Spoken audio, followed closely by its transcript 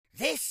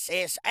This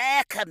is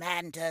Air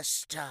Commander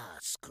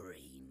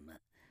Starscream,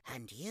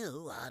 and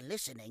you are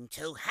listening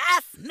to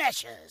Half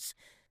Measures.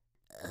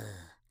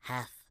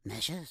 Half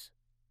Measures?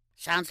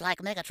 Sounds like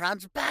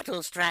Megatron's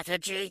battle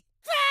strategy.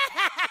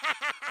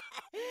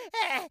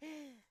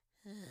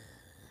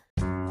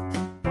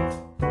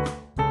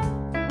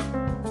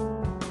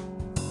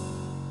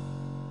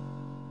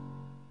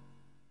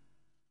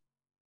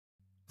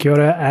 Kia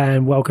ora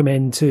and welcome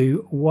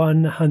into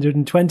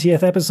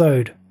 120th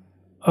episode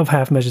of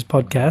Half Measures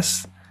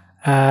Podcast.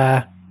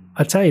 I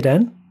tell you,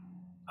 Dan,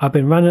 I've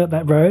been running up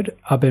that road,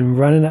 I've been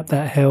running up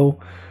that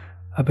hill,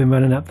 I've been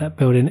running up that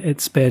building.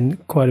 It's been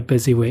quite a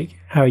busy week.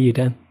 How are you,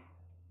 Dan?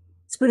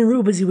 It's been a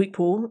real busy week,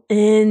 Paul,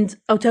 and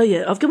I'll tell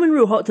you, I've come in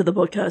real hot to the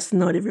podcast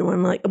tonight,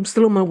 everyone. Like, I'm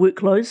still in my work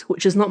clothes,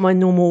 which is not my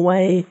normal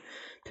way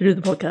to do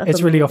the podcast.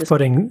 It's really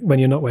off-putting when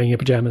you're not wearing your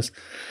pajamas.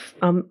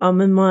 I'm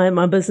in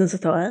my business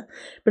attire.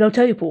 But I'll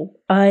tell you, Paul,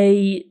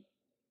 I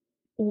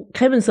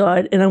came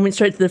inside and I went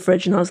straight to the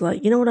fridge and I was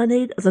like, you know what I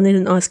need? I need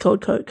an ice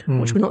cold Coke,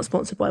 which we're not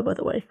sponsored by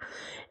the way.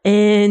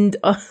 And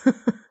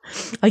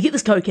I get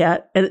this Coke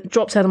out and it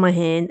drops out of my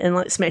hand and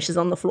like smashes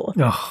on the floor.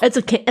 Oh. It's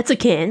a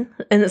can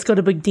and it's got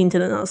a big dent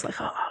in it. And I was like,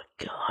 oh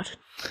God,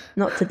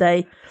 not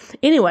today.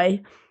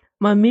 Anyway,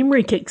 my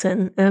memory kicks in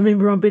and I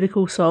remember on Better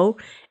Call Saul,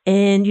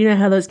 and you know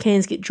how those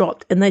cans get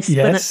dropped and they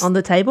spin it on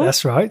the table?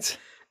 That's right.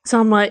 So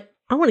I'm like,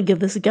 I want to give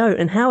this a go,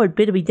 and Howard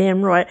better be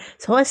damn right.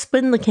 So I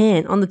spin the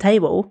can on the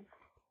table,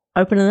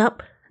 open it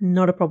up,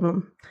 not a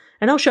problem.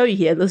 And I'll show you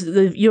here.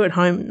 You're at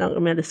home, not going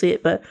to be able to see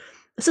it, but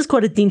this is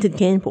quite a dented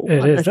can, Paul.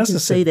 It is. That's a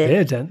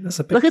severe dent. That's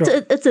a big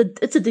drop.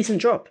 It's a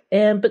decent drop.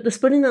 But the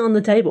spinning it on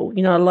the table,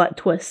 you know, a light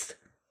twist,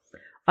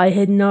 I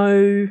had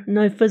no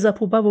fizz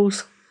up or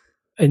bubbles.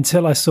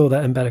 Until I saw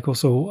that in Better Call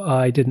Saul,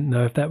 I didn't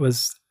know if that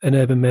was an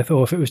urban myth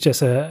or if it was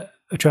just a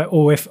track,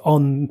 or if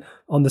on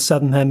the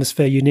southern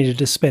hemisphere you needed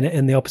to spin it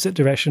in the opposite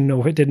direction, or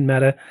if it didn't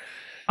matter.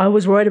 I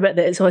was worried about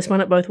that, so I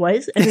spun it both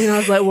ways, and then I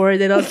was like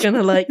worried that I was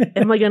gonna like,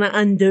 am I gonna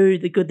undo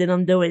the good that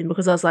I'm doing?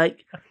 Because I was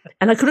like,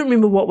 and I couldn't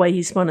remember what way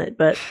he spun it,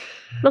 but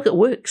look, it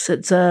works.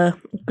 It's a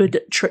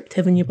good trick to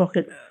have in your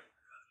pocket.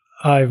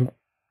 I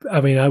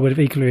mean, I would have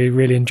equally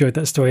really enjoyed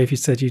that story if you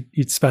said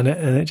you'd spun it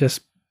and it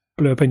just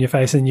blew up in your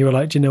face, and you were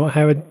like, do you know what,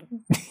 Howard?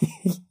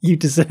 You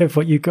deserve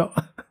what you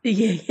got.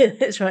 Yeah,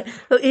 that's right.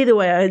 Look, either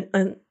way,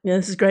 I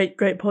this is great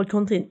pod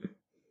content.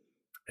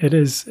 It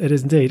is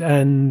indeed.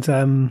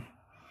 And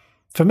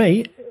for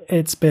me,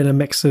 it's been a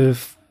mix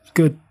of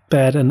good,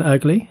 bad, and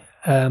ugly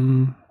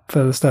for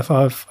the stuff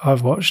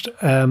I've watched.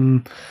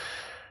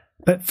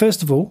 But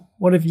first of all,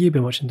 what have you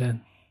been watching,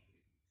 Dan?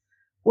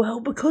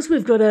 Well, because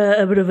we've got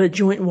a bit of a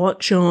joint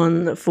watch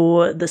on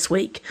for this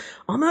week,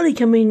 I'm only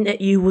coming at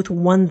you with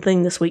one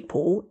thing this week,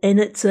 Paul, and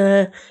it's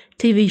a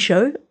TV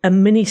show, a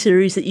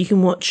mini-series that you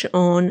can watch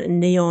on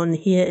Neon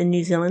here in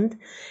New Zealand,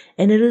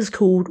 and it is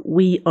called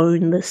We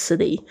Own This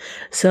City.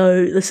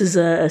 So this is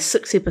a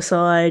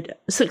six-episode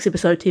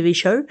TV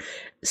show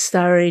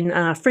starring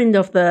a friend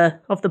of the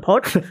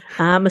pod,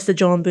 Mr.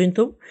 John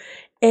Bernthal,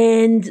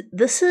 and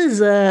this is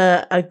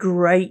a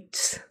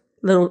great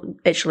little,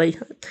 actually,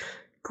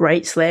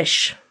 great /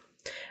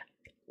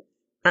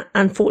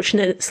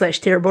 unfortunate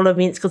 / terrible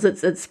events, because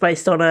it's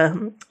based on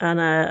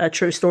a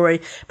true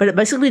story, but it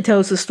basically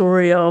tells the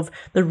story of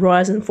the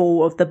rise and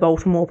fall of the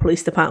Baltimore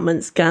Police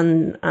Department's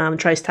gun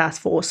trace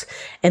task force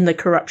and the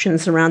corruption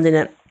surrounding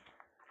it.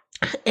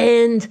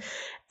 And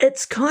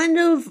it's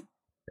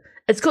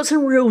got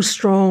some real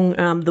strong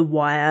The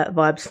Wire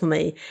vibes for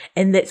me,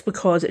 and that's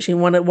because actually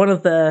one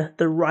of the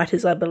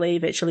writers, I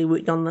believe, actually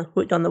worked on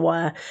The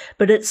Wire.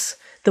 But it's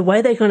the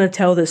way they kind of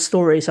tell this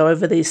story. So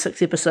over these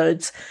 6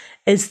 episodes,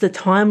 is the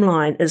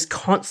timeline is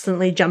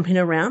constantly jumping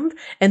around,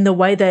 and the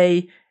way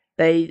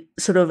they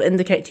sort of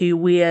indicate to you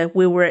where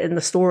we're at in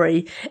the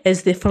story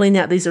is they're filling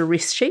out these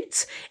arrest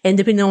sheets, and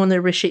depending on the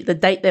arrest sheet, the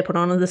date they put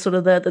on and the sort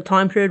of the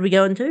time period we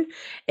go into.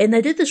 And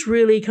they did this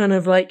really kind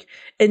of like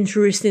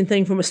interesting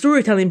thing from a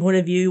storytelling point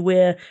of view,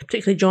 where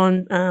particularly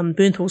John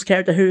Bernthal's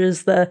character, who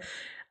is the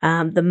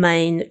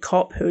main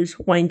cop, who's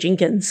Wayne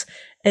Jenkins,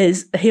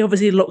 is he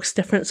obviously looks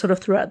different sort of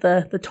throughout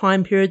the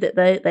time period that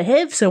they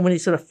have. So when he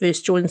sort of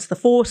first joins the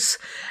force,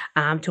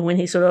 to when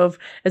he sort of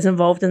is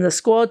involved in the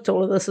squad, to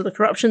all of the sort of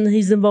corruption that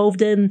he's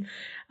involved in.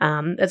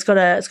 It's got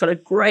a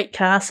great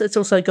cast. It's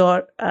also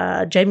got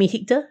Jamie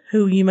Hector,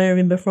 who you may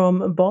remember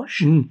from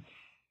Bosch.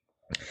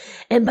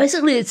 And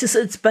basically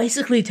it's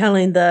basically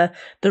telling the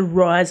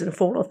rise and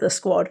fall of the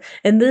squad.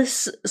 And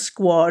this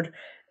squad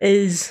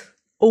is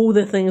all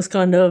the things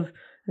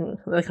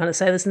they kind of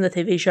say this in the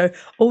TV show,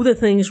 all the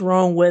things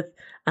wrong with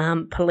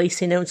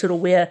policing, and sort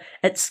of where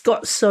it's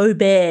got so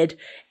bad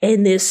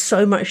and there's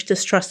so much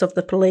distrust of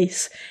the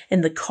police,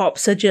 and the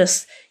cops are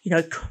just, you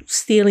know,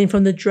 stealing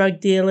from the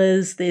drug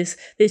dealers. There's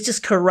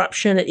just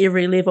corruption at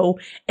every level,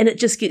 and it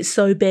just gets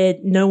so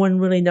bad no one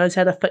really knows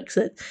how to fix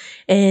it.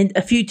 And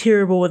a few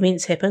terrible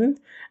events happen,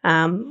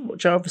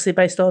 which are obviously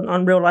based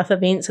on real life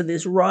events, and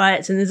there's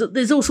riots and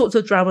there's all sorts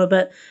of drama.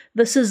 But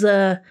this is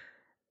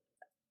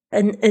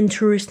an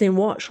interesting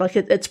watch. Like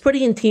it's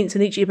pretty intense,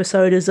 and each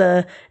episode is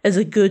a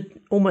good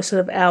almost sort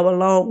of hour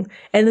long,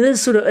 and it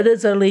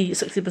is only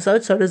 6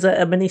 episodes, so it is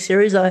a mini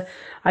series. I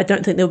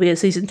don't think there'll be a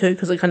season 2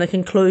 because it kind of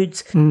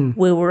concludes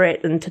where we're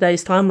at in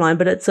today's timeline,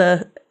 but it's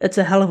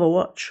a hell of a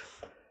watch.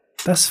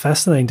 That's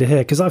fascinating to hear,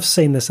 because I've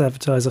seen this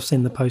advertised, I've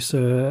seen the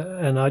poster,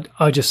 and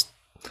I just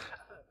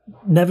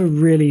never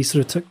really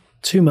sort of took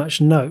too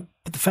much note.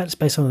 But the fact it's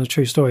based on a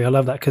true story, I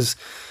love that, because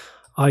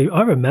I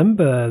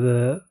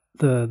remember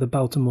the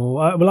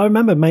Baltimore. I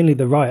remember mainly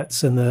the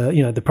riots and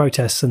the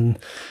protests and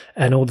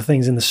all the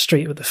things in the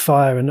street with the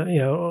fire and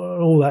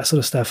all that sort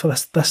of stuff.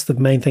 That's the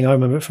main thing I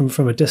remember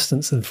from a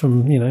distance, and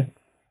from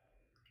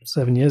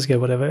 7 years ago,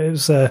 whatever it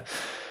was.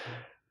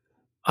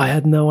 I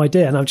had no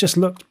idea, and I've just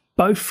looked.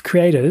 Both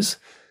creators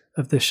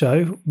of the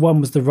show, one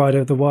was the writer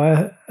of The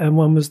Wire and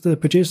one was the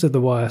producer of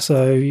The Wire.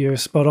 So you're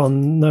spot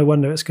on. No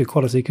wonder it's good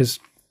quality, because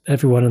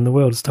everyone in the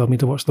world has told me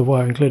to watch The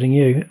Wire, including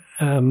you.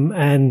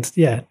 And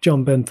yeah,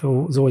 John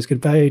Bernthal was always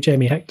good value.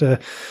 Jamie Hector,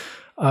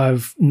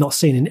 I've not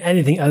seen in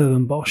anything other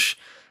than Bosch.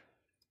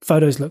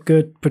 Photos look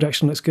good,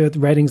 production looks good,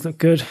 ratings look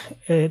good.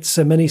 It's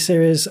a mini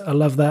series. I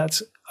love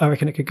that. I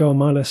reckon it could go on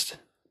my list.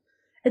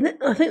 And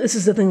I think this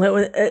is the thing,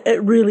 like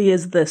it really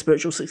is the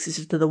spiritual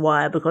successor to The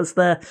Wire, because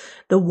the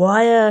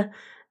Wire,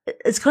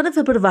 it's kind of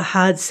a bit of a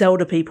hard sell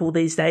to people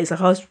these days.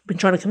 Like I've been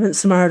trying to convince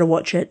Samara to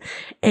watch it,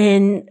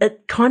 and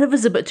it kind of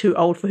is a bit too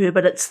old for her,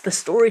 but the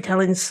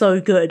storytelling's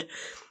so good.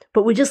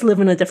 But we just live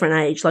in a different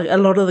age. Like a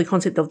lot of the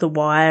concept of The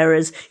Wire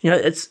is,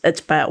 it's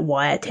about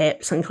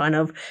wiretaps and kind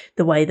of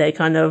the way they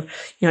kind of,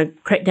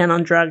 crack down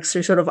on drugs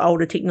through sort of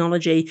older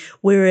technology.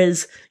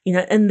 Whereas,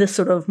 in this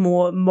sort of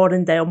more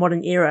modern day or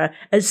modern era,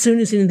 as soon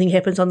as anything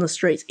happens on the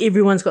streets,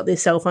 everyone's got their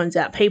cell phones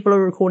out. People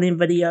are recording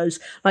videos,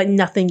 like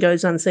nothing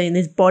goes unseen.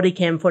 There's body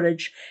cam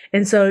footage.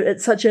 And so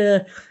it's such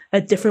a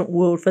different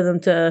world for them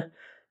to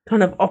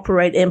kind of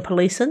operate and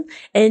police in.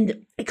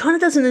 And it kind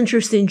of does an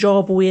interesting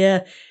job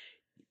where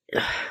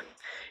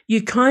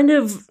you kind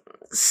of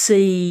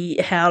see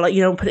how, like,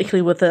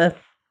 particularly with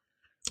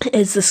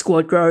as the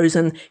squad grows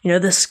and,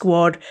 the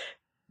squad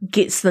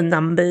gets the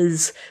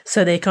numbers,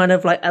 so they're kind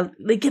of like,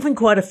 they're given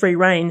quite a free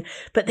rein,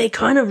 but they're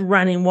kind of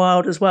running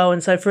wild as well.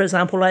 And so, for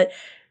example, like,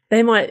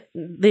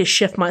 their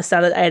shift might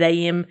start at 8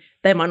 a.m,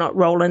 they might not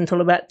roll in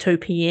until about 2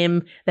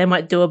 p.m, they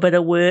might do a bit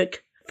of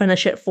work,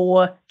 finish at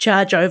 4,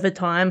 charge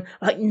overtime.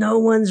 Like, no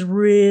one's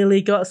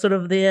really got sort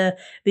of their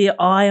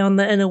eye on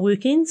the inner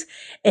workings.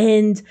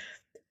 And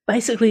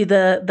basically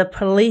the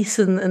police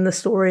in the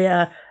story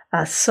are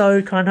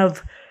so kind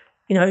of,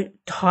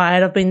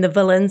 tired of being the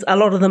villains. A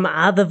lot of them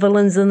are the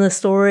villains in the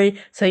story.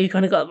 So you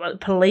kind of got like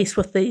police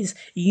with these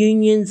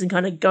unions and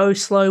kind of go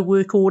slow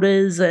work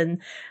orders, and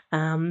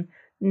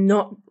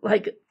not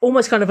like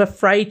almost kind of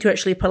afraid to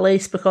actually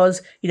police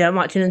because, it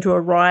might turn into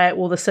a riot.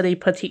 Will the city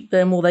protect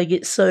them? Will they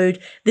get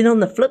sued? Then on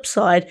the flip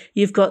side,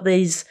 you've got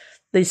these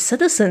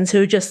citizens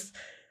who just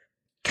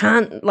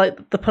can't,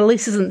 like, the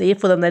police isn't there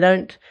for them. They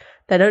don't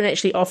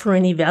actually offer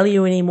any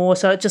value anymore.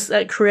 So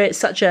it creates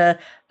such a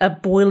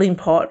boiling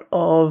pot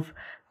of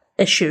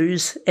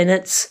issues, and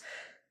it's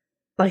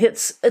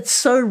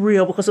so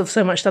real because of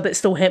so much stuff that's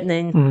still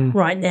happening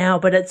right now.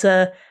 But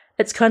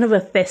it's kind of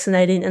a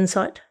fascinating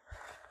insight.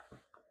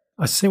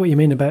 I see what you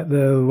mean about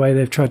the way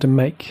they've tried to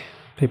make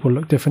people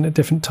look different at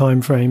different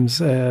time frames,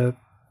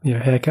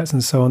 haircuts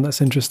and so on. That's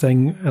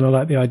interesting, and I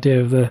like the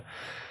idea of the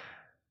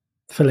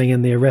filling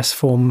in the arrest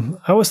form.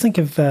 I always think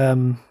of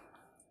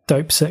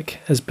Dope Sick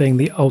as being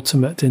the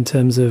ultimate in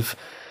terms of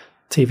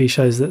TV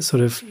shows that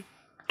sort of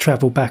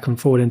travel back and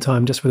forward in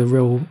time just with a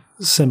real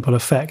simple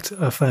effect.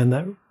 I found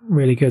that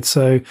really good.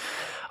 So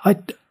I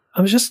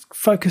was just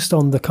focused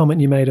on the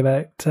comment you made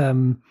about,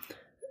 and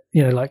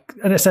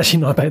it's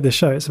actually not about the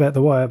show, it's about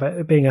The Wire, about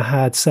it being a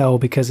hard sell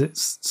because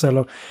it's so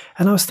long.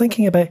 And I was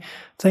thinking about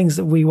things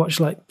that we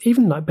watch, like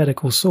even like Better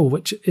Call Saul,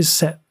 which is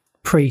set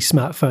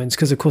pre-smartphones,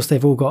 because of course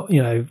they've all got,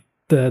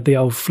 the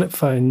old flip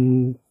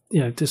phone,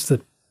 just the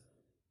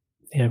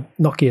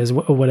Nokias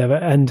or whatever,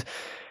 and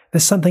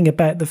there's something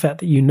about the fact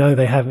that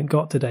they haven't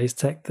got today's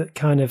tech that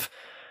kind of,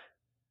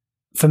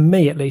 for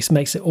me at least,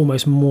 makes it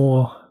almost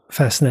more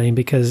fascinating,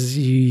 because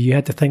you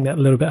had to think that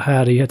a little bit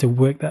harder, you had to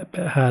work that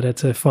bit harder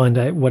to find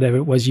out whatever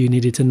it was you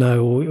needed to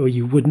know, or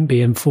you wouldn't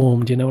be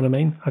informed. You know what I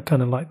mean? I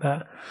kind of like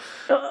that.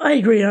 I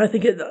agree. I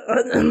think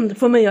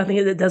for me, I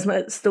think it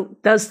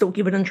does still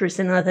give it interest,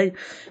 and I think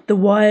The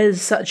Wire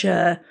is such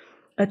a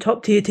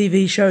top tier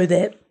TV show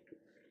that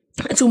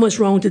it's almost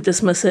wrong to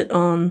dismiss it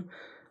on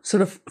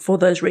sort of for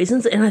those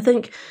reasons. And I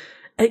think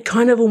it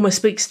kind of almost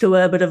speaks to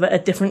a bit of a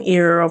different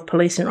era of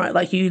policing, right?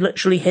 Like, you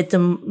literally had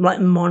to like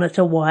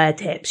monitor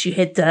wiretaps. You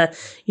had to,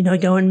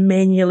 go and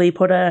manually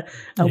put a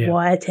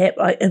wiretap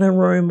like in a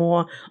room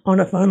or on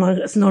a phone. Like,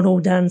 it's not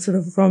all done sort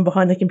of from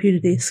behind a computer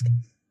desk.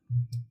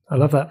 I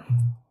love that.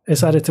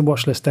 It's added to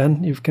watch list,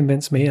 Dan. You've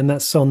convinced me, and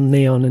that's on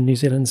Neon in New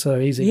Zealand, so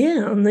easy.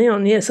 Yeah, on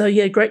Neon. Yeah, so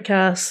yeah, great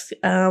cast.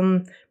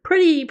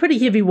 Pretty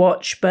heavy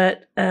watch,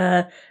 but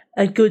a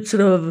good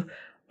sort of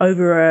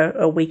over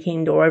a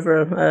weekend or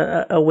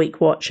over a week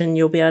watch, and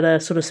you'll be able to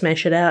sort of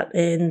smash it out.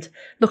 And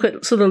look,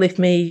 it sort of left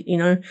me,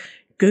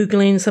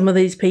 Googling some of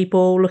these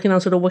people, looking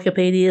on sort of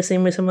Wikipedia,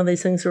 seeing where some of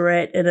these things are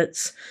at, and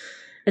it's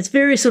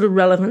very sort of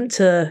relevant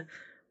to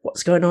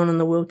what's going on in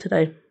the world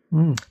today.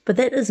 But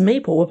that is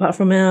me, Paul. Apart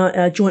from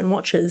our joint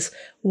watches,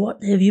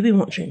 what have you been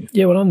watching?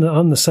 Yeah, well,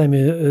 I'm the same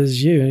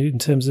as you in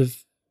terms of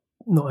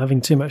not having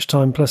too much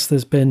time. Plus,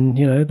 there's been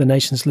the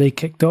Nations League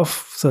kicked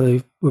off,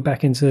 so we're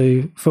back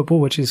into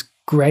football, which is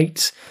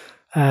great.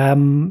 I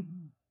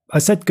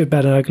said good,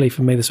 bad, and ugly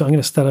for me, so I'm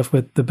going to start off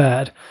with the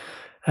bad,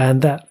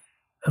 and that,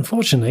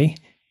 unfortunately,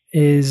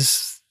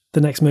 is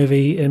the next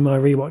movie in my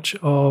rewatch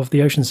of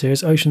the Ocean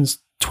series, Ocean's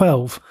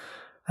 12.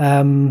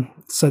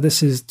 So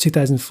this is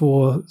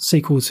 2004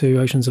 sequel to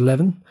Ocean's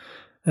 11.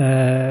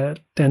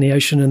 Danny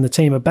Ocean and the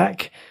team are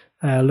back,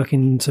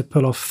 looking to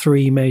pull off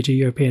 3 major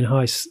European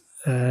heists.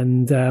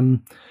 And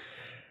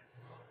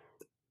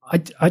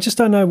I just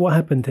don't know what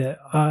happened here.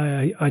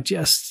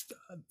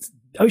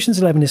 Ocean's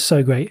 11 is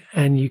so great,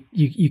 and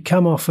you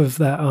come off of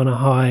that on a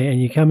high,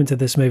 and you come into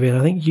this movie, and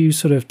I think you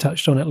sort of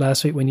touched on it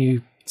last week when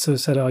you sort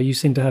of said, "Oh, you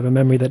seem to have a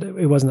memory that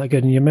it wasn't that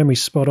good," and your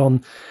memory's spot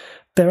on.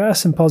 There are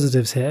some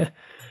positives here.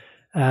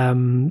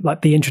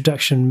 Like the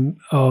introduction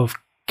of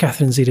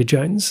Catherine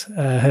Zeta-Jones.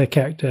 Her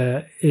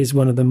character is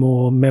one of the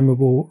more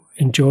memorable,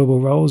 enjoyable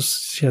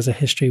roles. She has a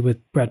history with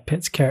Brad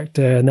Pitt's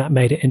character, and that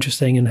made it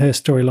interesting, and her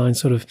storyline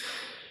sort of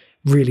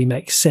really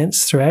makes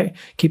sense throughout,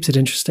 keeps it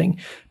interesting.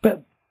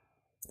 But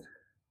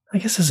I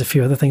guess there's a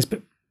few other things,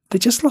 but they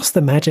just lost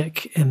the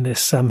magic in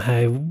this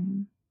somehow.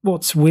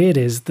 What's weird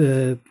is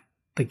the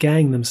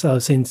gang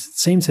themselves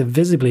seem to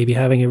visibly be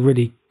having a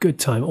really good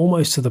time,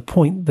 almost to the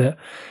point that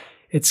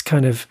it's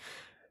kind of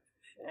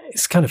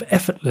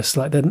effortless.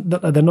 Like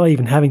they're not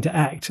even having to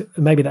act.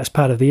 Maybe that's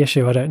part of the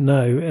issue. I don't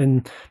know.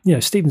 And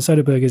Steven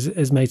Soderbergh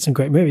has made some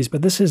great movies,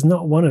 but this is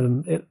not one of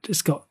them.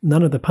 It's got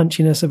none of the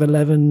punchiness of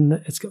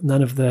 11. It's got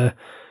none of the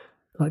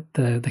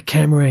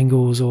camera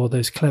angles or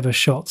those clever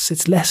shots.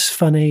 It's less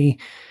funny.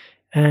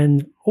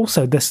 And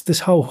also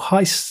this whole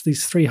heist,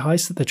 these 3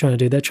 heists that they're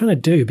trying to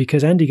do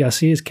because Andy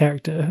Garcia's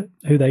character,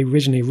 who they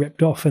originally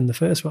ripped off in the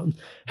first one,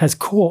 has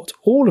caught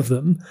all of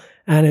them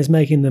and is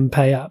making them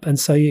pay up. And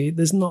so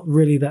there's not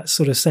really that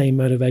sort of same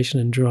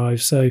motivation and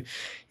drive. So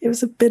it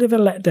was a bit of a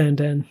letdown,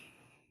 Dan.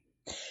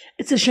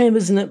 It's a shame,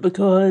 isn't it?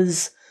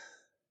 Because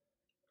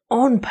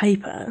on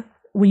paper,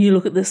 when you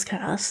look at this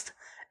cast,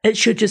 it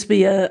should just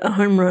be a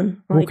home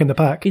run. Walk in the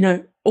park.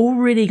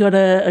 Already got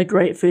a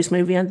great first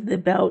movie under their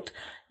belt.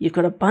 You've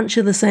got a bunch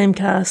of the same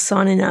cast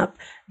signing up.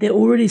 They're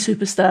already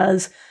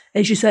superstars.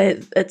 As you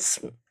say, it's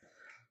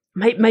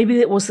maybe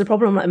that was the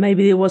problem. Like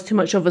maybe there was too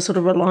much of a sort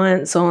of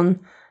reliance on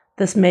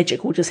this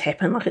magic will just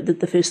happen like it did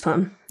the first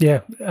time.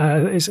 Yeah,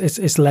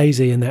 it's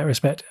lazy in that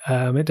respect.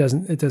 It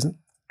doesn't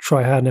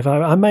try hard enough.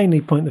 I mainly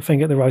point the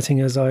finger at the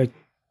writing, as I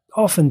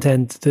often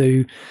tend to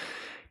do.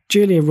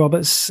 Julia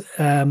Roberts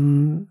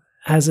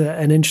has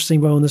an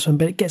interesting role in this one,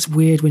 but it gets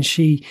weird when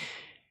she,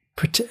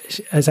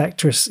 as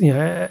actress,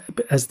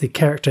 as the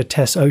character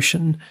Tess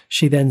Ocean,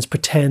 she then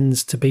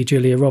pretends to be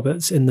Julia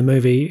Roberts in the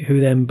movie, who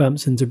then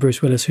bumps into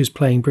Bruce Willis, who's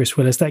playing Bruce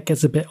Willis. That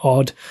gets a bit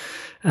odd.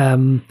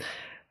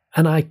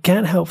 And I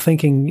can't help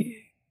thinking,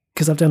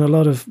 because I've done a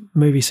lot of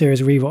movie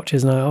series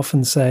rewatches, and I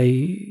often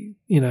say,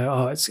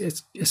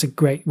 it's a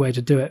great way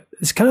to do it.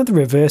 It's kind of the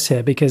reverse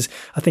here, because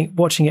I think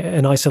watching it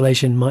in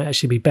isolation might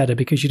actually be better,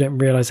 because you don't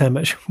realize how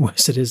much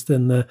worse it is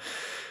than the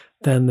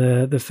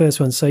first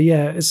one. So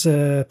yeah, it's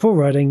poor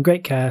writing,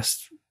 great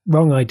cast,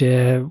 wrong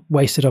idea,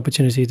 wasted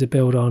opportunity to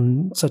build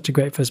on such a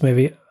great first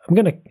movie. I'm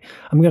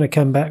gonna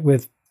come back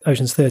with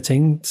Ocean's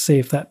 13 to see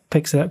if that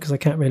picks it up, because I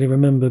can't really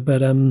remember.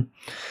 But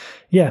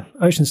yeah,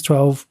 Ocean's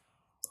 12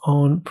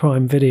 on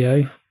Prime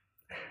Video.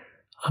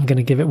 I'm going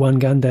to give it 1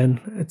 gun, Dan.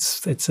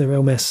 It's a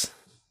real mess.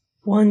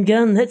 1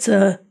 gun. That's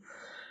not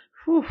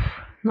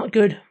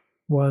good.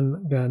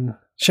 1 gun.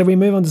 Shall we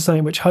move on to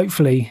something which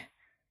hopefully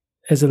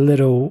is a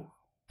little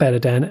better,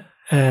 Dan?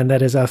 And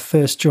that is our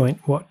first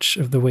joint watch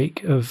of the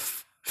week,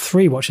 of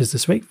 3 watches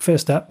this week.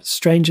 First up,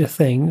 Stranger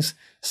Things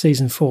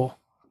Season 4.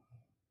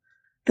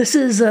 This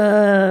is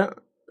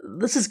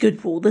good,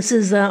 Paul. This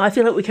is I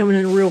feel like we're coming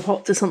in real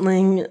hot to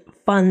something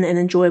fun and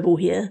enjoyable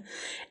here.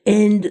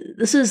 And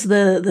this is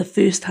the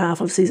first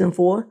half of Season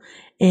 4.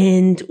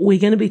 And we're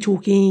going to be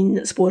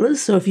talking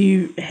spoilers. So if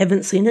you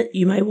haven't seen it,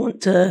 you may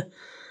want to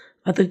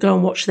either go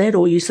and watch that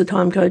or use the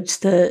time codes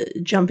to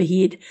jump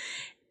ahead.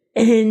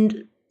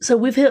 And so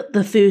we've hit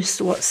the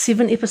first,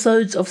 7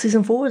 episodes of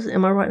Season 4?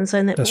 Am I right in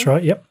saying that, Paul? That's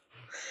right, yep.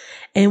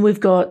 And we've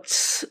got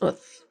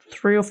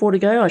 3 or 4 to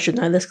go. I should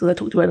know this because I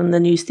talked about it on the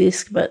news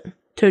desk, but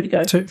 2 to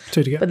go. Two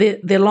to go. But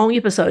they're long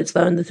episodes,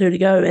 though, and the 2 to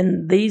go.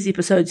 And these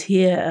episodes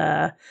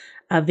here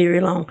are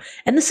very long.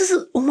 And this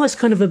is almost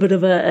kind of a bit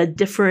of a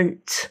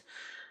different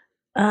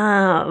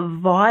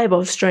vibe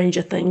of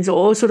Stranger Things,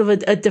 or sort of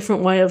a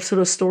different way of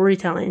sort of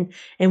storytelling.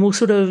 And we'll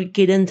sort of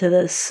get into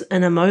this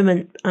in a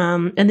moment.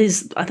 And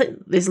I think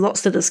there's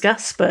lots to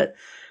discuss, but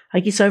I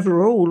guess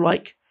overall,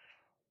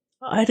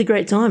 I had a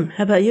great time.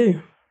 How about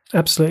you?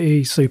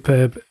 absolutely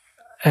superb,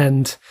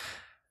 and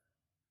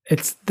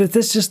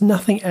there's just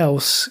nothing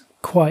else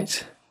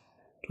quite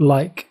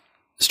like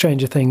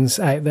Stranger Things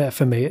out there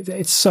for me.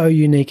 It's so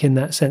unique in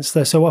that sense.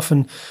 Though so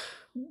often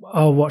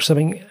I'll watch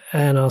something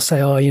and I'll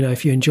say, oh,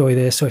 if you enjoy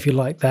this or if you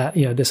like that,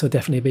 this will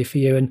definitely be for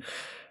you. And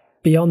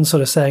beyond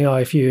sort of saying, oh,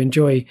 if you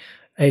enjoy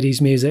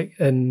 80s music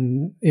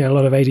and a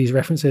lot of 80s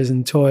references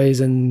and toys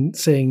and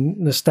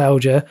seeing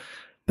nostalgia,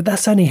 but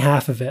that's only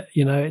half of it.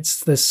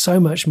 There's so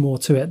much more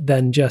to it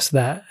than just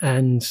that.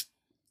 And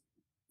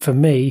for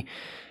me,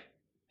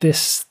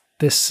 this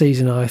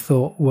season I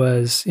thought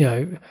was,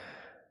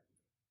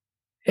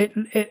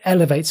 it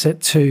elevates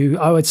it to,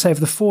 I would say,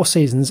 of the 4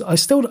 seasons, I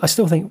still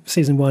think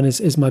season 1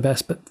 is my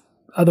best, but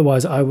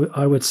otherwise I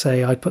would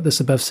say I'd put this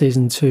above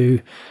season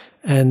 2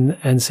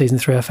 and season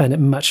 3. I found it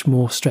much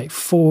more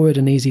straightforward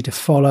and easy to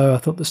follow. I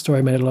thought the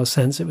story made a lot of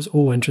sense. It was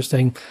all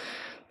interesting.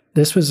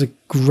 This was a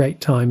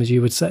great time, as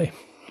you would say.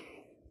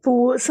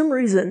 For some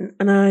reason,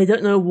 and I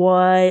don't know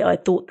why I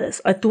thought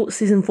this, I thought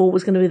season 4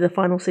 was going to be the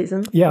final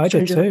season. Yeah, I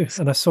did too,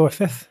 and I saw a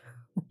 5th.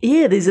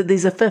 Yeah, there's a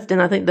 5th,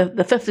 and I think the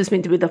 5th is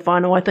meant to be the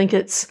final. I think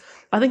it's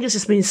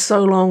just been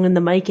so long in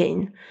the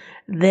making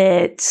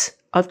that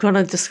I've kind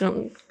of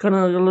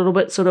a little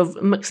bit sort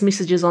of mixed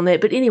messages on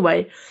that. But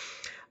anyway,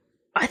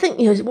 I think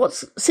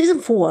what's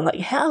season 4 like?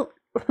 How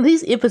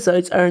these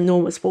episodes are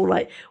enormous, Paul.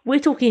 Like we're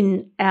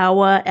talking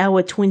hour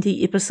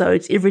 20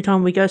 episodes every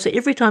time we go. So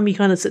every time you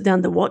kind of sit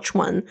down to watch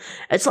one,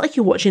 it's like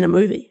you're watching a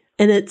movie,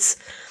 and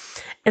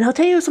I'll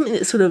tell you something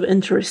that's sort of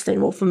interesting.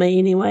 Well, for me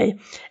anyway,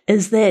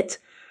 is that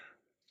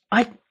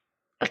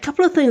a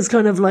couple of things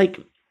kind of like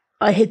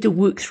I had to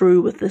work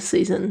through with this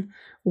season.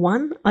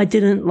 One, I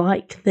didn't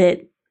like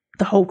that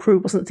the whole crew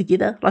wasn't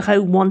together. Like I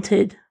want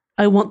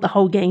the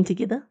whole gang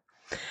together.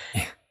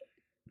 Yeah.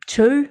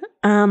 2,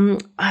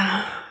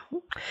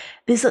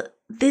 there's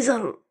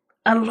a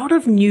lot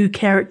of new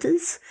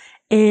characters,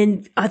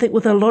 and I think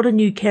with a lot of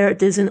new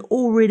characters and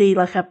already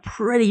like a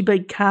pretty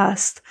big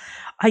cast,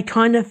 I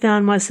kind of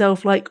found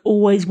myself like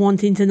always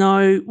wanting to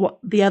know what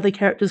the other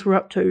characters were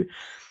up to.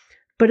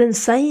 But in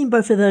saying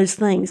both of those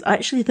things, I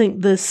actually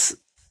think this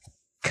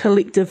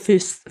collective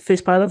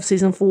first part of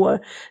season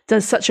 4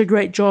 does such a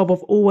great job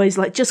of always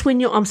like just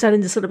when I'm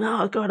starting to sort of,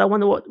 oh God, I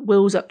wonder what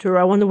Will's up to, or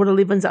I wonder what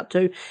Eleven's up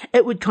to.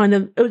 It was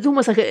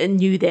almost like it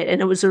knew that,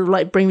 and it was sort of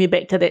like bring me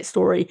back to that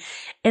story.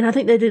 And I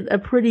think they did a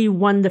pretty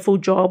wonderful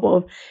job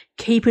of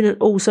keeping it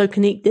all so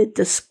connected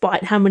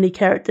despite how many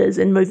characters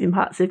and moving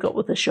parts they've got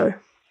with the show.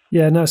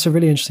 Yeah, no, it's a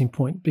really interesting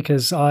point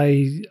because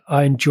I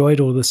enjoyed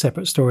all the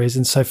separate stories,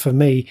 and so for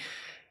me,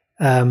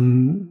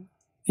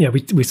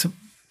 we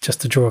just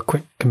to draw a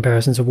quick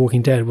comparison to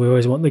Walking Dead, we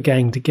always want the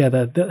gang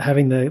together. That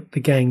having the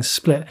gang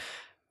split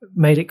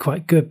made it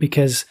quite good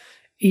because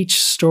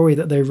each story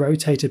that they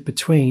rotated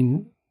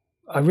between,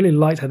 I really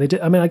liked how they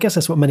did. I mean, I guess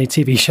that's what many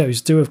TV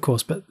shows do, of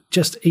course, but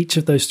just each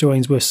of those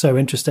stories were so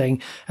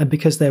interesting. And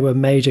because there were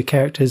major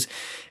characters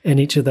in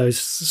each of those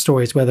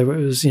stories, whether it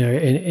was,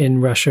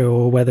 in Russia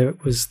or whether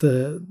it was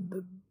the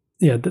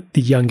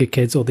younger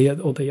kids or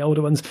the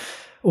older ones,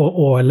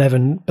 or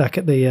 11 back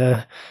at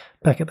the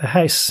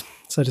house,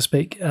 so to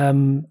speak.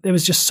 There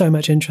was just so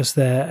much interest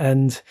there,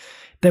 and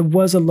there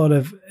was a lot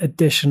of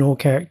additional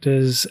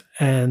characters,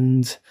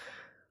 and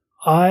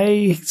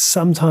I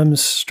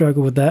sometimes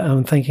struggle with that.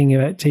 I'm thinking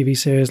about TV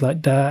series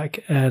like Dark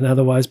and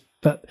otherwise,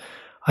 but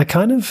I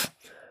kind of,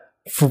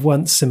 for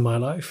once in my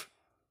life,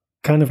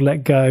 kind of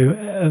let go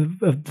of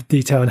the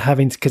detail and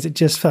having to, because it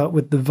just felt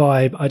with the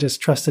vibe, I just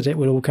trusted it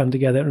would all come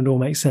together and it all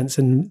make sense,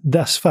 and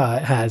thus far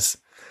it has.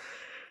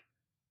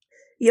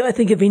 Yeah, I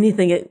think if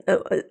anything,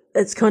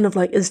 it's kind of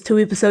like, is 2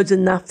 episodes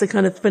enough to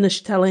kind of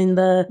finish telling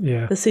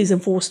the season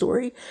 4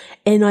 story?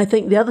 And I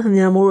think the other thing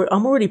that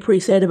I'm already pretty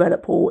sad about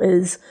it, Paul,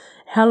 is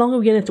how long are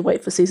we going to have to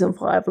wait for season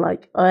 5?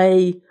 Like,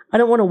 I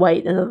don't want to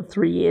wait another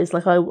 3 years.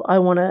 Like, I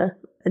want a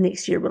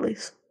next year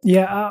release.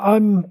 Yeah,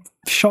 I'm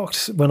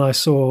shocked when I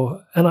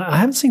saw, and I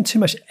haven't seen too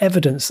much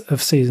evidence of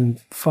season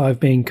 5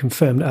 being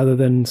confirmed, other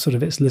than sort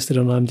of it's listed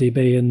on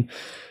IMDb,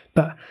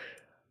 but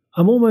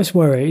I'm almost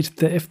worried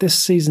that if this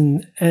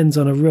season ends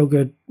on a real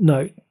good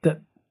note, that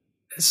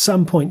at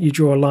some point you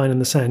draw a line in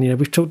the sand.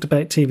 We've talked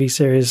about TV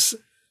series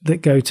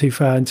that go too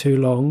far and too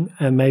long,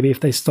 and maybe if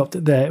they stopped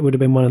it there, it would have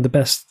been one of the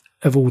best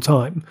of all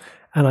time.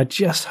 And I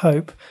just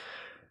hope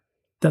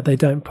that they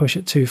don't push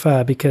it too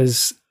far,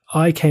 because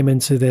I came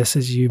into this,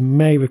 as you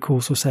may recall,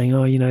 sort of saying,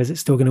 oh, is it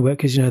still going to work?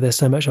 Because, they're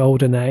so much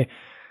older now.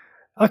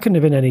 I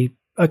couldn't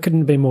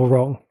have been more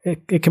wrong.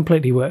 It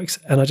completely works.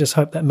 And I just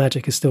hope that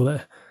magic is still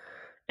there.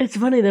 It's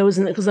funny though,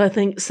 isn't it? Because I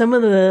think some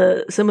of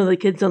the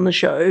kids on the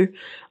show,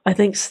 I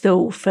think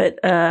still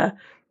fit the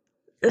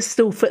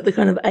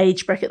kind of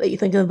age bracket that you're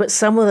thinking of, but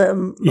some of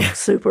them look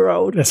super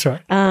old. That's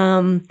right.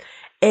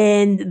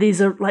 And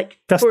these are like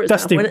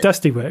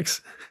Dusty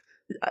works.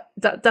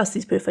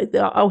 Dusty's perfect.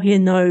 I'll hear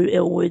no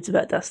ill words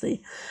about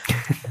Dusty.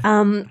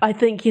 I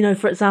think,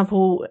 for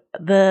example,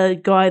 the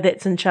guy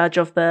that's in charge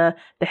of the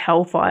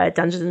Hellfire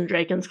Dungeons and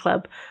Dragons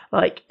Club,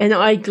 and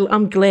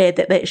I'm glad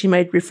that they actually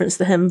made reference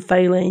to him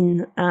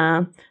failing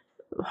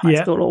high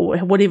school or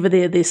whatever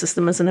their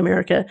system is in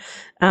America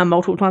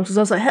multiple times. Because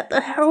I was like,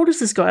 how old is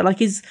this guy? Like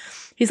he's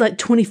like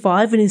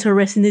 25 and he's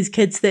harassing these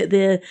kids that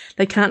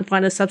they can't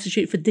find a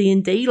substitute for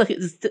D&D. Like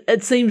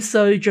it seems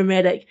so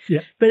dramatic.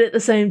 Yeah. But at the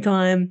same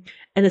time,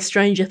 in a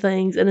Stranger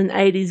Things and an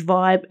 80s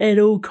vibe, it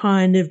all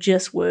kind of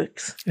just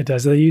works. It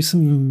does. They use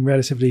some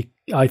relatively,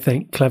 I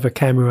think, clever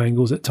camera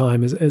angles at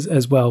times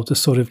as well to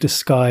sort of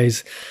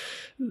disguise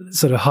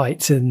sort of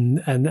height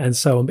and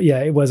so on. But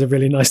yeah, it was a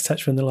really nice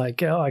touch when they're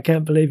like, oh, I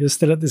can't believe you're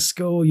still at this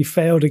school. You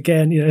failed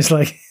again. You know, it's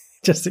like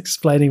just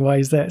explaining why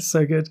he's there. It's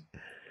so good.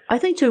 I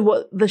think too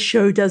what the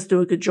show does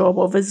do a good job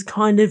of is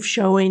kind of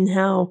showing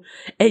how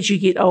as you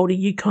get older,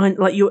 you kind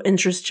like your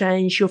interests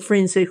change, your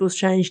friend circles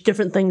change,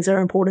 different things are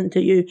important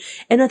to you.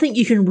 And I think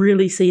you can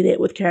really see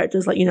that with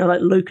characters like, like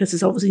Lucas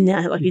is obviously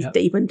now like he's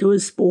deep into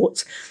his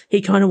sports.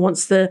 He kind of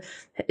wants to,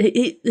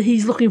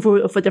 he's looking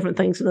for different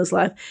things in his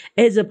life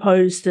as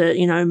opposed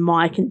to,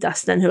 Mike and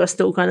Dustin who are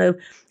still kind of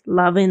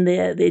loving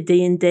their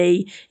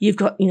D&D. You've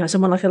got,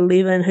 someone like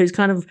Eleven who's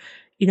kind of,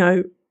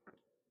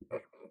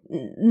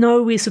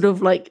 nowhere sort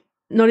of like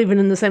not even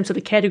in the same sort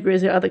of category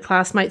as their other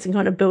classmates and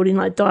kind of building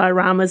like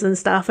dioramas and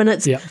stuff. And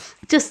it's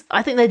just,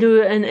 I think they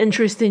do an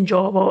interesting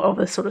job of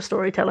this sort of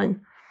storytelling.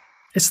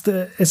 It's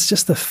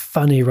just the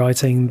funny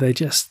writing. They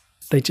just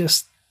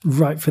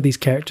write for these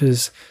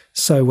characters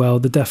so well.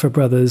 The Duffer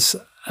Brothers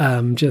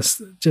just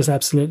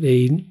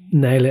absolutely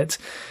nail it.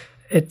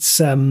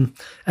 It's and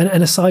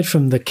aside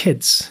from the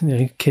kids,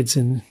 kids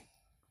in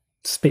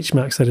speech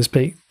marks, so to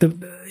speak,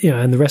 and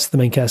the rest of the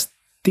main cast,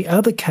 the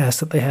other cast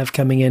that they have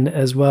coming in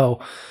as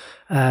well,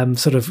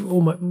 sort of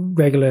almost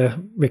regular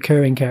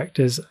recurring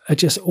characters, are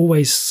just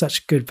always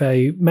such good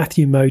value.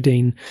 Matthew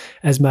Modine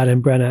as Madame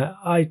Brenner,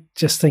 I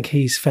just think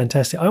he's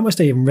fantastic. I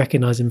almost even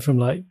recognize him from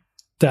like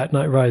Dark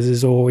Knight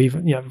Rises or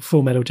even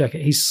Full Metal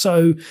Jacket. He's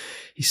so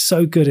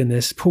good in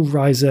this. Paul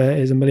Reiser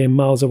is a million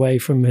miles away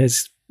from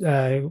his.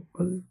 I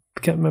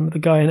can't remember the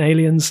guy in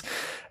Aliens.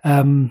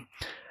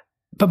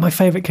 But my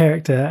favourite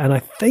character, and I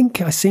think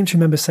I seem to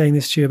remember saying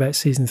this to you about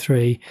season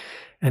 3,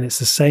 and it's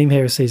the same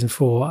here as season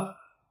 4,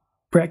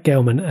 Brett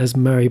Gelman as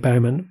Murray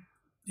Bowman,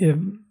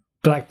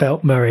 Black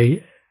Belt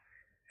Murray.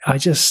 I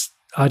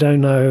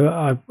don't know.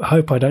 I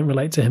hope I don't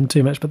relate to him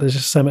too much, but there's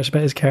just so much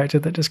about his character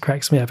that just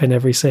cracks me up in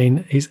every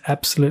scene. He's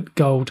absolute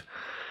gold.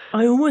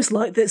 I almost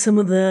like that some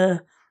of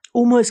the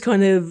almost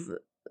kind of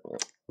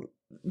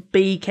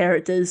B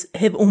characters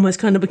have almost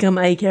kind of become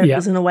A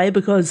characters in a way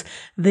because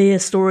their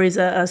stories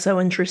are so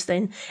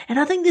interesting. And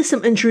I think there's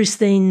some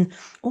interesting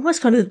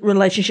almost kind of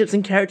relationships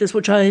and characters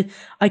which I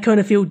kind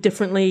of feel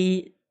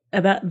differently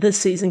about this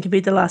season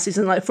compared to last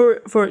season. Like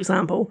for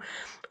example,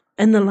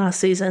 in the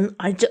last season,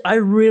 I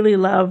really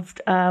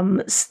loved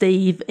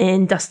Steve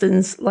and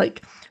Dustin's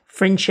like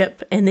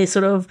friendship and their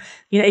sort of,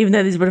 even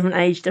though there's a bit of an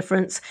age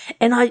difference.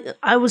 And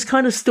I was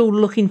kind of still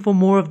looking for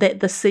more of that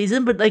this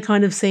season, but they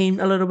kind of seem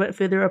a little bit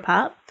further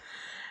apart.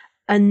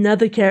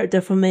 Another character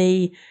for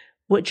me,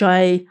 which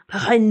I'm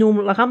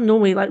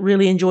normally like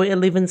really enjoy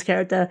Eleven's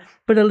character,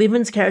 but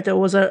Eleven's character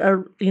was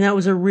a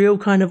real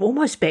kind of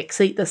almost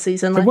backseat this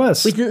season. Like, it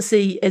was. We didn't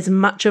see as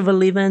much of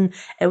Eleven.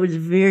 It was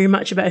very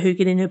much about her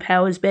getting her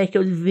powers back. It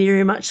was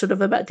very much sort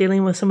of about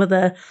dealing with some of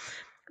the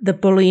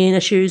bullying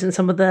issues and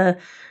some of the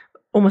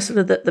almost sort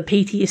of the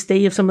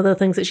PTSD of some of the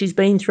things that she's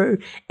been through.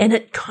 And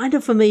it kind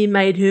of, for me,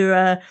 made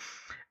her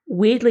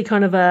weirdly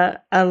kind of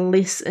a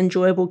less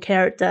enjoyable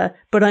character,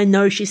 but I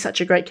know she's such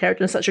a great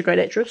character and such a great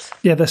actress.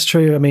 Yeah, that's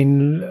true. I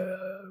mean,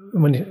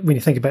 when you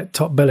think about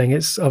top billing,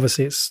 it's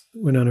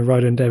Winona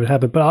Ryder and David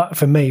Harbour. But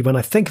for me, when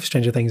I think of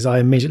Stranger Things, I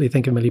immediately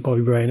think of Millie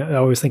Bobby Brown. I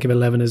always think of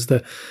Eleven as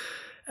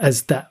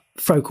that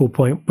focal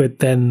point with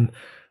then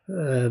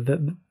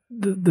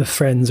the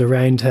friends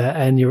around her.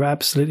 And you're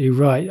absolutely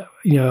right.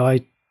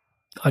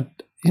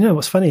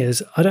 What's funny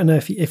is I don't know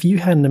if you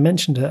hadn't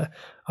mentioned her,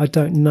 I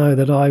don't know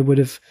that I would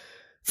have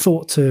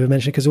thought to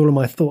mention it because all of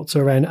my thoughts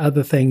are around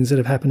other things that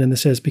have happened in the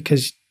series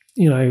because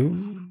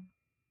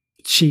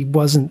she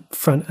wasn't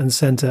front and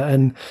center.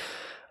 And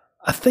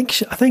I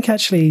think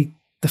actually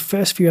the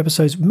first few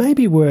episodes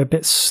maybe were a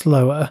bit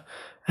slower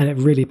and it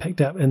really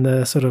picked up in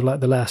the sort of like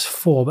the last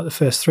 4, but the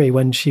first 3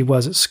 when she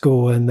was at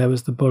school and there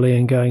was the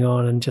bullying going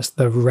on and just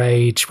the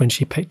rage when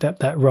she picked up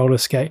that roller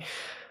skate.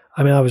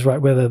 I mean, I was right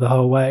with her the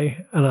whole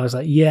way, and I was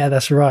like, yeah,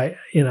 that's right,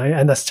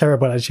 and that's a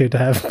terrible attitude to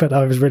have, but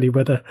I was really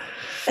with her.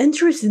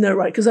 Interesting though,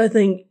 right? Because I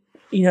think,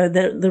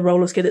 the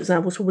roller skate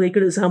example is probably a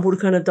good example to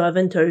kind of dive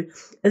into,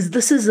 is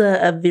this is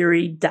a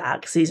very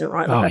dark season,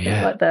 right? Like, I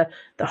think like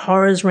the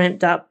horrors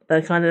ramped up,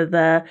 the kind of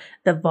the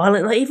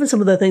violent, like even some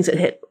of the things that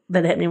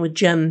are happening with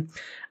Jim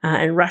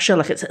in Russia,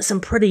 like it's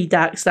some pretty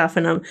dark stuff,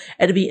 and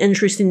it'd be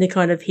interesting to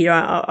kind of hear.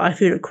 I've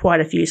heard of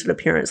quite a few sort of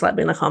parents like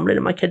being like, I'm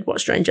letting my kid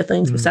watch Stranger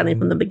Things, we're starting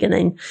from the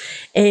beginning,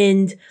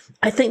 and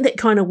I think that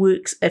kind of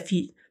works if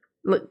you,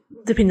 like,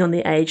 depending on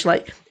their age,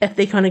 like if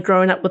they're kind of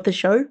growing up with the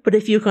show, but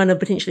if you're kind of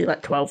potentially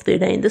like 12,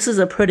 13, this is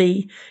a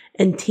pretty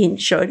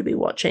intense show to be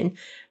watching.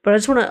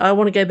 But I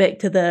want to go back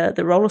to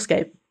the roller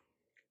skate.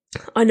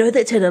 I know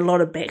that's had a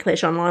lot of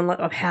backlash online, like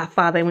of how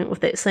far they went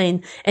with that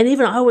scene. And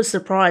even I was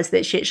surprised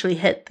that she actually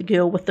hit the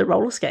girl with the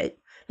roller skate.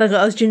 Like,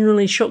 I was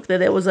genuinely shocked that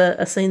that was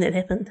a scene that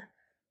happened.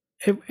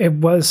 It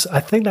was. I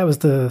think that's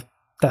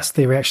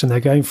the reaction they're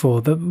going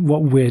for.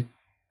 The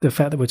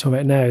fact that we're talking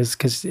about now is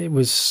because it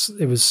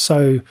was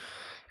so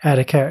out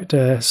of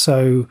character.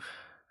 So,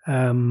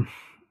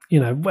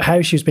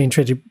 how she was being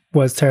treated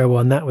was terrible,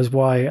 and that was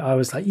why I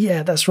was like,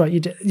 yeah, that's right, you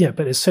did. Yeah,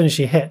 but as soon as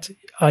she hit,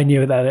 I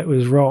knew that it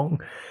was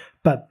wrong.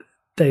 But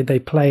they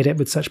played it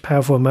with such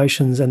powerful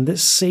emotions, and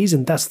this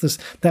season,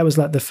 that was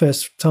like the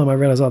first time I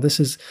realized, this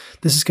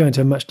is going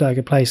to a much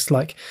darker place.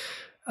 Like,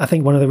 I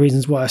think one of the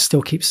reasons why I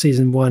still keep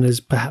season 1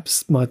 as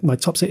perhaps my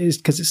top set is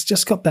because it's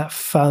just got that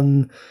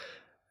fun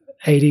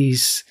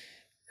 80s.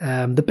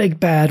 The big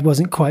bad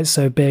wasn't quite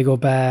so big or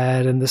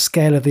bad, and the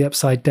scale of the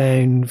Upside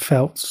Down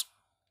felt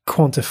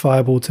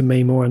quantifiable to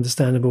me, more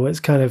understandable. It's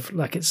kind of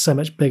like it's so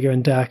much bigger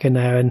and darker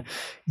now, and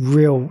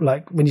real,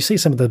 like when you see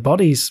some of the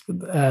bodies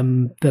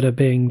that are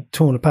being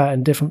torn apart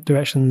in different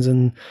directions,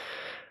 and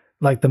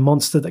like the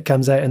monster that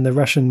comes out in the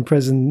Russian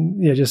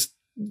prison, just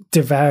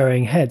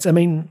devouring heads. I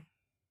mean,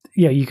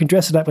 you can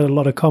dress it up with a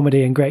lot of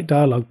comedy and great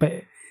dialogue,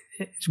 but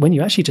when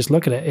you actually just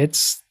look at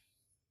it,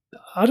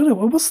 I don't know,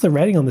 what's the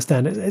rating on the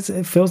stand?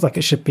 It feels like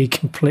it should be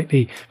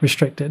completely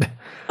restricted.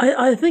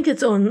 I think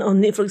it's on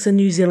Netflix in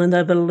New Zealand.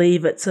 I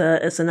believe it's an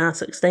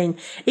R16.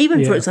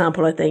 Even, for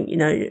example, I think,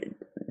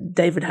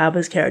 David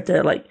Harbour's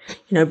character,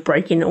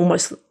 breaking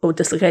almost or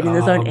dislocating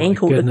his own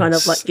ankle to kind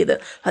of get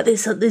it. Like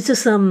there's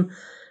just some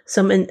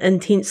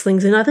intense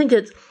things. And I think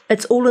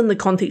it's all in the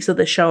context of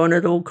the show, and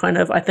it all kind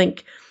of, I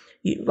think,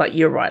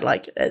 you're right,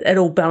 like it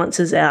all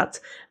balances out,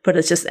 but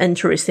it's just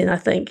interesting. I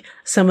think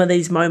some of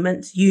these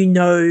moments,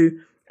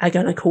 are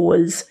going to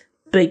cause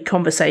big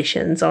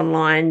conversations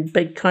online,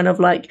 big kind of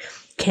like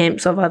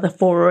camps of either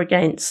for or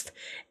against.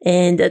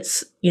 And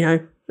it's,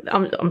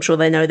 I'm sure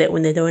they know that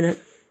when they're doing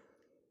it.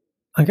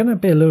 I'm going to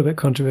be a little bit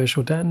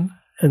controversial, Dan,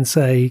 and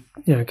say,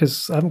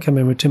 because I haven't come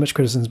in with too much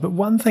criticisms, but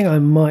one thing I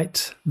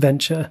might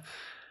venture,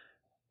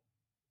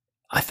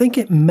 I think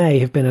it may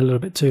have been a little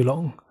bit too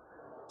long.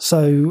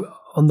 So,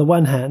 on the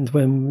one hand,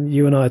 when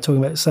you and I are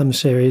talking about some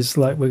series,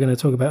 like we're going to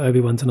talk about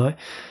Obi-Wan tonight,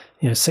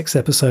 6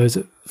 episodes,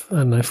 I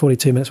don't know,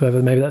 42 minutes,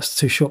 whatever, maybe that's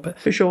too short, but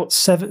for sure.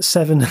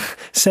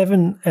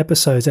 Seven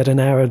episodes at an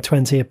hour and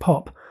 20 a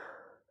pop.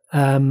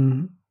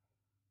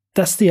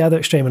 That's the other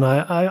extreme. And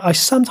I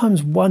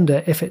sometimes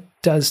wonder if it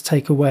does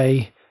take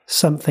away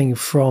something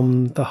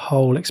from the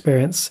whole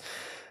experience.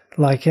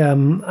 Like,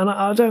 and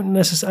I didn't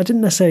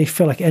necessarily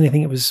feel like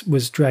anything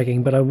was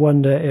dragging, but I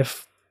wonder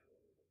if,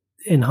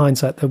 in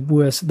hindsight, there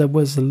was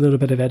a little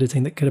bit of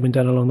editing that could have been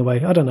done along the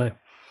way. I don't know.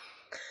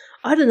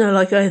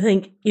 Like, I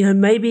think,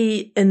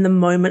 maybe in the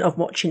moment of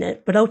watching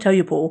it, but I'll tell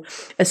you, Paul,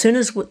 as soon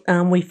as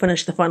we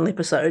finished the final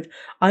episode,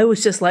 I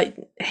was just like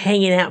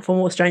hanging out for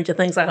more Stranger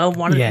Things. Like, I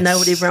wanted to know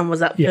what everyone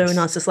was up to, and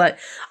I was just like,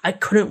 I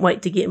couldn't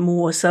wait to get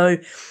more. So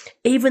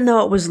even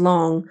though it was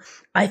long,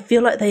 I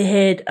feel like they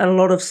had a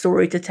lot of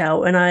story to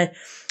tell, and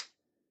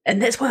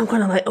that's why I'm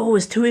kind of like,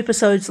 is 2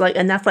 episodes like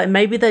enough? Like,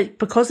 maybe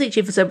because each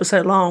episode was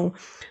so long,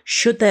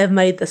 should they have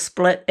made the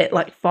split at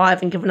like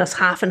 5 and given us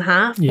half and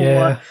half?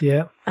 Yeah.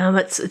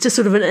 It's just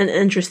sort of an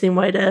interesting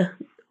way to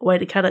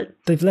cut it.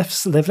 They've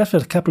left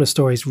a couple of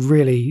stories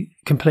really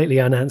completely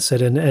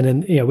unanswered,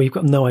 and we've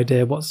got no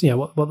idea what's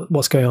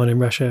going on in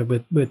Russia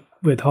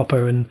with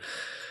Hopper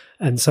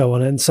and so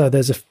on. And so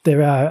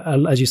there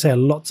are, as you say, a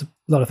lot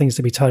of things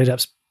to be tidied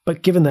up.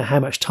 But given that how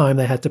much time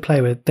they had to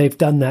play with, they've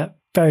done that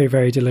very,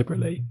 very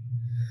deliberately.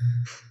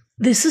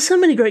 There's just so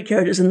many great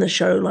characters in the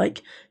show.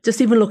 Like, just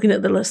even looking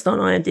at the list on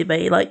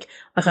IMDb, like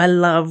I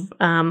love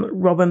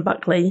Robin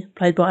Buckley,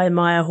 played by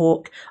Maya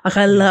Hawke. Like,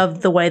 I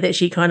love the way that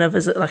she kind of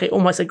is like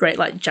almost a great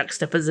like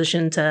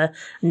juxtaposition to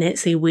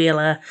Nancy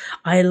Wheeler.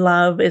 I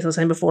love, as I was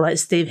saying before, like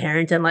Steve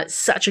Harrington, like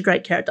such a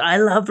great character. I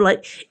love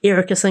like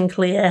Erica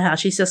Sinclair, how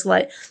she's just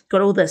like got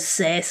all this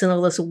sass and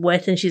all this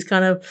wit, and she's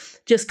kind of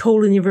just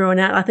calling everyone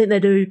out. I think they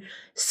do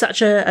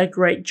such a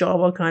great job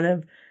of kind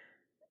of.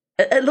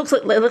 They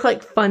look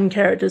like fun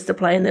characters to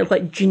play, and they look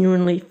like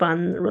genuinely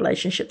fun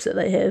relationships that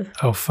they have.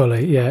 Oh,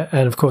 fully, yeah.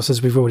 And of course,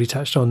 as we've already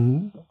touched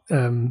on,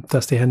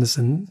 Dusty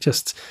Henderson,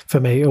 just for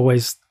me,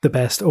 always the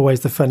best,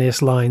 always the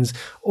funniest lines,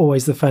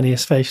 always the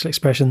funniest facial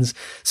expressions.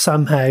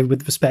 Somehow,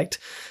 with respect,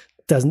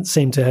 doesn't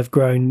seem to have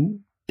grown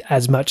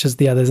as much as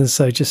the others, and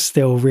so just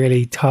still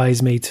really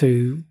ties me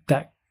to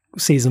that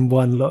season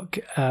 1 look.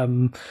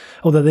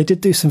 Although they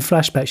did do some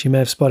flashbacks, you may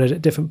have spotted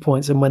at different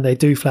points, and when they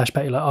do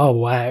flashback, you're like, oh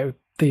wow.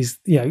 These,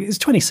 it's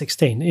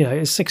 2016,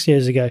 it's 6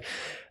 years ago.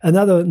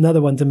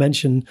 Another one to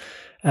mention,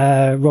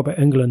 Robert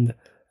Englund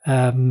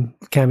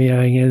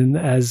cameoing in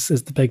as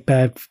the big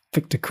bad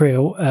Victor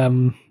Creel.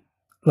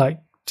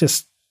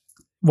 Just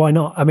why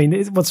not? I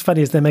mean, what's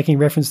funny is they're making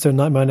reference to A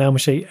Nightmare on Elm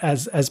Street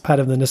as part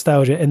of the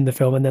nostalgia in the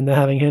film, and then they're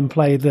having him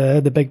play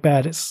the big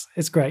bad.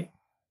 It's great.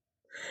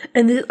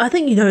 And I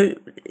think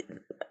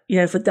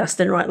for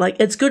Dustin, right? Like,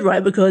 it's good,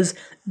 right? Because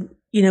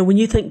when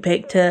you think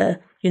back to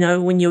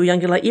when you're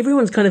younger, like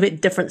everyone's kind of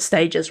at different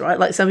stages, right?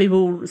 Like some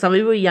people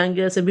are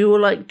younger, some people are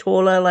like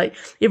taller, like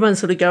everyone's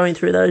sort of going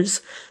through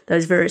those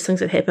various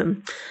things that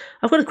happen.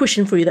 I've got a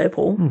question for you though,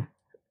 Paul.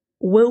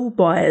 Will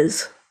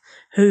Byers,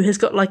 who has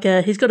got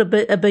he's got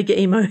a big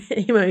emo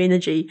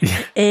energy,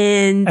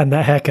 and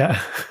that haircut.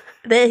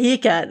 That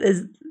haircut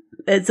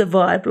it's a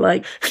vibe.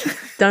 Like,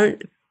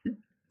 don't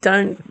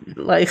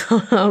like.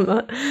 I'm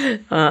going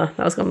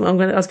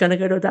to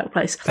go to a dark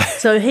place.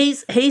 So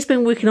he's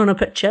been working on a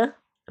picture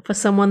for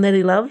someone that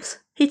he loves.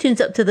 He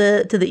turns up to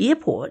the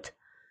airport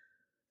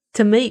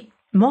to meet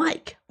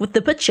Mike with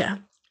the picture.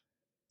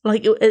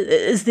 Like,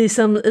 is this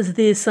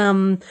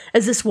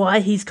why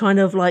he's kind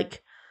of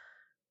like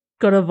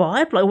got a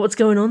vibe? Like, what's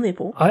going on there,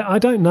 Paul? I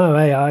don't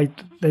know.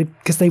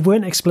 Because they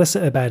weren't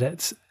explicit about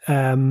it,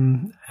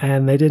 and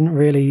they didn't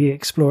really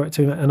explore it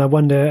too much. And I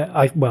wonder.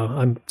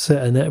 I'm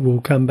certain it will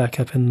come back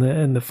up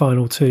in the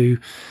final 2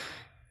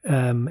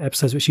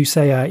 episodes, which you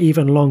say are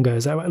even longer.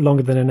 Is that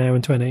longer than an hour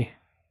and 20?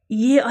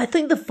 Yeah, I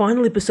think the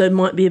final episode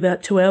might be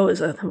about 2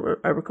 hours. I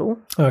recall.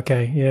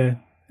 Okay, yeah,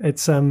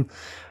 it's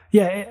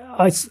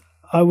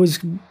I was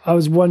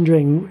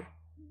wondering,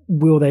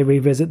 will they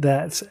revisit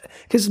that?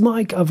 Because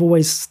Mike, I've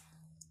always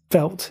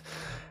felt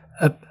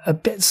a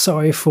bit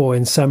sorry for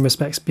in some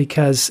respects,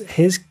 because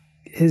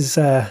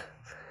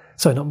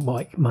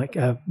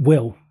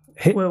Will.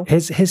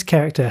 His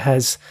character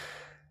has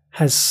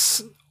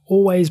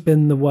always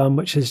been the one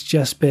which has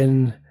just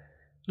been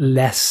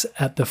less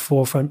at the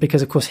forefront,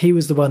 because of course he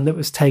was the one that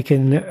was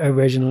taken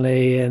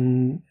originally,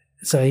 and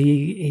so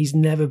he's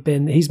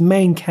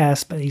main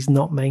cast, but he's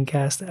not main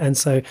cast. And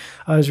so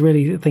I was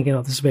really thinking,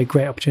 this would be a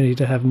great opportunity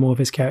to have more of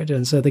his character.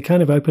 And so they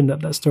kind of opened up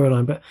that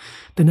storyline, but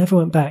they never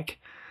went back.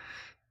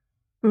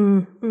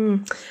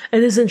 It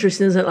is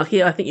interesting, isn't it? Like,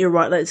 yeah, I think you're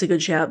right. That's a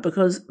good shout,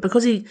 because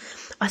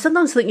I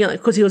sometimes think,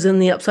 because he was in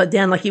the Upside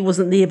Down, like he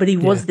wasn't there, but he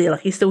was there.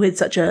 Like he still had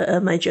such a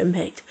major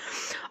impact.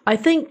 I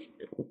think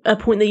a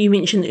point that you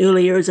mentioned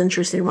earlier is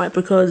interesting, right?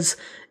 Because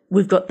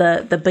we've got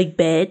the big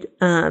bad,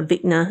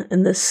 Vecna,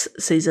 in this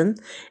season,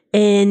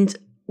 and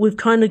we've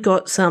kind of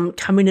got some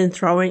coming and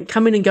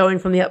going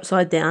from the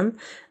Upside Down.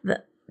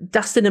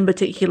 Dustin in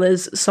particular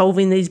is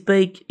solving these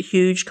big,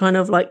 huge kind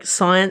of like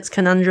science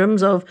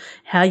conundrums of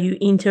how you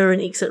enter and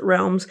exit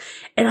realms.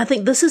 And I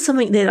think this is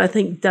something that I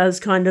think does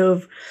kind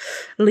of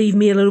leave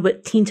me a little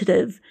bit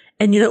tentative.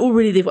 And,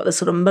 already they've got this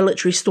sort of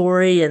military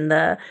story and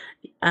the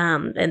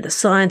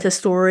scientist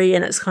story.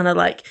 And it's kind of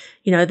like,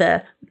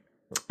 the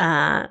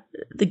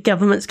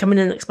government's coming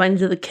in and explaining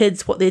to the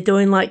kids what they're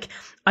doing. Like,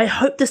 I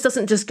hope this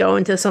doesn't just go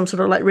into some sort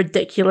of like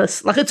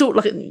ridiculous, like it's all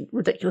like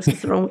ridiculous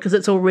is wrong, because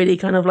it's already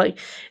kind of like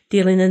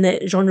dealing in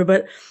that genre.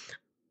 But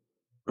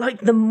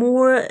like the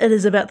more it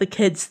is about the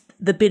kids,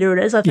 the better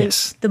it is. I think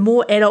the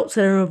more adults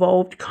that are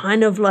involved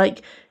kind of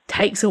like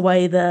takes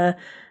away the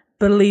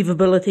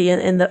believability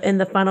and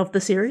the fun of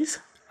the series.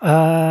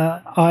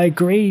 I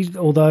agree,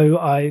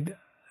 although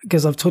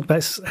because I've talked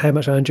about how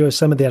much I enjoy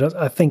some of the adults,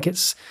 I think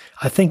it's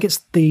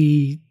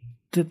the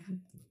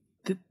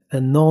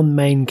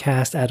non-main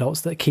cast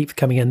adults that keep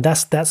coming in.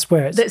 That's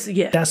where it's what's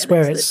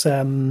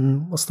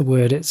the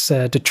word? It's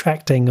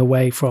detracting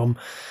away from.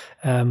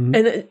 So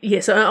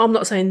I'm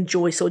not saying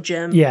Joyce or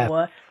Jim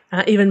or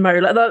even Murray.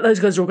 Like those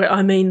guys are all great.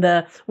 I mean,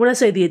 when I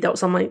say the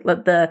adults, I'm like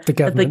the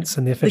governments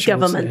and the officials.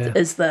 The government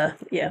is the.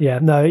 Yeah,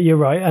 no, you're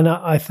right, and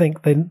I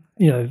think they,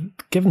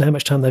 given how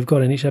much time they've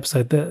got in each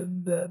episode,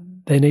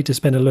 they need to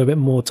spend a little bit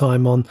more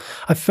time on.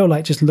 I feel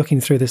like just looking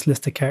through this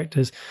list of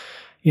characters,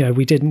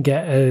 we didn't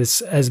get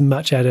as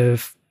much out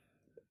of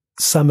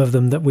some of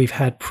them that we've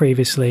had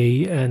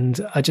previously, and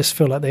I just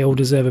feel like they all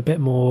deserve a bit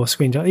more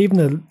screen time.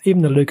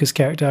 Even the Lucas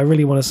character, I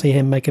really want to see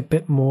him make a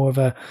bit more of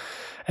an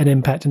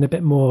impact and a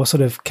bit more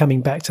sort of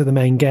coming back to the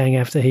main gang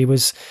after he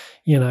was,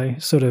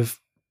 sort of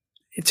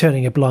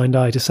turning a blind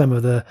eye to some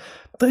of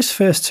those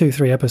first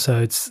 2-3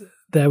 episodes.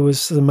 There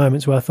was some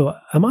moments where I thought,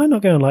 am I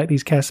not going to like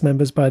these cast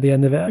members by the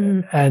end of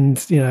it?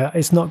 And,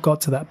 it's not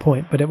got to that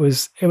point, but it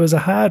was a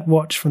hard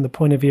watch from the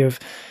point of view of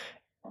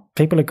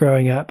people are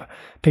growing up,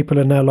 people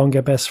are no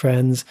longer best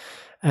friends.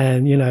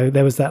 And,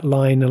 there was that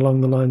line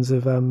along the lines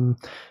of,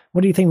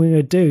 what do you think we're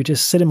going to do?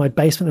 Just sit in my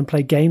basement and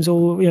play games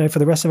all, for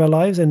the rest of our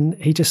lives? And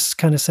he just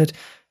kind of said,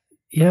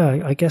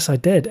 yeah, I guess I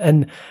did.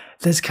 And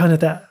there's kind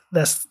of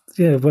that's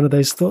one of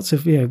those thoughts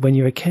of, when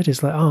you're a kid,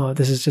 it's like, oh,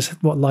 this is just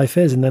what life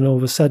is. And then all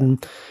of a sudden,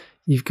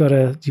 you've got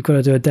to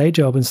do a day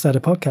job and start a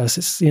podcast.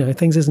 It's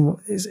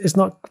it's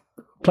not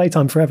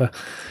playtime forever.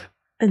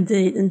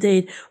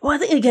 Indeed. Well, I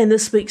think again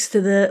this speaks to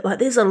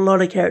there's a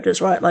lot of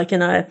characters, right? Like,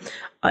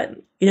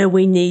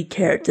 we need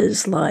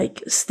characters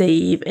like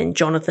Steve and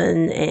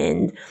Jonathan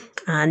and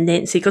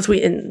Nancy,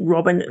 and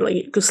Robin,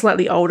 because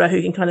slightly older,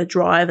 who can kind of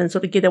drive and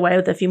sort of get away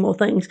with a few more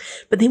things.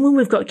 But then when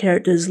we've got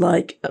characters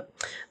like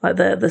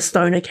the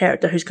stoner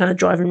character who's kind of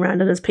driving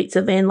around in his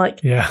pizza van,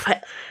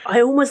 I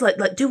almost like,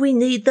 do we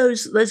need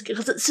those?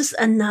 Because it's just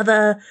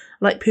another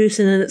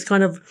person, and it's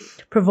kind of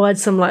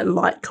provides some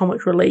light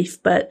comic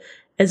relief, but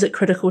is it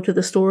critical to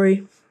the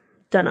story?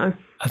 Don't know.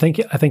 I think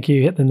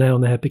you hit the nail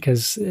on the head,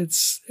 because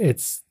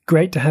it's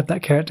great to have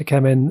that character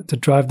come in to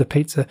drive the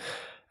pizza,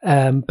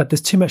 but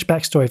there's too much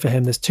backstory for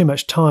him. There's too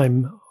much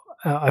time.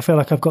 I feel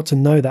like I've got to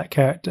know that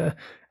character,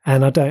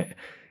 and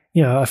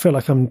I feel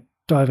like I'm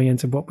diving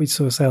into what we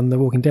saw say on The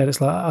Walking Dead.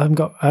 It's like I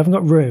haven't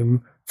got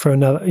room for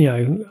another.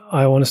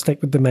 I want to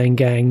stick with the main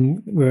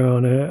gang. We're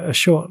on a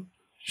short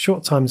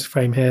time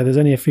frame here. There's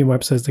only a few more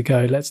episodes to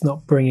go. Let's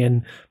not bring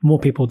in more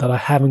people that I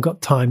haven't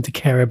got time to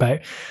care about.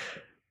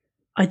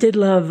 I did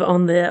love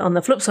on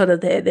the flip side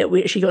of that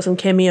we actually got some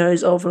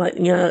cameos of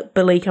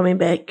Billy coming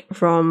back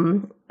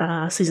from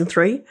season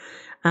 3,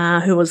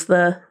 who was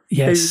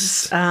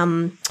who's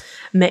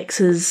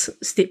Max's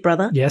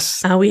stepbrother.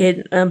 Yes. We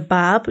had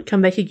Barb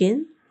come back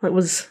again. It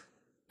was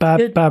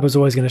Barb was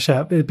always going to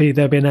shout. There'd be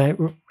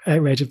an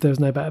outrage if there was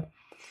no Barb.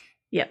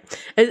 Yeah.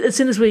 As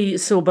soon as we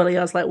saw Billy,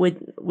 I was like,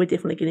 we're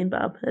definitely getting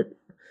Barb.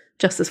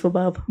 Justice for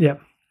Barb. Yeah.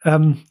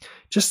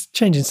 Just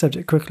changing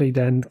subject quickly,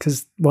 Dan,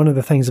 because one of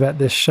the things about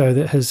this show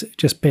that has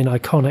just been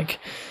iconic,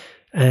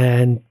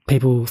 and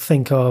people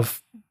think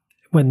of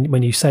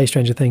when you say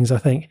Stranger Things, I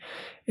think,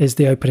 is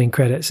the opening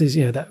credits. Is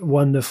that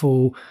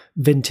wonderful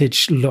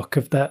vintage look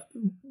of that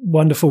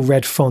wonderful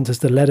red font as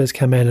the letters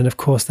come in, and of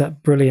course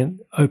that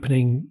brilliant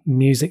opening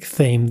music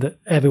theme that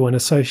everyone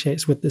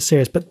associates with the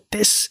series. But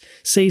this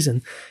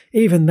season,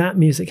 even that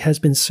music has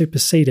been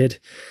superseded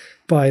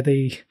by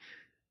the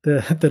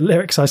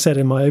lyrics I said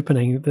in my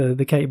opening,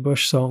 the Kate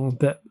Bush song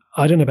that,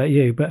 I don't know about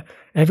you, but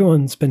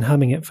everyone's been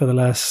humming it for the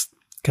last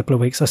couple of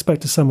weeks. I spoke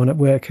to someone at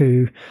work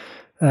who,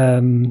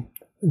 in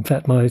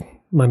fact, my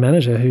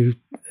manager, who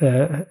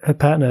her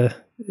partner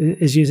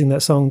is using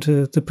that song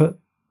to put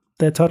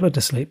their toddler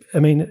to sleep. I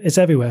mean, it's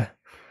everywhere.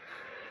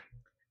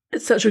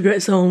 It's such a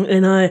great song,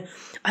 and I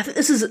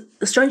think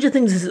Stranger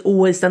Things has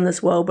always done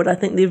this well, but I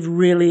think they've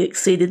really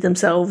exceeded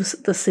themselves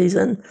this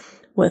season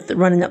with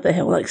Running Up the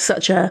Hill. Like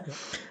such a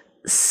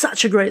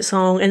great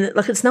song, and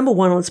it's number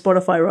 1 on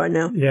Spotify right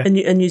now. Yeah. in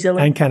New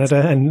Zealand and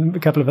Canada and a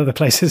couple of other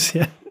places.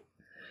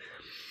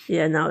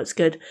 Yeah, no, it's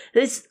good.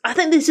 I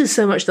think there's just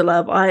so much to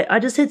love. I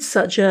just had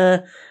such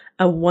a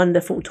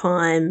wonderful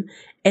time,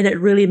 and it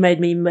really made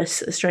me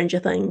miss Stranger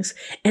Things.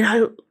 And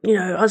I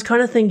was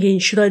kind of thinking,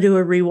 should I do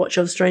a rewatch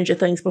of Stranger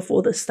Things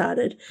before this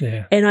started?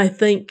 Yeah. And I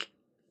think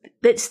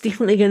that's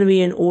definitely going to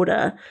be in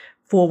order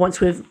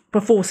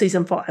before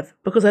season 5,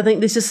 because I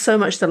think there's just so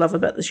much to love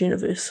about this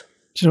universe.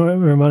 Do you know what it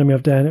reminded me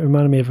of, Dan? It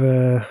reminded me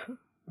of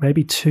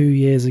maybe 2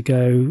 years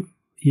ago,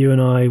 you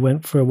and I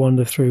went for a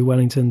wander through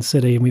Wellington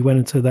City, and we went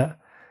into that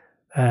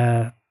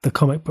the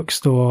comic book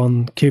store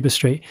on Cuba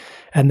Street,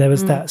 and there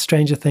was that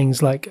Stranger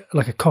Things like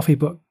a coffee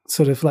book,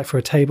 sort of like for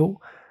a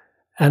table,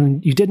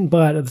 and you didn't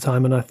buy it at the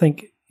time, and I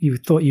think you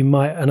thought you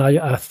might, and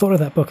I thought of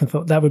that book and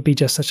thought that would be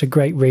just such a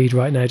great read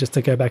right now, just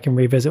to go back and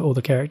revisit all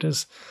the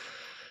characters.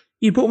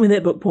 You bought me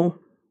that book, Paul.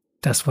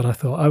 That's what I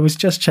thought. I was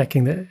just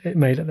checking that it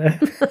made it there.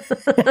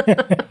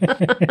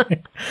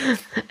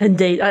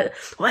 Indeed.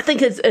 I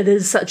think it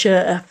is such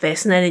a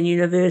fascinating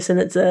universe, and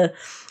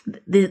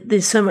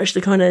there's so much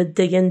to kind of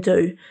dig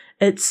into.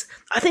 I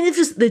think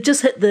they've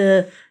just hit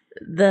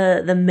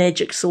the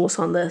magic sauce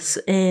on this,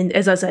 and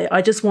as I say,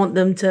 I just want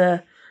them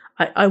to.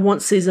 I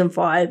want season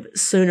 5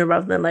 sooner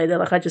rather than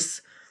later.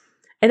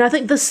 And I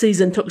think this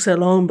season took so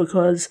long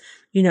because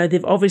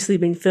they've obviously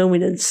been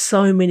filming in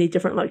so many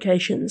different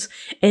locations,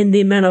 and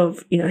the amount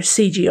of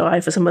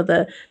CGI for some of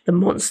the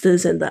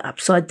monsters and the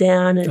Upside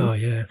Down and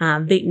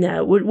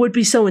Vecna would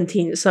be so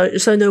intense.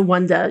 So no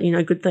wonder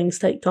good things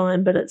take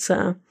time. But it's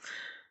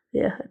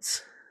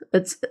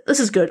this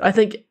is good. I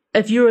think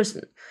if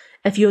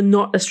you're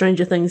not a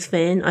Stranger Things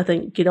fan, I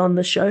think get on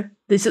this show.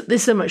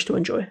 There's so much to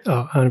enjoy.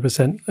 Oh,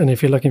 100%. And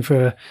if you're looking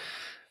for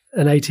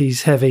an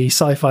 80s heavy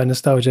sci-fi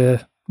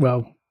nostalgia,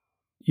 well,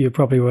 you're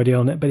probably already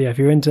on it. But yeah, if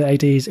you're into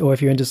 80s or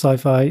if you're into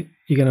sci-fi,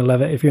 you're going to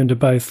love it. If you're into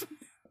both,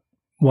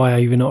 why are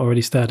you not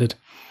already started?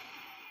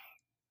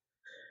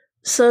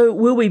 So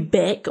we'll be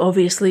back,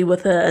 obviously,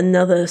 with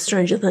another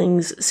Stranger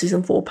Things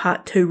Season 4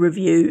 Part 2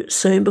 review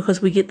soon,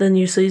 because we get the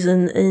new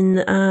season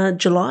in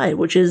July,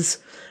 which is,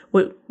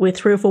 we're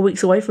 3 or 4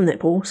 weeks away from that,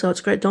 Paul, so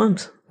it's great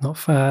times. Not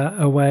far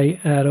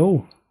away at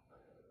all.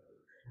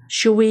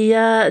 Shall we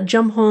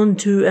jump on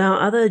to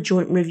our other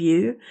joint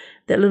review,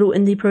 that little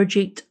indie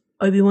project,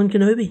 Obi-Wan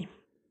Kenobi?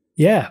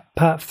 Yeah,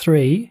 Part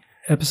 3,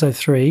 Episode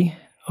 3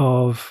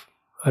 of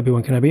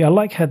Obi-Wan Kenobi. I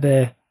like how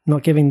they're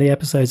not giving the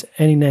episodes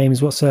any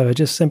names whatsoever,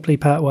 just simply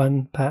Part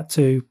 1, Part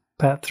 2,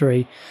 Part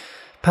 3.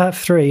 Part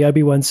 3,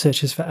 Obi-Wan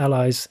searches for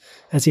allies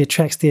as he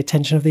attracts the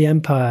attention of the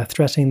Empire,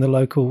 threatening the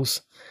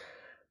locals.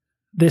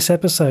 This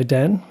episode,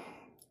 Dan,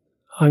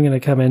 I'm going to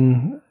come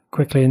in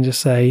quickly and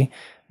just say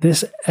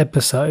this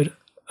episode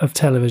of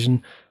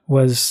television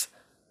was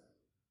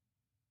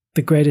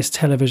the greatest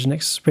television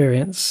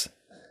experience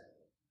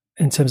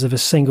in terms of a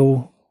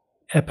single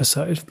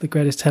episode, the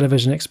greatest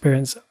television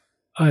experience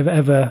I've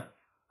ever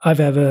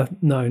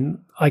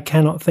known. I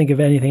cannot think of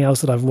anything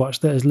else that I've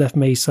watched that has left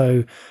me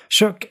so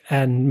shook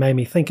and made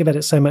me think about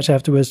it so much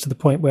afterwards, to the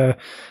point where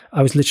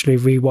I was literally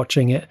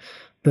rewatching it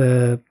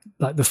the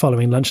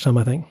following lunchtime,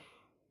 I think.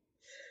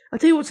 I'll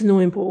tell you what's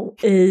annoying, Paul,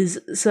 is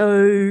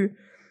so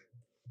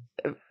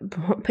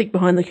peek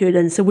behind the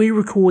curtain. So we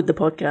record the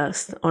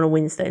podcast on a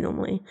Wednesday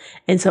normally,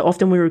 and so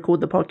often we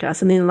record the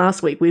podcast. And then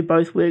last week we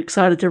both were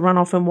excited to run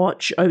off and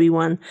watch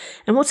Obi-Wan.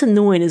 And what's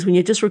annoying is when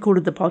you just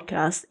recorded the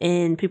podcast,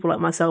 and people like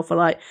myself are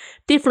like,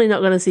 definitely not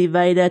going to see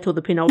Vader till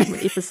the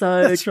penultimate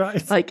episode. That's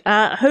right. Like,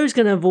 who's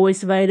going to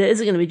voice Vader? Is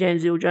it going to be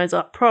James Earl Jones?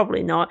 Like,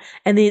 probably not.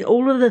 And then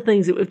all of the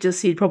things that we've just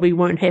said probably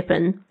won't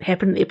happen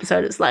in the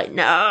episode. It's like,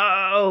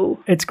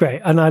 no. It's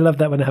great. And I love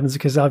that when it happens,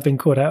 because I've been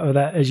caught out of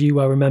that, as you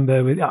well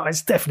remember, with,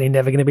 it's definitely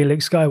never going to be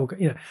Luke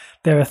Skywalker.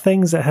 There are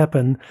things that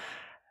happen.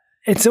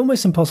 It's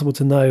almost impossible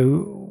to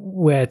know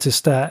where to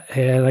start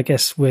here. And I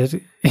guess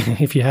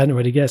if you hadn't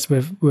already guessed,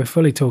 we're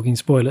fully talking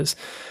spoilers.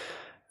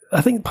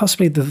 I think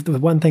possibly the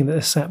one thing that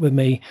has sat with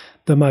me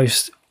the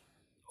most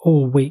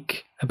all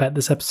week about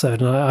this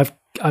episode, and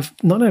I've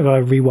not only have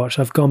I rewatched,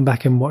 I've gone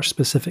back and watched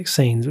specific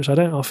scenes, which I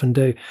don't often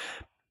do.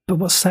 But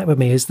what sat with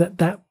me is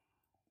that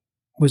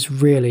was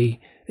really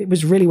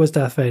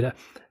Darth Vader.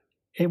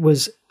 It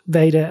was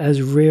Vader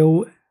as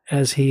real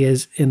as he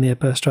is in The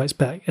Empire Strikes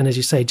Back. And as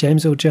you say,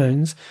 James Earl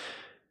Jones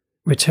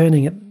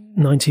returning at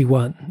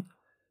 91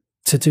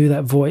 to do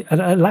that voice.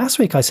 And last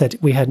week I said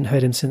we hadn't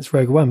heard him since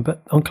Rogue One,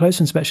 but on close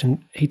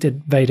inspection, he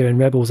did Vader in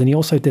Rebels, and he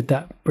also did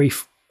that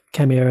brief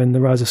cameo in The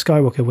Rise of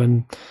Skywalker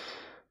when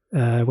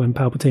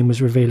Palpatine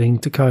was revealing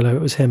to Kylo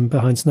it was him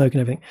behind Snoke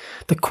and everything.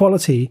 The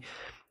quality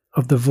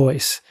of the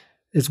voice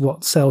is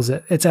what sells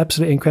it. It's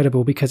absolutely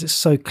incredible because it's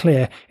so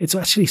clear. It's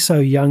actually so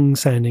young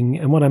sounding.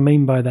 And what I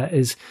mean by that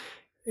is,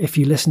 if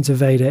you listen to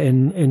Vader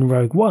in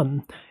Rogue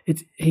One,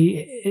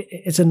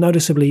 it's a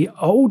noticeably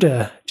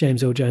older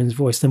James Earl Jones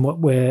voice than what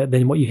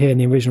you hear in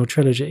the original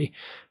trilogy.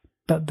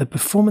 But the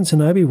performance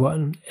in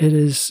Obi-Wan, it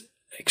is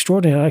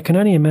extraordinary. I can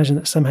only imagine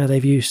that somehow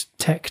they've used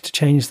tech to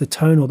change the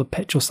tone or the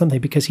pitch or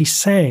something, because he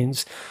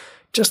sounds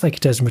just like he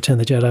does in Return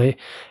of the Jedi.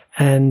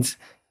 And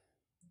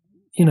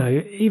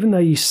even though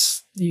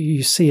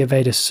you see a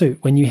Vader suit,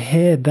 when you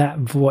hear that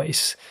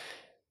voice,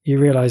 you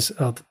realize,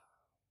 oh,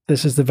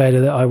 this is the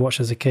Vader that I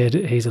watched as a kid.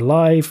 He's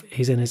alive.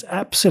 He's in his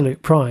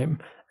absolute prime.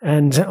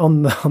 And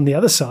on the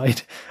other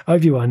side,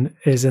 Obi-Wan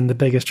is in the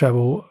biggest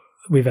trouble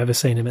we've ever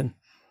seen him in.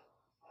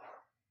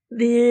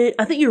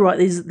 I think you're right.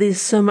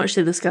 There's so much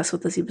to discuss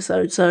with this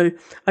episode. So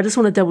I just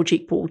want to double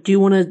check, Paul. Do you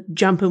want to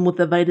jump in with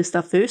the Vader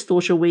stuff first,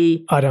 or shall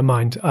we? I don't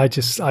mind. We're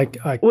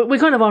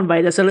kind of on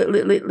Vader, so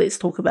let's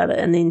talk about it.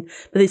 And then,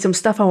 but there's some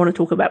stuff I want to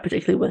talk about,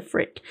 particularly with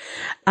Frick.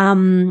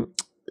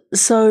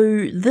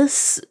 So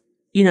this,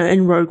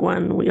 in Rogue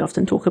One, we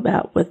often talk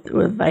about with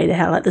Vader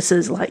how this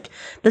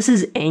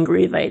is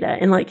angry Vader,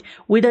 and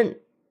we don't,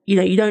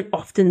 you don't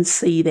often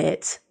see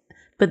that.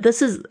 But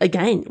this is,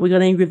 again, we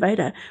got angry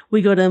Vader.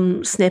 We got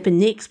him snapping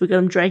necks. We got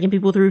him dragging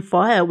people through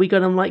fire. We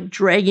got him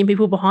dragging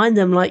people behind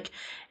him.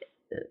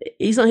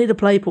 He's not here to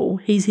play, Paul.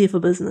 He's here for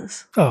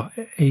business. Oh,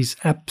 he's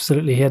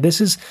absolutely here.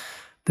 This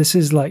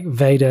is like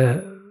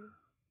Vader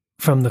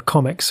from the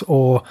comics,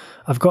 or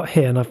I've got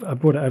here, and I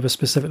brought it over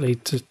specifically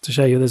to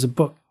show you. There's a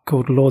book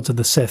called Lords of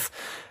the Sith,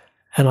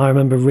 and I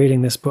remember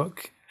reading this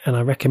book, and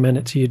I recommend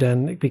it to you,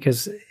 Dan,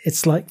 because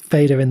it's like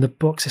Vader in the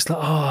books. It's like,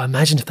 oh,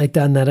 imagine if they'd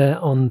done that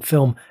on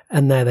film,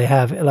 and there they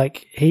have.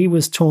 He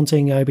was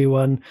taunting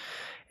Obi-Wan.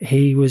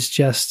 He was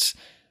just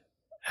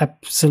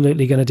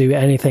absolutely going to do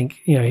anything.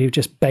 He was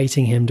just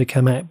baiting him to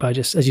come out by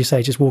just, as you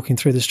say, just walking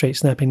through the street,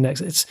 snapping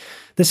necks.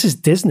 This is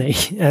Disney,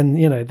 and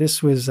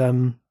this was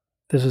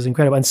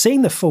incredible. And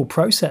seeing the full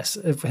process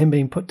of him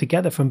being put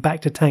together from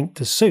back to tank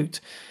to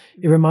suit,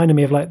 it reminded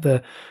me of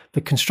the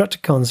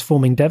Constructicons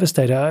forming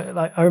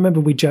Devastator. I remember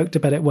we joked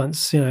about it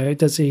once.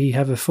 Does he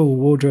have a full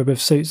wardrobe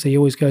of suits? He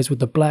always goes with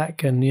the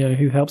black, and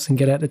who helps him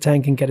get out the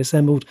tank and get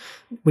assembled.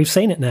 We've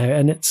seen it now,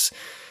 and it's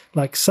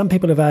like some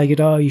people have argued,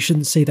 oh, you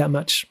shouldn't see that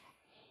much.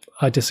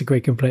 I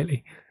disagree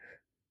completely.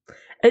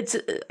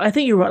 I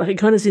think you're right. It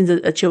kind of sends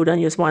a chill down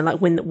your spine,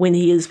 when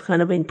he is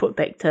kind of being put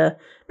back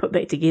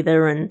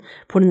together and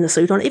putting the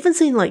suit on. Even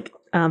seeing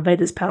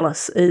Vader's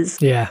palace is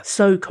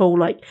so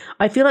cool.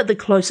 I feel like the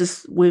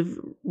closest we've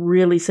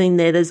really seen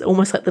that is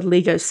almost like the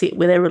Lego set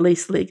where they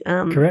released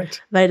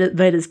correct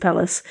Vader's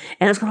palace,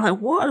 and it's kind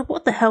of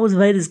what the hell is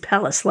Vader's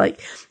palace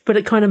like? But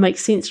it kind of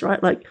makes sense, right?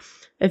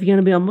 If you're going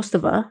to be on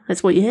Mustafar,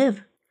 that's what you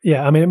have.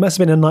 Yeah, it must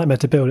have been a nightmare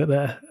to build it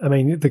there.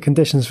 The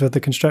conditions for the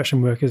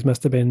construction workers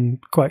must have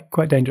been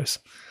quite dangerous.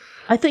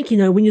 I think,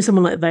 when you're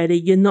someone like Vader,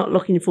 you're not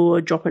looking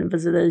for drop-in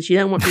visitors. You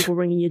don't want people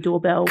ringing your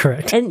doorbell.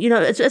 Correct. And,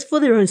 it's for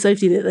their own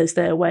safety that they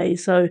stay away.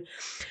 So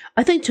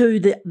I think, too,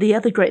 the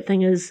other great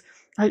thing is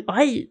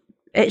I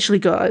actually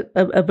got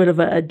a bit of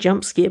a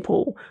jump scare,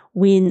 Paul,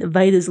 when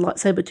Vader's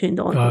lightsaber turned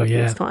on for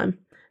the first time.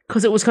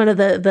 Because it was kind of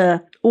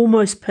the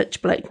almost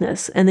pitch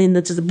blackness, and then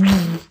the just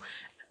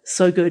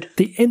so good.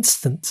 The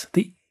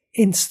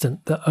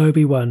instant that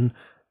Obi-Wan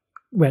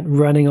went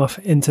running off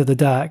into the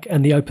dark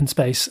and the open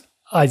space,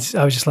 I was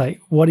just like,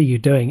 what are you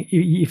doing?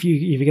 If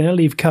you're going to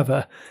leave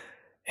cover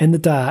in the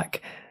dark,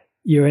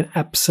 you're in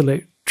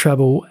absolute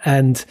trouble.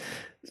 And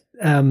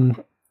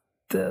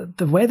the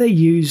way they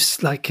use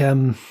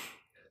the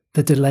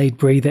delayed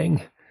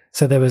breathing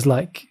So there was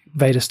like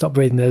Vader stopped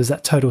breathing. There was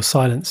that total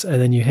silence,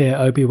 and then you hear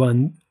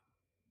Obi-Wan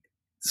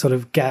sort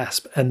of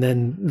gasp, and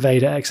then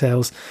Vader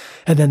exhales,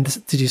 and then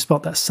did you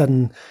spot that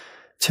sudden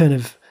turn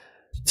of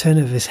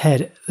his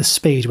head, the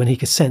speed when he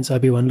could sense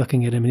Obi-Wan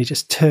looking at him, and he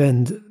just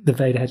turned the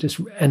Vader head,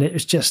 and it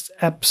was just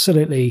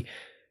absolutely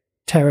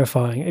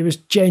terrifying. It was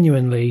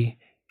genuinely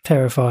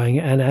terrifying.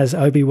 And as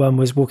Obi-Wan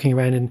was walking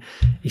around, and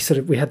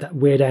we had that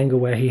weird angle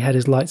where he had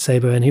his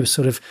lightsaber and he was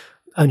sort of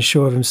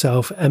unsure of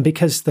himself, and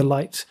because the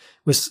light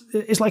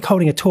it's like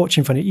holding a torch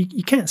in front of you,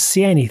 you can't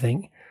see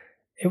anything.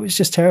 It was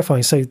just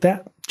terrifying. So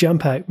that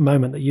jump out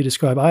moment that you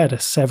described, I had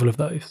several of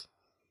those.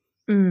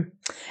 And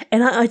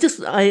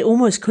I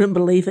almost couldn't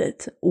believe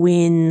it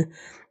when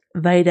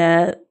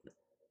Vader,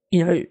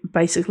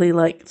 basically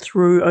like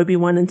threw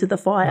Obi-Wan into the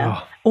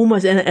fire,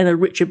 almost in a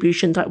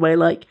retribution type way,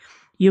 like,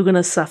 you're going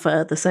to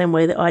suffer the same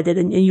way that I did,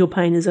 and your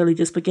pain is only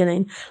just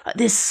beginning. Like,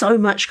 there's so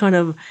much kind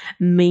of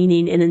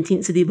meaning and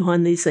intensity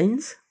behind these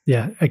scenes.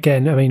 Yeah,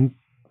 again, I mean,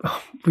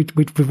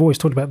 we've always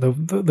talked about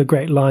the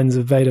great lines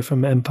of Vader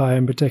from Empire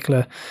in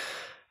particular,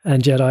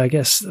 and Jedi, I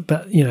guess,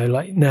 but,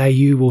 like, now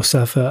you will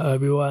suffer,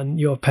 Obi-Wan,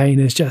 your pain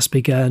has just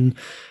begun.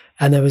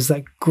 And there was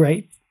that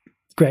great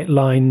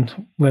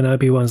line when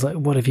Obi-Wan's like,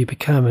 what have you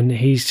become? And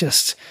he's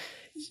just,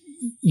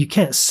 you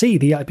can't see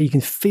the eye, but you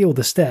can feel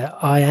the stare.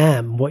 I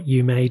am what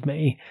you made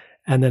me.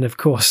 And then, of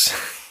course,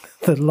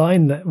 the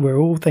line that we're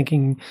all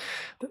thinking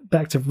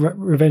back to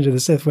Revenge of the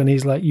Sith, when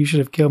he's like, you should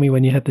have killed me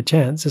when you had the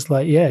chance. It's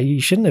like, yeah, you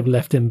shouldn't have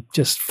left him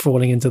just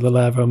falling into the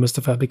lava on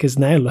Mustafar, because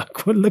now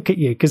look at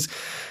you. Because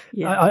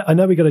I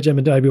know we got to jump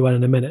into Obi-Wan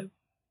in a minute,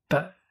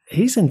 but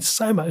he's in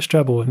so much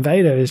trouble. And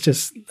Vader is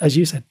just, as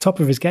you said,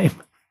 top of his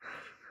game.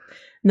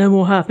 No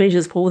more half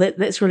measures, Paul.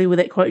 That's really where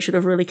that quote should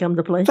have really come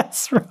to play.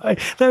 That's right.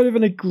 That would have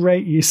been a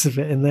great use of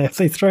it in there. If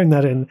they'd thrown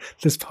that in,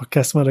 this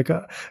podcast might have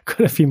got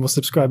a few more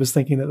subscribers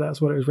thinking that that's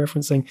what it was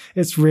referencing.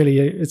 It's really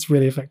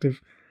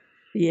effective.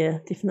 Yeah,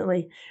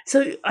 definitely.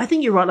 So I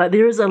think you're right. Like,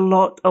 there is a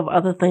lot of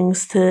other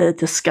things to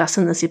discuss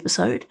in this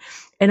episode.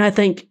 And I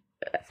think,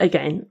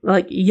 again,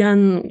 like,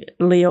 young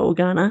Leia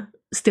Organa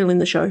still in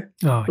the show.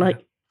 Oh, like,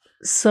 yeah.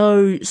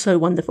 So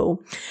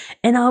wonderful.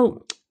 And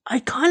I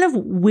kind of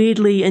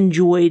weirdly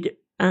enjoyed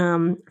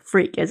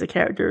Freck as a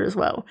character as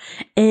well.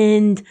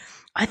 And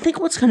I think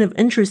what's kind of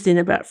interesting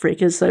about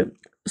Freck is, so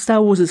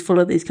Star Wars is full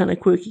of these kind of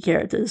quirky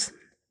characters.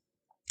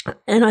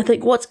 And I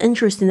think what's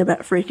interesting about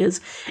Freck is,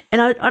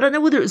 and I don't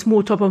know whether it's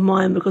more top of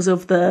mind because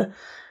of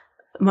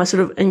my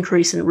sort of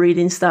increase in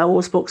reading Star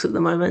Wars books at the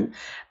moment,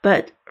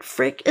 but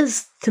Freck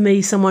is, to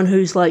me, someone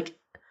who's like,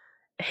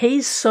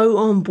 he's so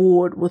on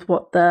board with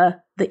what the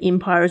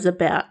Empire is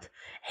about.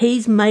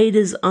 He's made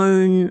his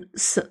own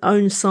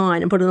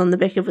sign and put it on the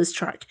back of his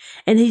truck,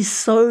 and he's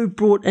so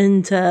brought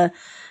into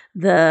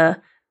the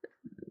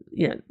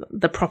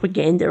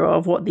propaganda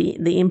of what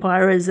the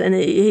Empire is, and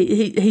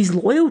he's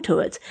loyal to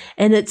it,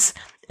 and it's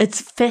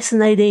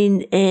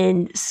fascinating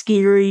and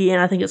scary,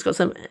 and I think it's got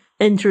some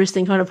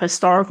interesting kind of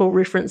historical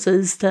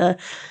references to,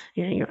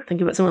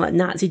 think about something like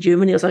Nazi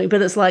Germany or something,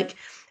 but it's like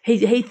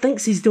he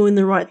thinks he's doing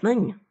the right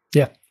thing.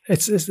 Yeah.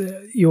 It's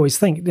you always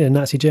think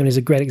Nazi Germany is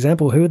a great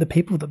example. Who are the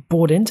people that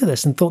bought into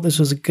this and thought this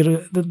was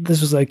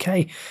this was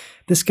okay?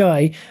 This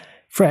guy,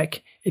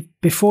 Freck,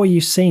 before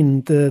you've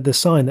seen the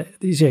sign,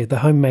 the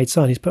homemade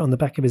sign he's put on the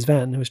back of his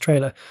van, his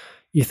trailer,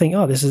 you think,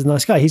 oh, this is a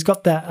nice guy. He's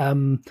got that,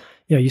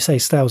 you say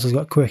Star Wars has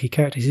got quirky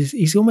characters.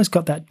 He's almost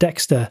got that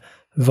Dexter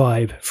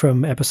vibe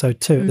from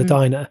episode 2 at the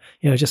diner.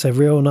 Just a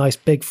real nice,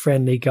 big,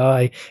 friendly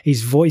guy.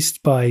 He's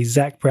voiced by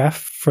Zach Braff,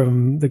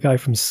 from the guy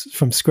from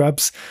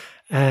Scrubs.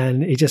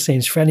 And he just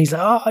seems friendly. He's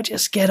like, oh,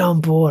 just get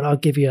on board. I'll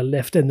give you a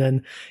lift. And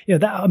then,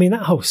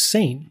 that whole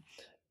scene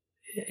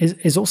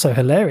is also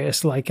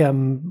hilarious. Like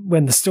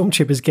when the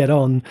stormtroopers get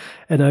on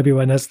and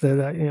Obi-Wan has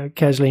the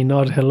casually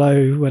nod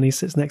hello when he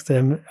sits next to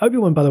him.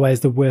 Obi-Wan, by the way, is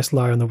the worst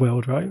liar in the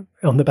world, right?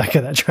 On the back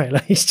of that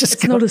trailer.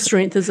 It's not a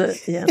strength, is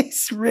it? Yeah.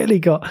 He's really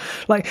got,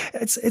 like,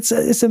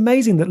 it's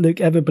amazing that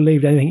Luke ever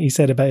believed anything he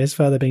said about his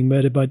father being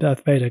murdered by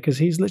Darth Vader, because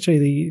he's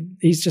literally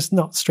he's just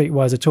not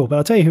streetwise at all. But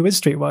I'll tell you who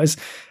is streetwise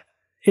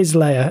is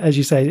Leia, as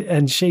you say,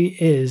 and she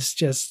is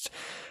just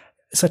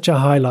such a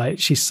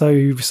highlight. She's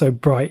so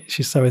bright.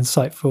 She's so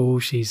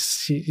insightful.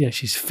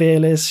 She's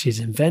fearless. She's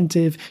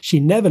inventive. She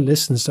never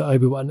listens to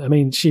Obi-Wan. I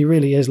mean, she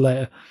really is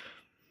Leia.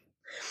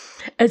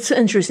 It's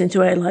interesting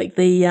to like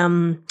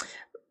the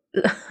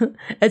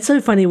it's so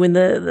funny when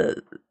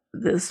the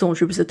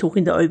stormtroopers are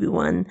talking to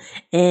Obi-Wan,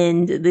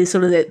 and there's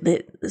sort of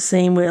that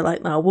scene where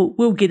like, oh,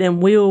 we'll get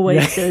him. We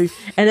always do,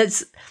 and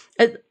it's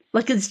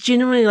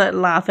genuinely like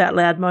laugh out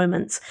loud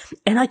moments.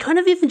 And I kind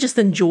of even just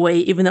enjoy,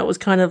 even though it was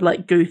kind of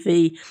like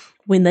goofy,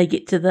 when they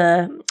get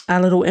to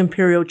our little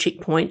Imperial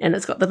checkpoint and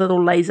it's got the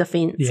little laser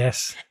fence.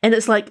 Yes. And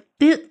it's like,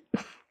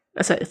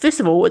 so first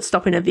of all, it's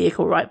stopping a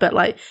vehicle, right? But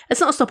like, it's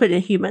not stopping a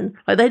human.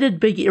 Like, they did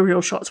big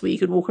aerial shots where you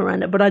could walk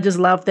around it. But I just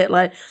love that,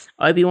 like,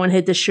 Obi-Wan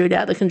had to shoot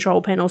out the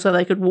control panel so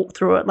they could walk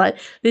through it. Like,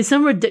 there's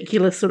some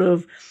ridiculous sort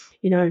of,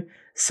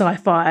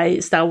 sci-fi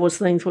Star Wars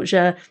things which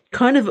are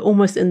kind of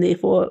almost in there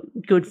for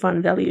good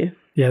fun value.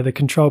 Yeah, the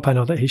control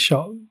panel that he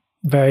shot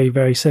very,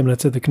 very similar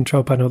to the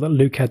control panel that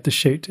Luke had to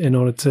shoot in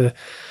order to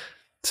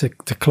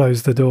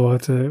close the door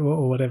to,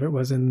 or whatever it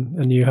was in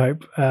A New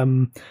Hope.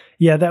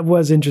 Yeah, that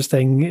was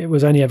interesting. It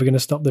was only ever going to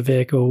stop the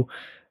vehicle.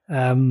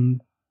 Leia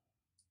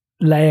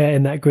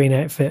in that green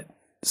outfit,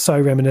 so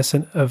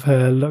reminiscent of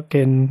her look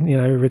in,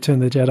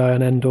 Return of the Jedi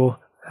and Endor.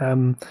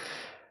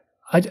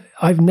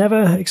 I've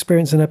never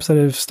experienced an episode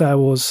of Star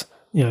Wars,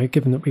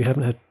 given that we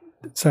haven't had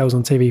Star Wars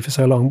on TV for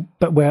so long,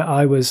 but where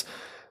I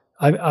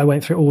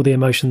went through all the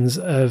emotions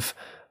of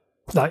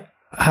like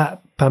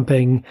hat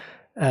pumping,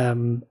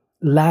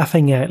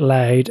 laughing out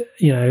loud,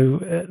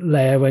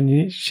 Leia,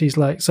 when she's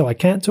like, so I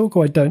can't talk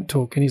or I don't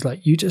talk. And he's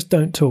like, you just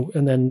don't talk.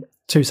 And then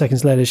 2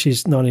 seconds later,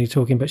 she's not only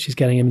talking, but she's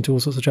getting him into all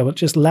sorts of trouble,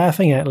 just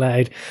laughing out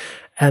loud.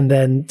 And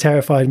then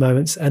terrified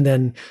moments. And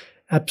then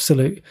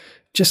absolute,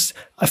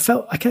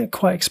 I can't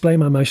quite explain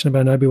my emotion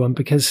about Obi-Wan,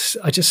 because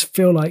I just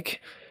feel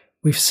like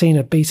we've seen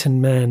a beaten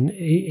man.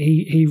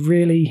 He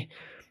really,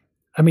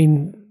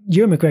 Ewan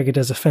McGregor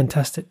does a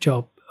fantastic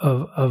job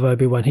of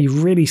Obi-Wan. He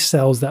really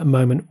sells that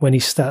moment when he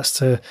starts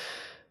to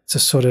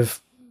sort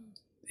of,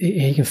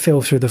 he can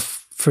feel through the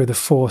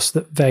Force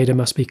that Vader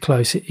must be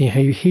close.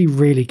 He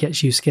really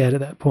gets you scared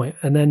at that point.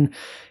 And then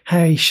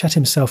how he shut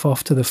himself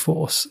off to the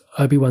Force,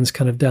 Obi-Wan's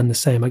kind of done the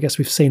same. I guess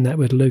we've seen that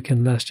with Luke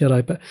in Last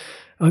Jedi, but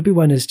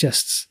Obi-Wan is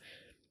just,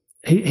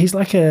 he's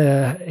like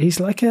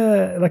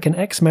an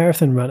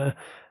ex-marathon runner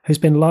who's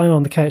been lying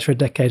on the couch for a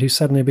decade, who's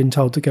suddenly been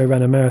told to go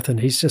run a marathon.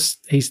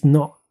 He's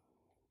not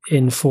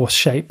in Force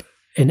shape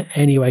in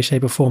any way,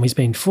 shape or form. He's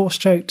been Force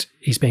choked.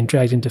 He's been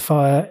dragged into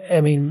fire.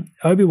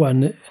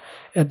 Obi-Wan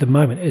at the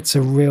moment, it's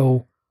a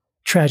real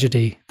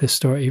tragedy, this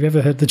story. You've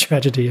ever heard the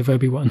tragedy of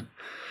Obi-Wan?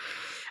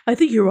 I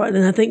think you're right.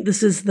 And I think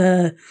this is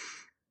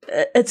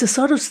it's a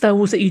sort of Star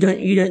Wars that you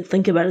don't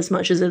think about as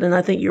much as it. And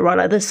I think you're right.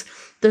 Like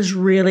this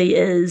really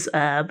is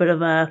a bit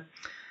of a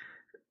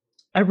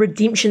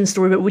redemption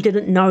story, but we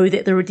didn't know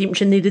that the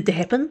redemption needed to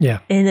happen. Yeah.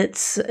 And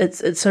it's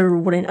so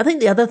rewarding. I think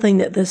the other thing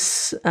that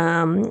this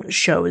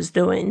show is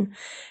doing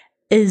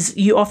is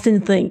you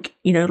often think,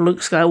 Luke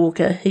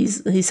Skywalker,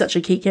 he's such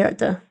a key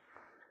character.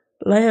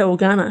 Leia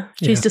Organa,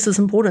 she's just as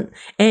important.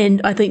 And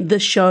I think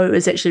this show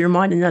is actually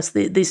reminding us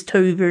that there's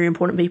two very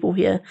important people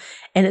here.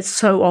 And it's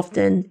so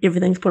often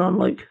everything's put on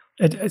Luke.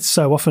 It's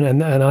so often.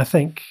 And I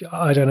think,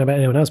 I don't know about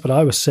anyone else, but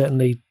I was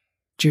certainly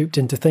duped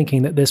into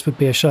thinking that this would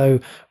be a show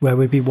where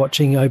we'd be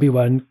watching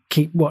Obi-Wan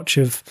keep watch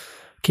of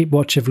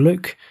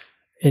Luke.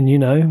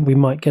 And, we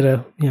might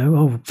get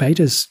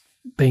Vader's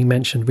being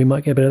mentioned. We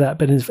might get a bit of that,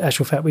 but in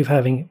actual fact, we're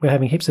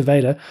having heaps of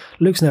Vader.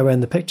 Luke's nowhere in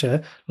the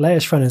picture.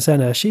 Leia's front and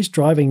center. She's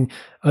driving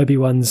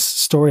Obi-Wan's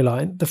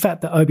storyline. The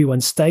fact that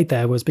Obi-Wan stayed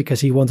there was because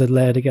he wanted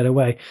Leia to get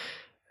away.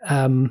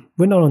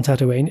 We're not on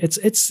Tatooine.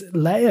 It's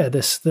Leia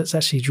that's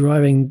actually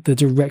driving the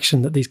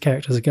direction that these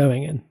characters are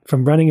going in,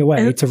 from running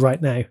away to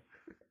right now.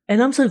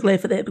 And I'm so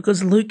glad for that,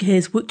 because Luke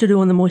has work to do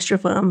on the moisture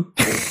farm,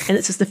 and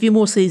it's just a few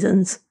more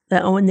seasons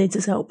that Owen needs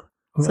his help.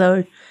 Right.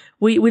 So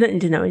we don't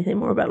need to know anything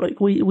more about Luke.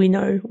 We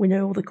know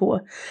all the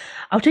core.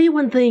 I'll tell you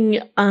one thing.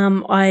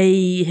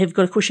 I have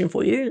got a question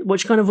for you,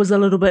 which kind of was a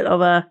little bit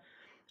of a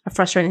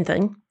frustrating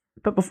thing.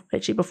 But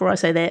before I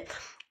say that,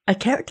 a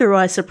character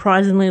I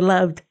surprisingly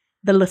loved,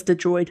 the lifter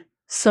droid.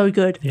 So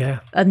good. Yeah.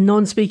 A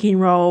non-speaking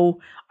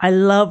role. I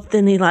loved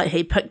then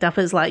he picked up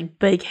his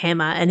big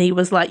hammer, and he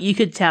was you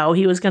could tell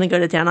he was going to go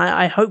to town.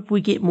 I hope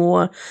we get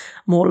more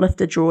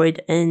lifter droid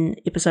in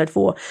episode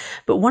 4.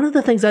 But one of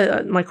the things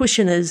my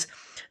question is,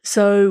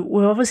 so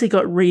we've obviously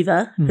got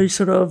Reva, who's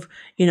sort of,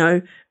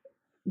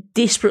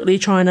 desperately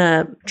trying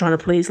to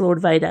please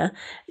Lord Vader.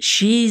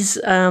 She's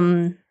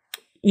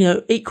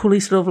equally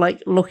sort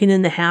of looking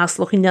in the house,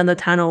 looking down the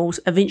tunnels,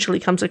 eventually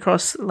comes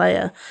across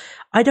Leia.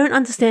 I don't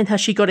understand how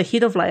she got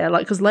ahead of Leia,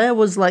 because Leia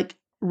was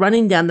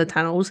running down the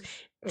tunnels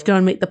to go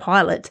and meet the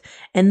pilot.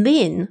 And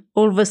then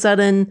all of a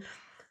sudden,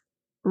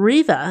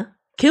 Reva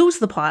kills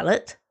the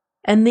pilot.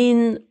 And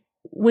then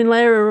when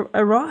Leia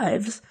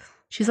arrives,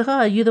 she's like, oh,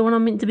 are you the one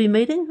I'm meant to be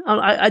meeting?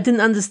 I didn't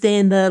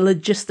understand the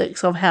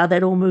logistics of how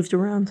that all moved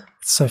around.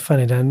 It's so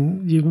funny,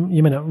 Dan. You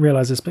may not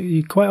realize this, but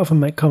you quite often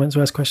make comments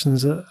or ask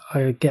questions that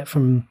I get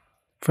from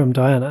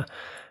Diana.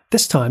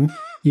 This time,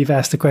 you've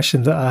asked a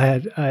question that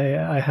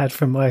I had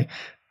from my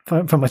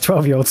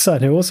 12-year-old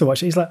son, who also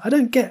watched it. He's like, I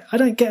don't get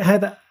how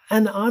that.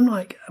 And I'm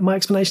like, my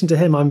explanation to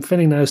him, I'm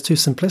feeling now is too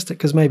simplistic,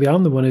 because maybe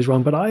I'm the one who's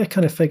wrong. But I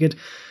kind of figured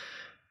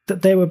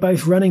that they were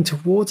both running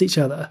towards each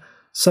other.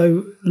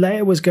 So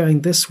Leia was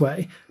going this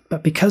way,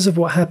 but because of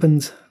what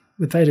happened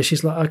with Vader,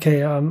 she's like,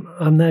 okay,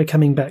 I'm now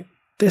coming back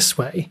this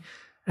way.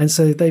 And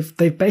so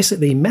they've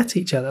basically met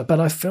each other. But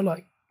I feel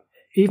like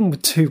even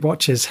with 2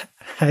 watches,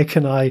 how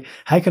can I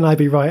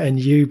be right and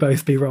you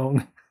both be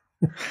wrong?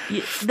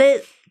 Yeah,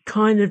 that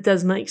kind of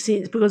does make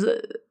sense, because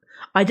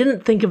I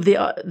didn't think of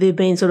there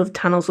being sort of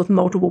tunnels with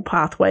multiple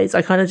pathways.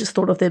 I kind of just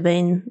thought of there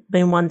being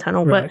one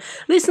tunnel. Right.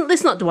 But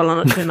let's not dwell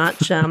on it too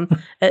much.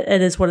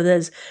 It is what it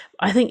is.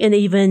 I think an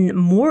even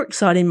more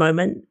exciting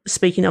moment,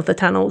 speaking of the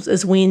tunnels,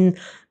 is when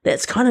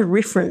that's kind of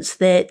referenced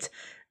that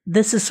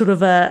this is sort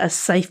of a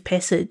safe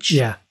passage.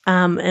 Yeah.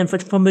 And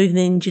for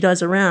moving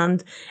Jedis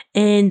around.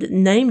 And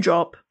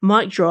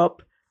mic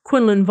drop,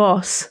 Quinlan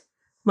Vos,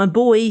 my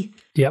boy.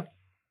 Yep.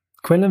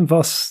 Quinlan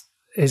Vos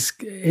is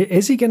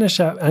he going to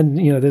show? And,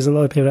 there's a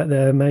lot of people out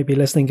there maybe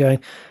listening going,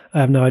 I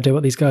have no idea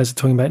what these guys are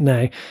talking about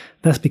now.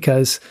 That's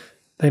because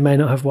they may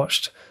not have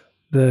watched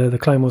the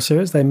Clone Wars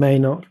series. They may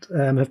not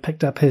have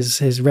picked up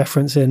his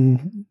reference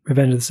in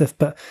Revenge of the Sith,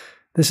 but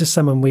this is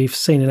someone we've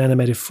seen in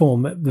animated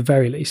form at the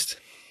very least.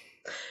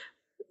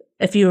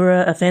 If you're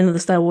a fan of the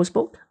Star Wars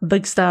book,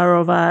 big star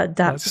of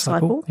Dark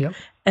Disciple. Yep.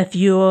 If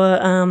you're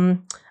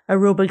a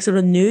real big sort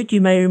of nerd,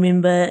 you may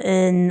remember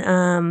in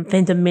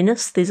Phantom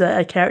Menace, there's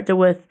a character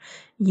with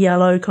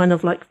yellow kind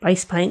of like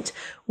face paint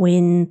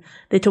when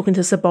they're talking to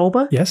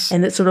Sebulba. Yes.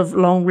 And it's sort of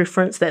long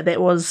reference that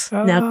was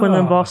now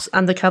Quinlan Vos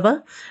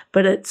undercover.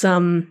 But it's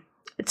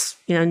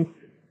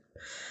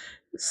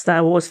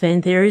Star Wars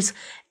fan theories.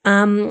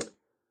 Quinlan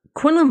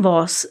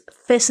Vos,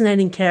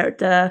 fascinating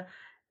character.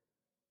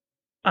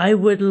 I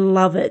would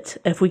love it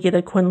if we get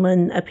a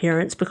Quinlan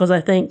appearance, because I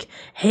think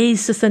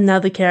he's just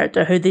another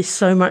character who there's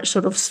so much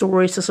sort of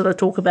stories to sort of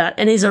talk about,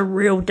 and he's a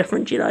real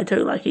different Jedi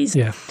too. Like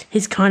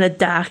he's kind of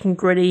dark and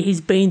gritty.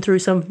 He's been through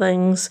some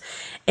things,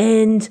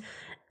 and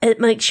it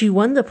makes you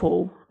wonder,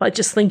 Paul, like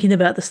just thinking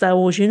about the Star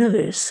Wars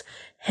universe,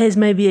 has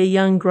maybe a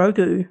young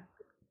Grogu,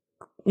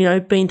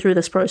 been through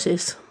this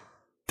process?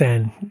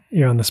 Dan,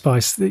 you're on the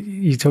spice.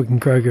 You're talking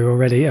Grogu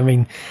already. I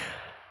mean,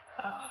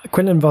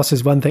 Quinlan Vos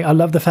is one thing. I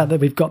love the fact that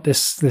we've got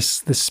this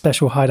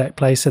special hideout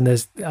place, and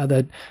there's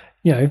other,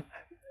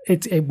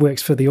 it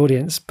works for the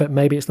audience, but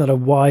maybe it's not a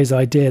wise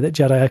idea that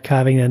Jedi are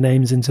carving their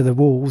names into the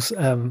walls.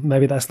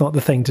 Maybe that's not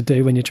the thing to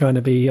do when you're trying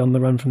to be on the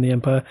run from the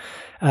Empire.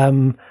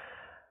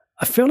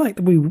 I feel like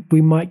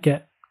we might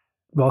get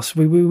Ross.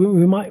 We're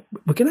going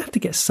to have to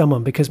get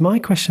someone, because my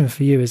question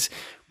for you is,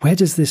 where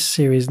does this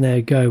series now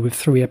go with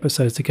 3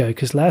 episodes to go?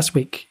 Because last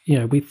week,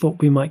 we thought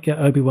we might get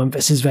Obi-Wan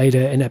versus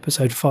Vader in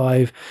episode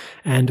 5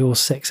 and or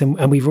 6,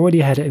 and we've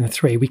already had it in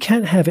 3. We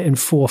can't have it in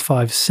 4,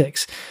 5,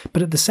 6.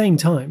 But at the same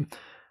time,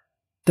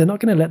 they're not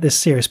going to let this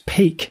series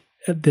peak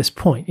at this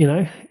point.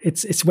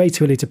 It's way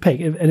too early to peak.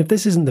 And if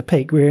this isn't the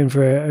peak, we're in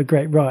for a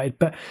great ride.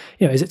 But,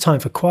 is it time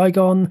for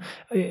Qui-Gon,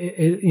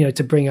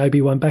 to bring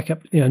Obi-Wan back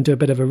up, and do a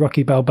bit of a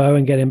Rocky Balboa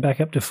and get him back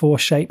up to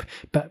Force shape?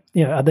 But,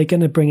 are they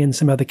going to bring in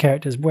some other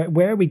characters?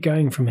 Where are we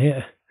going from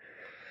here?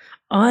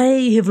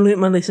 I have learnt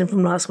my lesson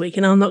from last week,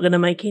 and I'm not going to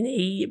make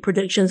any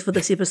predictions for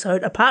this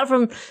episode. Apart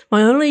from,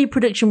 my only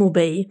prediction will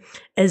be,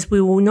 is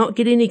we will not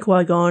get any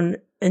Qui-Gon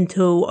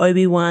until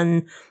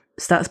Obi-Wan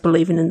starts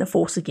believing in the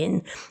Force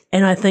again.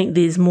 And I think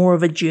there's more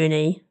of a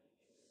journey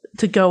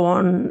to go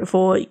on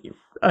for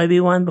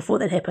Obi-Wan before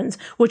that happens,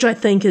 which I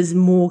think is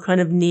more kind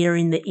of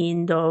nearing the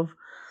end of,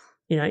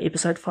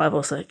 episode 5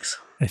 or 6.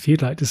 If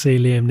you'd like to see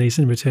Liam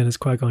Neeson return as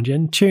Qui-Gon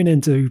Jinn, tune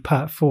into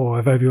part 4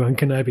 of Obi-Wan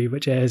Kenobi,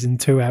 which airs in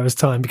 2 hours'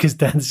 time, because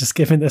Dan's just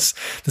given us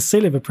the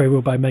seal of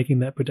approval by making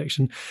that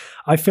prediction.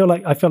 I feel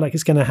like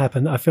it's going to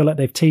happen. I feel like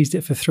they've teased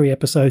it for 3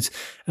 episodes,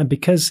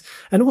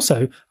 and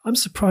also I'm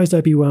surprised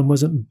Obi-Wan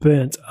wasn't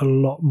burnt a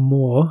lot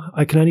more.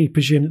 I can only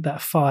presume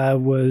that fire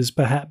was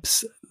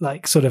perhaps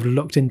like sort of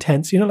looked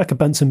intense. Like a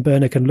Bunsen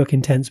burner can look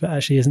intense, but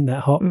actually isn't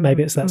that hot.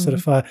 Maybe it's that sort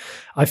of fire.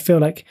 I feel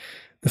like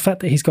the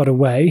fact that he's got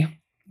away,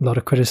 a lot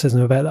of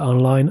criticism about that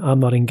online, I'm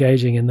not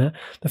engaging in that.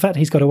 The fact that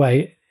he's got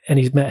away and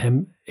he's met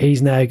him,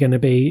 he's now going to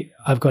be,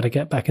 I've got to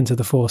get back into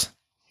the Force.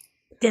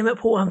 Damn it,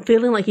 Paul, I'm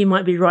feeling like you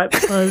might be right,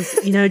 because,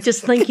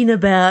 just thinking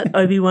about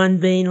Obi-Wan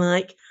being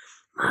like,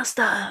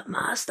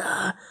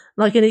 Master.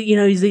 Like,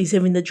 he's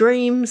having the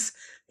dreams,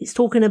 he's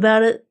talking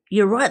about it.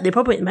 You're right,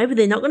 maybe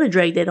they're not going to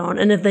drag that on.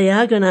 And if they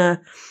are going to,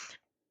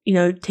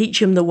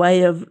 teach him the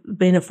way of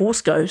being a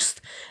Force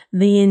ghost,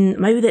 then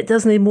maybe that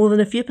does need more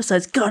than a few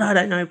episodes. God, I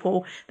don't know,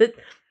 Paul.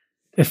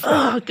 If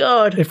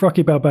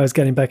Rocky Balboa is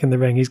getting back in the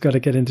ring, he's got to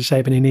get into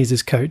shape, and he needs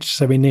his coach.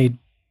 So we need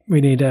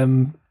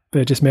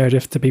Burgess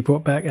Meredith to be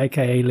brought back,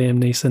 aka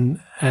Liam Neeson.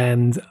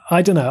 And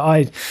I don't know,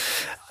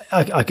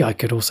 I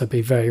could also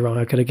be very wrong.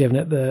 I could have given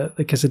it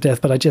the kiss of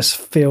death, but I just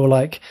feel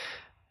like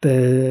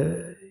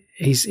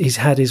he's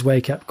had his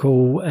wake up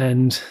call,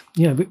 and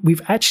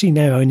we've actually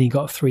now only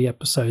got 3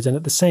 episodes, and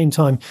at the same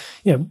time,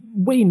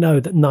 we know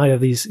that neither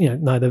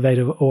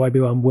Vader or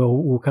Obi-Wan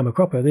will come a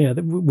cropper.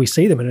 We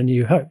see them in A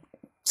New Hope,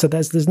 so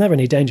there's never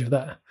any danger of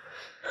that.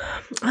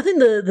 I think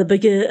the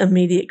bigger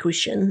immediate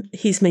question,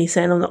 here's me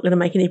saying I'm not going to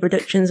make any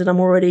predictions, and I'm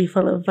already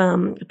full of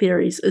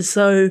theories, is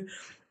so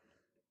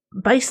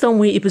based on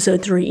where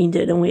episode 3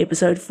 ended and where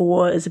episode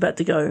 4 is about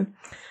to go.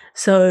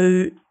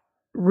 So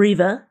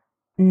Reva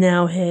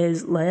now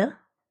has Leia.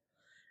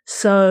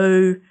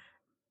 So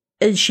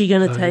is she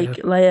going to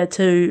take Leia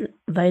to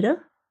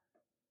Vader?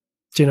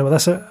 Do you know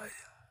what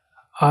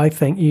I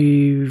think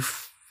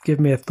you've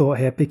given me a thought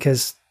here,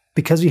 because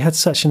we had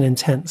such an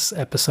intense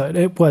episode.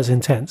 It was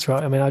intense,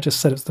 right? I mean, I just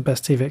said it's the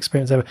best TV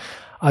experience ever.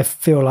 I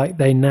feel like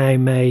they now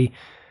may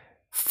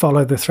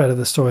follow the thread of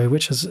the story,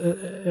 which is,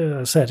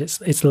 I said, it's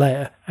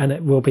Leia, and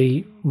it will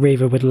be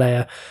Reva with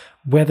Leia.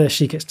 Whether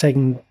she gets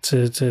taken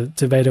to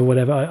Vader or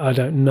whatever, I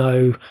don't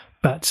know.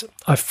 But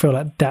I feel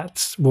like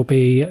that will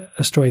be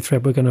a story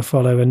thread we're going to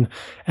follow.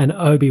 And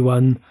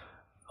Obi-Wan,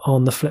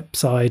 on the flip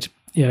side,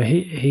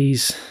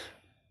 he's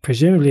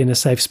presumably in a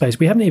safe space.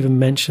 We haven't even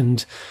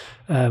mentioned,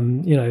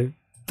 the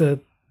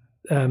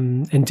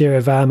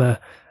Indira Varma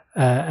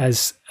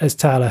as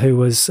Tala, who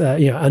was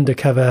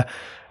undercover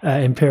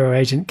Imperial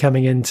agent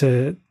coming in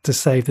to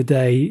save the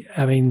day.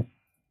 I mean,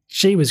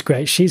 she was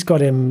great. She's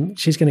got him.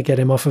 She's going to get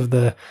him off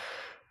the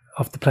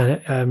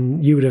planet.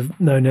 You would have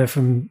known her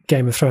from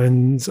Game of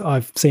Thrones.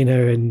 I've seen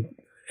her in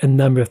a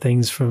number of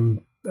things,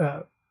 from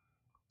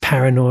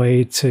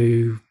Paranoid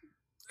to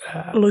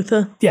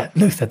Luther. Yeah,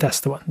 Luther.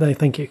 That's the one. No,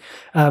 thank you.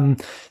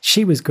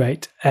 She was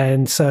great,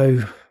 and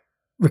so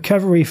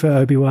recovery for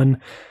Obi-Wan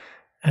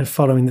and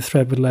following the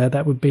thread with Leia.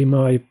 That would be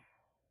my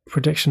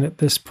prediction at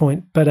this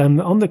point. But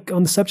on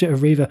the subject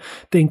of Reva,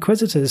 the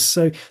Inquisitors,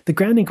 so the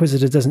Grand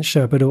Inquisitor doesn't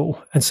show up at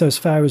all, and so as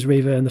far as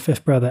Reva and the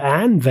Fifth Brother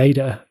and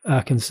Vader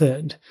are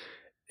concerned,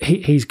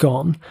 he's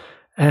gone.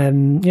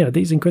 And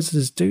these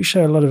Inquisitors do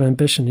show a lot of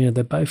ambition.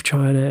 They're both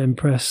trying to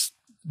impress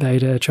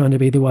Vader, trying to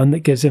be the one that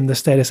gives him the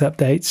status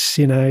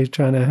updates,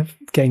 trying to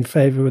gain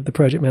favor with the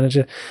project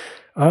manager.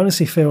 I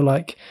honestly feel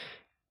like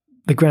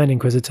the Grand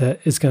Inquisitor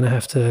is going to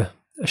have to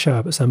show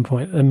up at some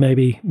point, and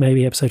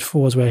maybe episode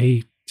 4 is where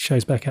he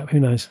shows back up. Who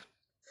knows?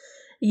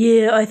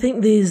 Yeah, I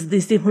think there's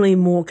definitely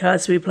more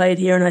cards to be played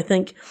here, and I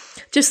think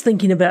just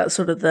thinking about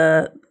sort of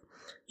the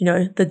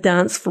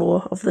dance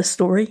floor of the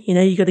story.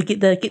 You got to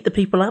get the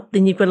people up,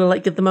 then you've got to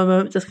give them a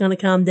moment just kind of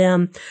calm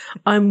down.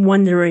 I'm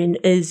wondering,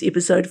 is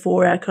episode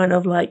 4 our kind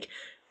of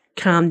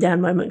calm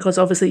down moment? Because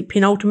obviously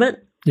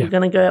penultimate, we're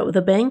going to go out with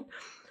a bang.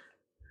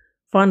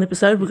 Final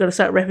episode, we've got to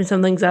start wrapping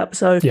some things up.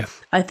 So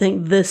I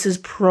think this is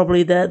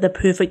probably the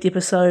perfect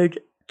episode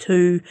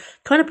to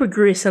kind of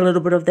progress a little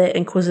bit of that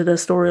Inquisitor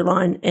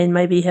storyline and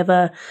maybe have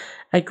a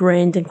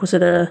Grand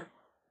Inquisitor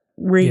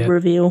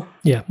reveal.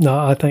 Yeah, no,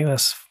 I think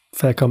that's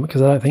fair comment,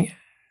 because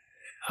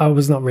I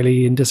was not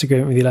really in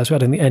disagreement with you last week. I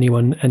don't think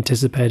anyone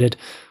anticipated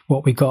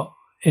what we got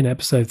in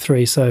episode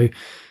 3. So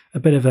a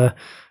bit of a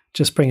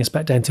just bring us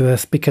back down to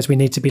earth, because we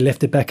need to be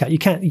lifted back up. You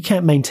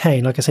can't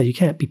maintain, like I said, you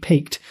can't be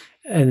peaked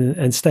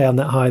and stay on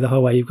that high the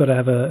whole way. You've got to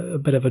have a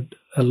bit of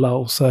a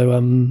lull. So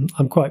I'm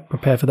quite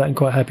prepared for that and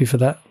quite happy for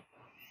that.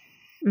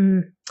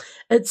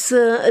 It's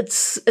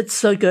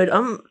so good.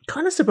 I'm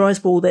kind of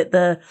surprised, Paul, that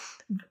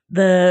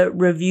the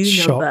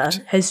review number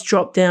has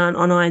dropped down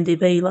on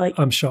IMDb.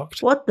 I'm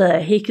shocked. What the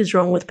heck is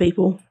wrong with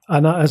people?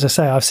 And as I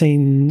say,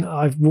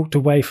 I've walked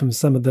away from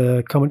some of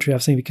the commentary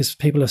I've seen because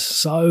people are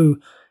so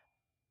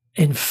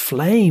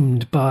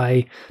inflamed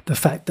by the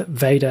fact that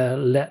Vader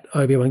let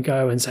Obi-Wan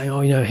go and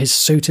saying, his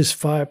suit is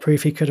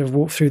fireproof, he could have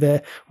walked through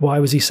there. Why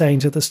was he saying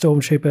to the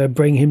stormtrooper,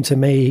 bring him to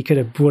me? He could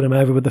have brought him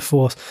over with the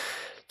Force.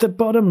 The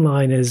bottom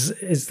line is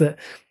that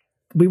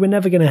we were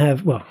never going to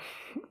have,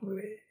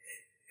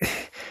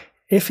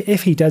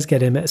 if he does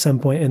get him at some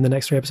point in the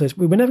next 3 episodes,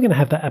 we were never going to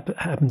have that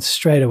happen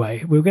straight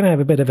away. We were going to have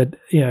a bit of an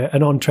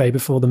entree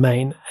before the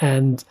main,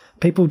 and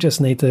people just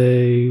need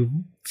to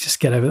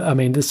just get over it. I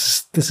mean,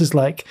 this is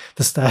like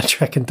the Star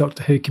Trek and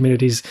Doctor Who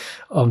communities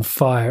on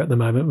fire at the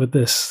moment with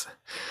this.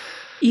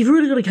 You've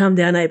really got to calm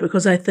down,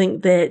 because I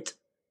think that,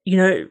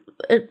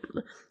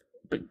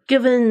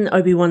 given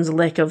Obi-Wan's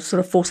lack of sort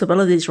of Force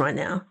abilities right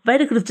now,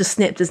 Vader could have just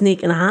snapped his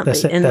neck in a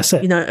heartbeat, that's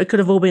it. It could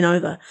have all been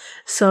over.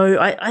 So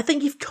I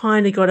think you've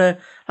kind of got to,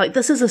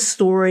 this is a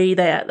story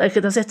that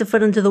it does have to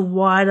fit into the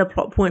wider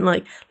plot point.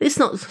 Let's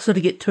not sort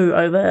of get too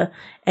over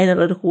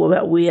analytical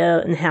about where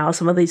and how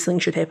some of these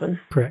things should happen.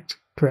 Correct.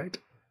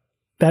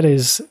 That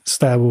is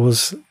Star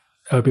Wars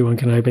Obi-Wan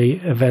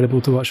Kenobi,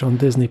 available to watch on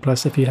Disney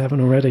Plus if you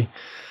haven't already.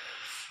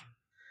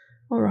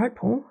 All right,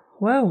 Paul.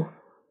 Well,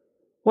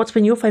 what's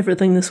been your favourite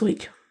thing this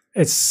week?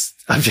 It's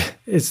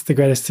the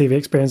greatest TV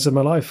experience of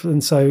my life,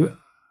 and so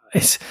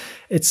it's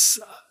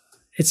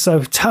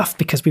so tough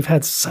because we've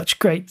had such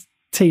great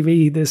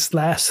TV this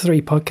last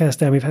 3 podcasts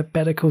down. We've had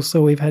Better Call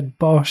Saul, we've had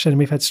Bosch, and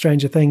we've had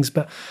Stranger Things,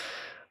 but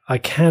I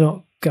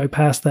cannot go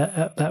past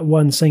that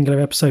one singular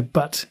episode.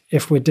 But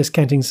if we're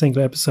discounting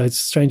single episodes,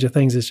 Stranger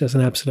Things is just an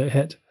absolute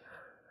hit.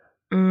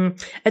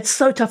 It's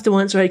so tough to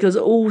answer, because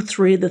all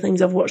 3 of the things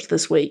I've watched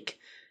this week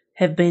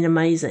have been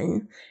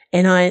amazing,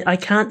 and I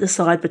can't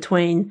decide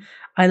between,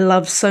 I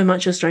love so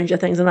much of Stranger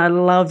Things and I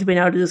loved being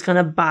able to just kind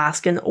of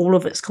bask in all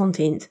of its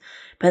content,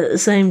 but at the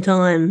same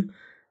time,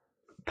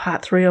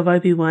 part 3 of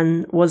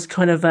Obi-Wan was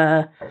kind of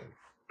a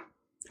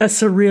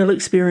surreal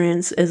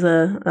experience as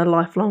a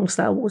lifelong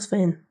Star Wars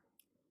fan.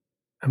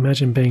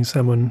 Imagine being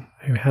someone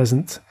who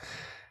hasn't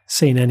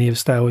seen any of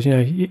Star Wars.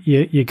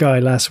 Your guy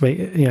last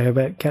week,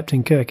 about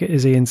Captain Kirk,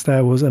 is he in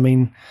Star Wars? I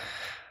mean,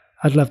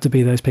 I'd love to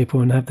be those people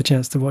and have the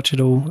chance to watch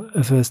it all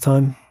the first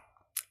time.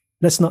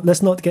 Let's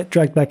not get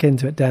dragged back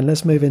into it, Dan.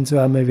 Let's move into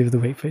our movie of the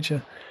week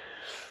feature.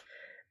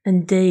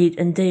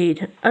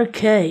 Indeed.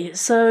 Okay,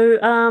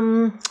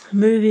 so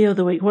movie of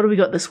the week. What do we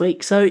got this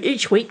week? So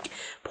each week,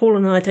 Paul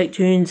and I take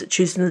turns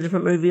choosing a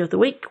different movie of the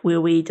week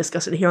where we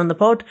discuss it here on the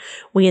pod.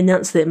 We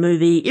announce that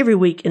movie every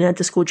week in our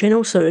Discord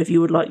channel, so if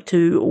you would like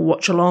to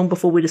watch along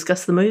before we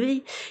discuss the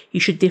movie, you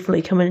should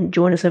definitely come and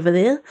join us over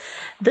there.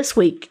 This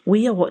week,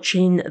 we are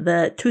watching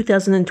the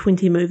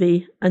 2020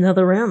 movie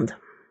Another Round.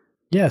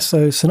 Yeah,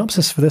 so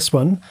synopsis for this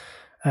one.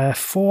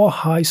 4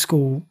 high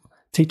school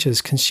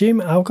teachers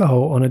consume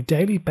alcohol on a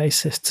daily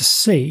basis to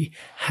see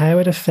how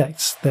it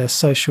affects their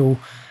social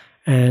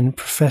and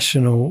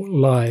professional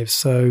lives.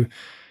 So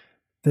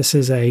this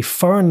is a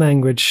foreign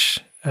language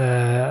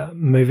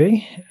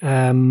movie,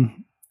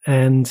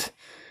 and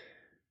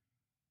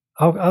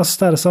I'll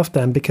start us off,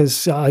 Dan,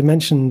 because I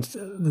mentioned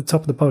at the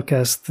top of the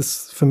podcast,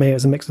 this for me it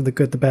was a mix of the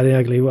good, the bad, and the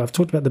ugly. Well, I've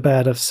talked about the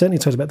bad, I've certainly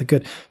talked about the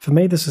good. For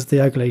me, this is the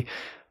ugly.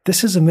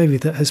 This is a movie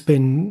that has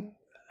been,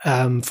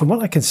 from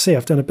what I can see,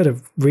 I've done a bit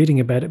of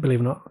reading about it, believe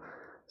it or not,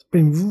 it's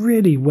been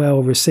really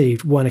well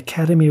received. Won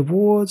Academy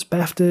Awards,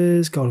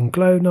 BAFTAs, Golden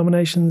Globe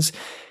nominations.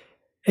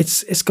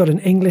 It's got an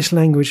English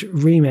language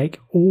remake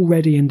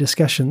already in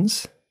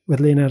discussions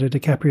with Leonardo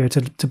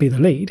DiCaprio to be the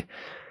lead.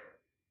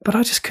 But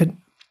I just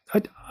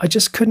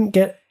couldn't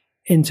get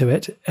into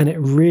it, and it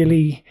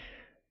really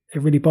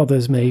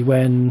bothers me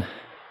when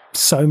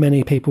so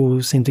many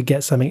people seem to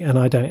get something and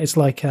I don't. It's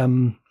like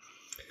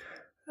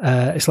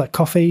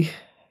coffee.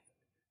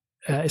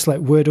 It's like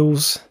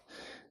Wordles.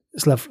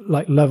 It's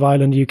like Love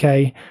Island UK.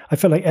 I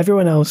feel like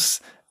everyone else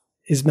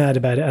is mad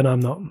about it and I'm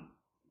not.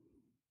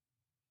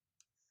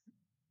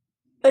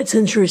 It's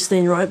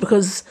interesting, right?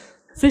 Because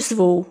first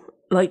of all,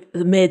 like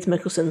the Mads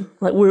Mikkelsen,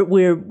 like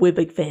we're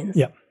big fans.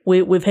 Yeah,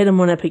 we've had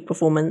him on our peak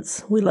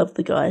performance. We love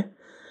the guy.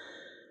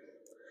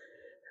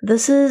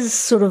 This is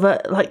sort of I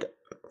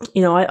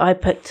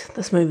picked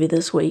this movie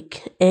this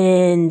week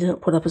and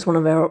put up as one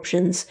of our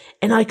options,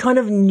 and I kind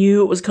of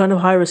knew it was kind of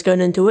high risk going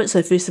into it.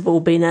 So first of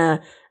all, being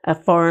a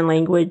foreign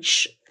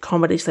language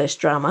comedy /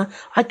 drama,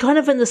 I kind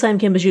of in the same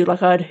camp as you.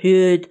 Like I'd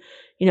heard,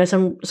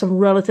 some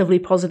relatively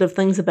positive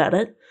things about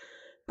it,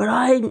 but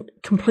I'm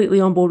completely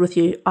on board with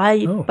you.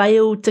 I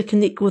failed to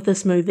connect with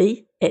this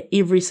movie at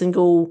every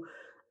single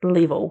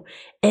level,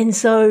 and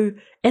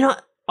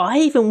I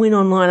even went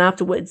online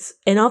afterwards,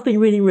 and I've been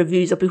reading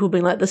reviews of people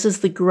being like, this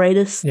is the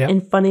greatest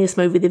and funniest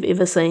movie they've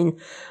ever seen.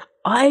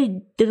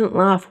 I didn't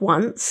laugh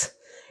once,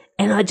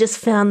 and I just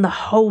found the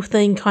whole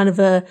thing kind of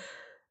a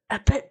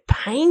bit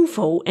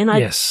painful. And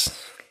and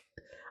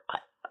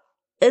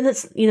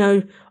it's,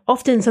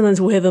 often sometimes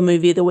we'll have a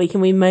movie of the week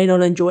and we may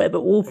not enjoy it,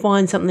 but we'll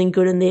find something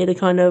good in there to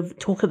kind of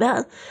talk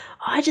about.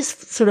 I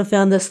just sort of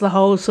found the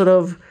whole sort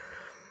of,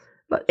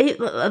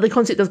 the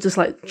concept of just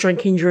like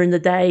drinking during the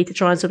day to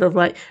try and sort of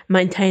like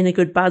maintain a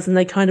good buzz, and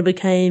they kind of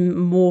became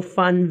more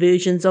fun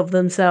versions of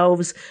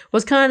themselves,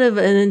 was kind of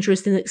an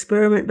interesting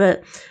experiment,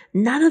 but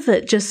none of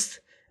it just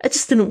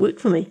didn't work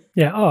for me.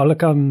 Yeah. Oh,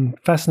 look, I'm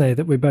fascinated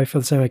that we both feel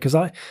the same way, because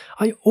I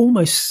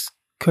almost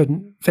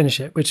couldn't finish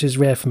it, which is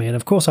rare for me. And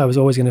of course I was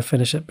always going to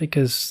finish it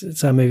because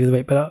it's our movie of the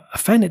week, but I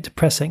found it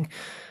depressing,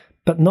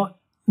 but not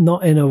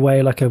in a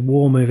way like a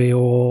war movie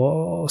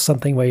or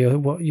something where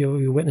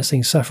you're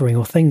witnessing suffering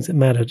or things that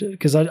mattered,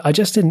 because I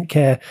just didn't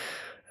care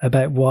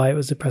about why it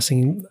was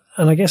depressing.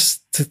 And I guess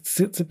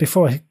to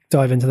before I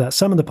dive into that,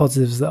 some of the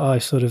positives that I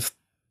sort of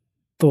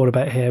thought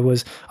about here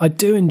was I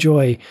do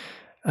enjoy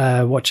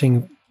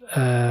watching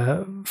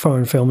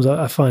foreign films.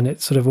 I find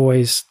it sort of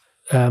always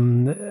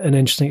an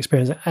interesting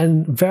experience,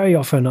 and very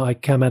often I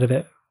come out of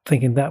it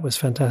thinking that was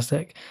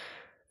fantastic.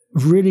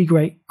 Really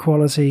great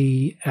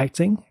quality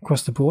acting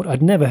across the board.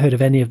 I'd never heard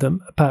of any of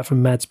them apart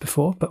from Mads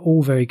before, but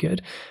all very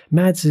good.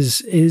 Mads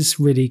is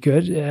really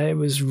good. It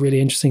was really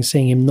interesting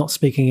seeing him not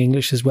speaking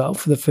English as well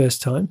for the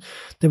first time.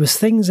 There was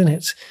things in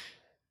it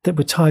that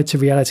were tied to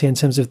reality in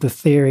terms of the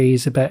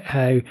theories about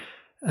how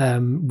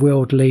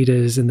world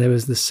leaders, and there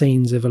was the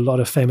scenes of a lot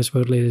of famous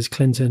world leaders,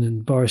 Clinton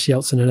and Boris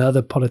Yeltsin and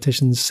other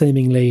politicians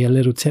seemingly a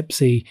little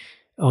tipsy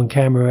on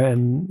camera.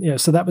 And,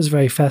 so that was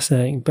very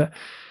fascinating. But,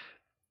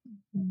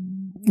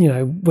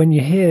 when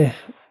you hear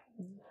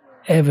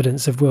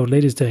evidence of world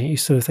leaders doing it, you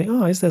sort of think,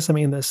 oh, is there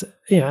something in this?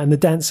 And the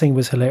dancing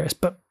was hilarious,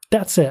 but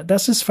that's it.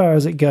 That's as far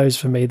as it goes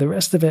for me. The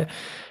rest of it,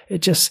 it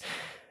just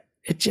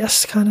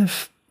kind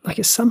of like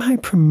it somehow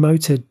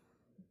promoted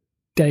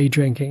day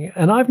drinking.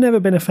 And I've never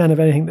been a fan of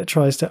anything that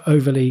tries to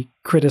overly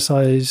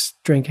criticize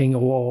drinking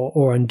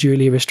or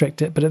unduly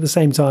restrict it. But at the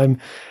same time,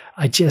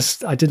 I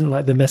didn't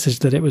like the message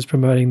that it was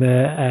promoting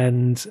there.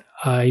 And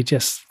I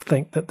just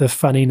think that the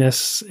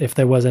funniness, if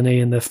there was any,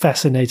 and the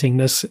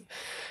fascinatingness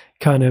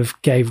kind of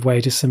gave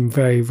way to some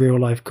very real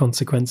life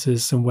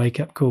consequences, some wake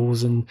up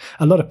calls, and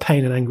a lot of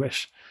pain and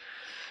anguish.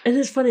 And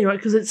it's funny, right?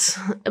 Because it's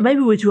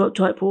maybe we're too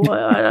uptight, Paul.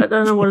 I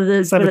don't know what it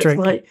is, but it's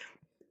like,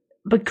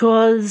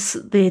 because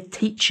they're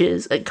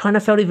teachers, it kind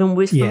of felt even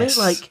worse for me.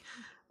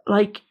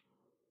 Like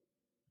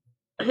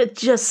it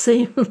just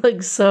seemed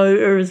like so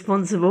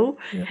irresponsible,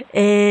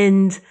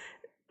 and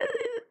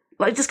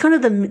like just kind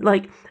of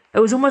it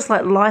was almost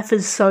like life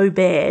is so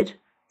bad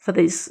for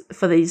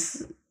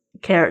these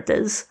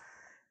characters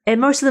And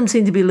most of them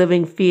seem to be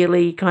living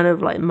fairly kind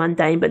of like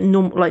mundane, but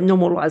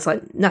normal lives,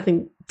 like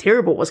nothing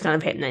terrible was kind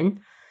of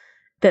happening.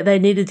 That they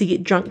needed to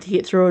get drunk to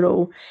get through it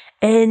all.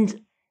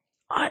 And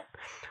I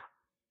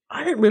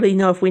don't really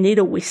know if we need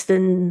a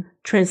Western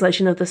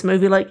translation of this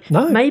movie. Like,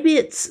 No. maybe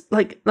it's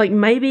like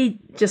maybe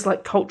just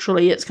like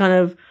culturally, it's kind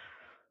of,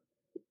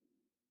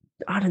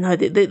 I don't know.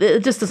 It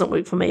just doesn't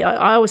work for me.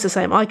 I was the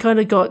same. I kind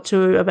of got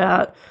to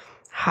about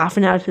half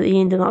an hour to the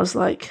end, and I was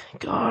like,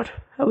 God,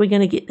 are we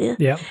going to get there?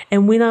 Yeah.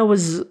 And when I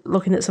was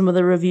looking at some of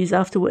the reviews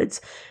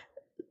afterwards,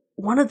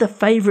 one of the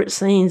favourite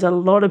scenes a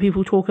lot of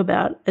people talk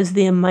about is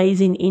the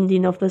amazing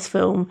ending of this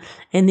film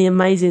and the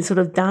amazing sort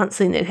of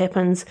dancing that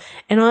happens.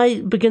 And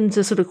I begin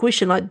to sort of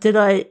question, like,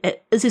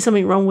 is there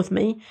something wrong with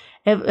me?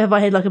 Have I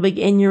had like a big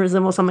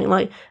aneurysm or something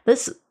like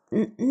this?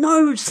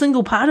 No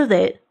single part of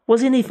that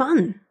was any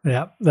fun.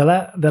 Yeah.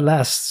 The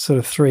last sort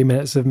of 3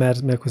 minutes of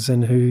Mads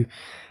Mikkelsen, who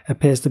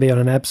appears to be on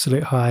an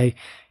absolute high,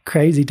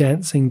 crazy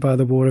dancing by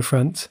the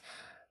waterfront.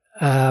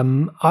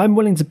 I'm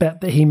willing to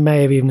bet that he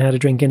may have even had a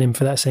drink in him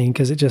for that scene,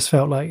 because it just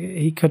felt like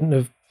he couldn't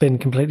have been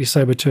completely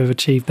sober to have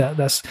achieved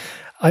that.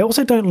 I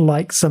also don't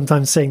like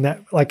sometimes seeing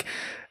that, like,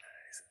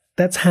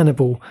 that's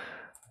Hannibal,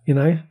 you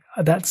know,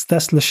 that's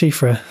Le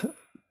Chiffre,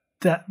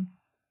 that's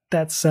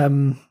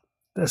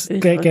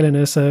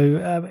Gyllenhaal.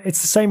 So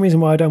it's the same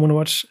reason why I don't want to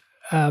watch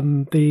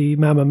the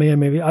Mamma Mia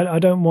movie. I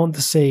don't want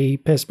to see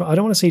Pierce. I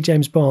don't want to see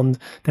James Bond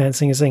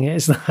dancing and singing. I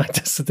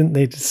just didn't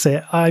need to see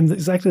it. I'm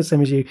exactly the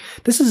same as you.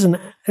 This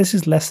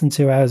is less than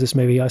 2 hours. This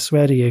movie, I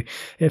swear to you,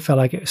 it felt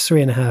like it was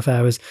 3.5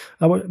 hours.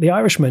 The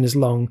Irishman is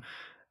long,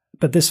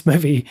 but this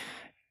movie,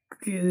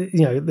 you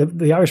know,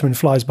 the Irishman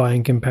flies by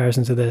in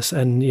comparison to this.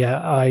 And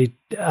yeah,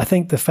 I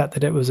think the fact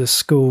that it was a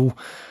school,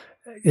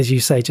 as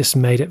you say, just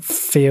made it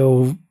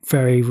feel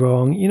very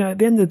wrong. You know, at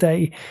the end of the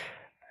day,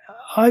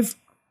 I've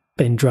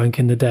been drunk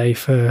in the day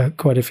for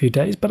quite a few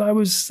days, but I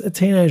was a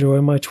teenager or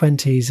in my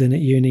 20s and at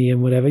uni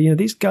and whatever. You know,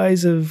 these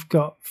guys have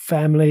got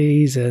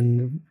families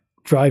and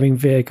driving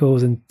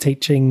vehicles and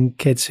teaching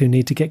kids who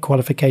need to get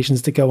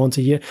qualifications to go on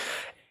to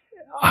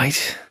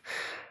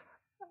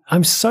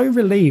I'm so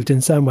relieved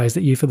in some ways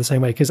that you feel the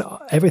same way, because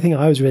everything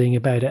I was reading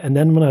about it, and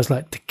then when I was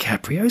like,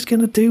 DiCaprio's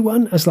going to do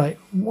one, I was like,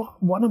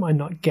 what am I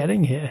not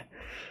getting here?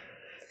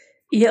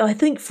 Yeah, I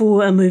think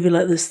for a movie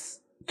like this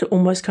to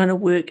almost kind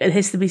of work, it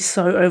has to be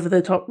so over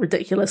the top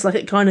ridiculous. Like,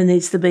 it kind of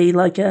needs to be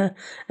like a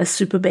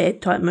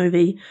Superbad type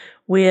movie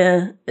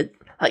where it,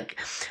 like,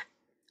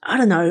 I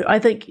don't know. I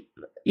think,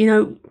 you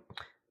know,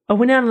 I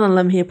went out on a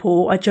limb here,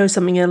 Paul. I chose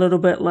something a little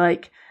bit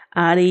like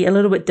arty, a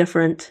little bit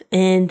different,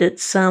 and it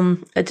just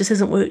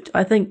hasn't worked.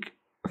 I think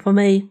for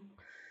me,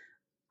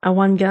 a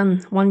one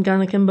gun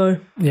akimbo.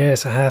 Yeah,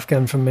 it's a half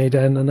gun from me,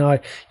 Dan. And I,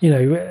 you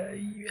know,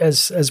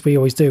 as we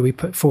always do, we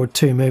put forward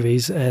two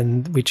movies,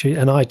 and we choose.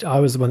 And I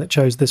was the one that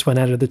chose this one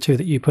out of the two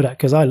that you put out,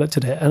 because I looked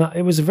at it and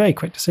it was a very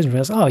quick decision. I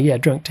was, oh yeah,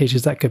 Drunk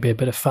Teachers, that could be a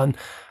bit of fun,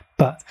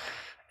 but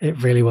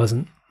it really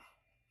wasn't.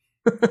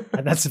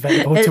 And that's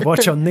available to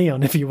watch on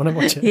Neon if you want to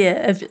watch it.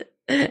 Yeah,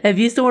 if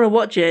you still want to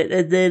watch it,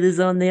 it is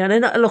on Neon.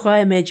 And look, I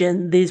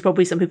imagine there's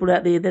probably some people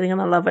out there that are going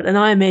to love it. And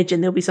I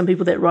imagine there'll be some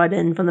people that write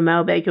in from the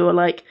mailbag who are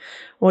like,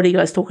 what are you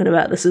guys talking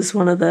about? This is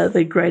one of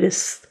the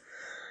greatest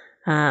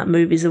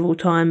movies of all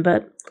time.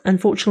 But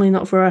unfortunately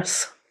not for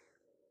us.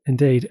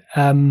 Indeed.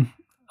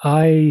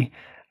 I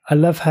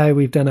love how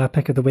we've done our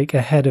pick of the week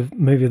ahead of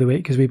movie of the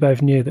week, because we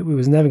both knew that it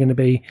was never going to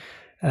be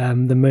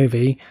the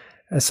movie.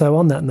 So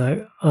on that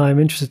note, I'm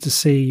interested to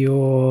see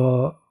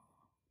your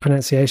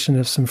pronunciation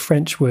of some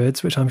French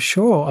words, which I'm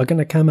sure are going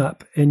to come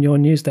up in your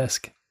news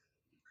desk.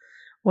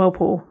 Well,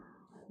 Paul,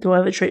 do I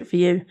have a treat for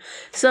you?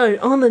 So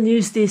on the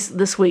news desk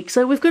this week,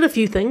 so we've got a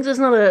few things. It's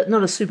not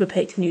a super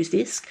packed news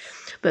desk.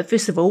 But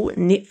first of all,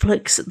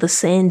 Netflix The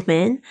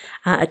Sandman,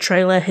 a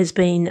trailer has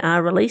been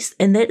released,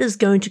 and that is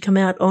going to come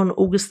out on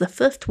August the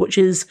 5th, which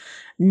is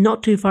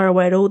not too far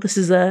away at all. This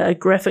is a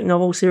graphic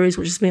novel series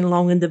which has been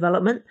long in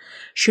development.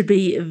 Should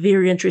be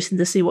very interesting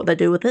to see what they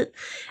do with it.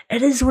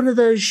 It is one of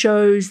those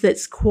shows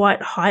that's quite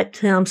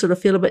hyped, and I'm sort of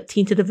feel a bit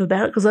tentative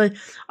about it, because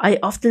I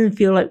often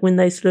feel like when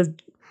they sort of,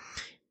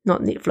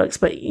 not Netflix,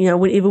 but, you know,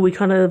 whenever we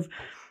kind of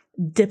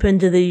dip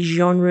into these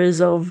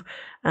genres of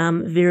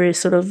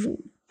various sort of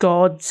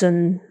gods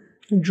and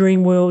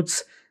dream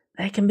worlds,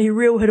 they can be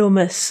real hit or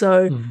miss.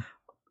 So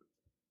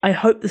I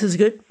hope this is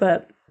good,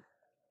 but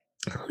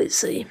let's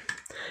see.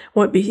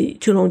 Won't be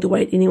too long to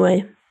wait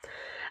anyway.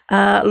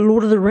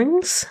 Lord of the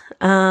Rings,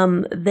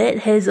 that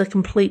has a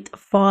complete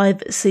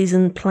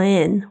 5-season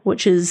plan,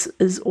 which is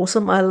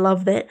awesome. I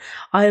love that.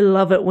 I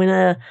love it when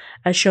a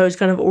show's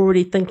kind of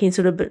already thinking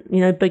sort of,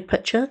 you know, big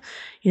picture.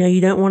 You know,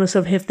 you don't want to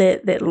sort of have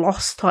that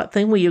Lost type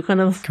thing where you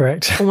kind of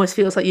correct almost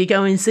feels like you're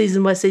going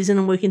season by season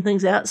and working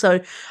things out.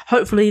 So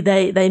hopefully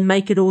they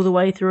make it all the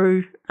way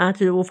through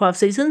to all 5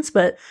 seasons,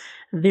 but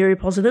very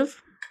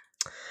positive.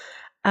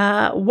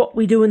 What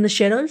We Do in the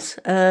Shadows,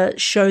 a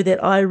show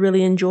that I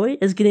really enjoy,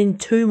 is getting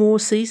 2 more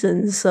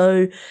seasons.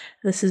 So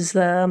this is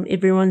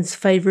everyone's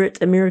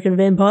favourite American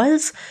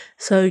vampires.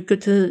 So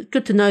good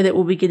to know that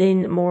we'll be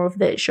getting more of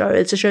that show.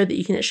 It's a show that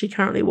you can actually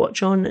currently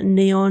watch on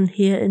Neon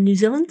here in New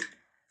Zealand.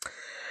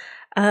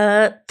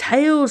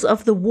 Tales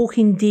of the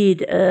Walking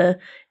Dead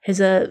has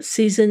a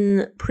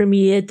season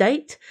premiere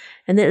date,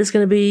 and that is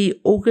going to be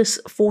August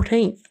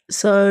 14th.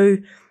 So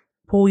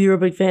Paul, you're a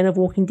big fan of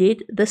Walking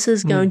Dead. This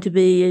is going to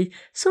be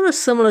sort of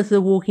similar to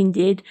The Walking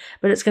Dead,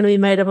 but it's going to be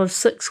made up of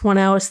 6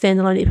 one-hour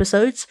standalone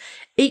episodes,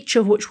 each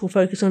of which will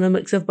focus on a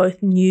mix of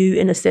both new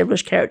and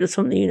established characters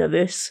from the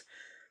universe.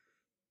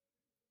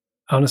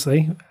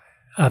 Honestly,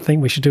 I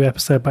think we should do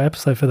episode by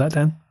episode for that,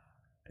 Dan.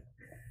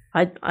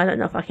 I don't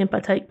know if I can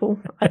partake, Paul.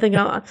 I think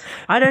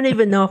I don't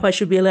even know if I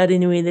should be allowed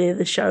anywhere near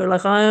the show.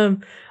 Like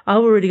I've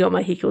already got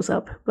my heckles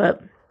up,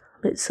 but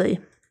let's see.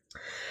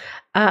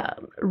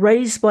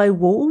 Raised by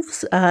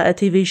Wolves, a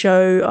TV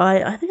show.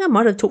 I think I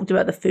might have talked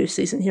about the first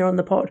season here on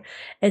the pod.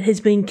 It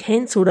has been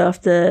cancelled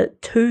after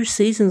 2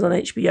 seasons on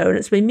HBO, and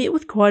it's been met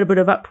with quite a bit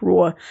of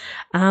uproar,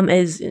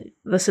 as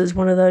this is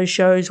one of those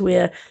shows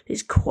where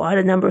there's quite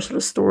a number of sort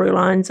of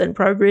storylines in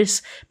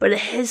progress, but it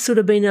has sort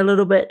of been a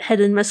little bit hit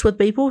and miss with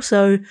people,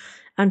 so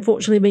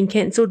unfortunately been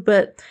cancelled.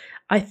 But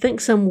I think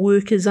some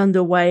work is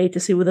underway to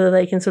see whether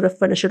they can sort of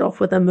finish it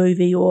off with a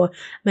movie, or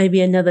maybe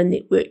another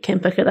network can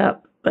pick it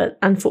up. But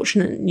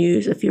unfortunate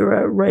news if you're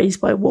a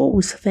Raised by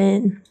Wolves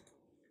fan.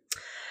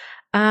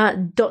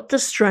 Doctor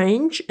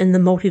Strange in the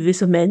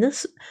Multiverse of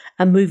Madness,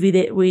 a movie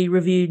that I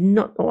reviewed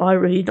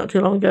not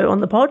too long ago on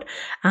the pod.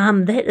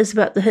 That is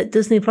about to hit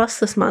Disney Plus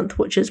this month,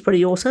 which is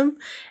pretty awesome,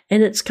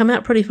 and it's come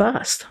out pretty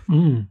fast.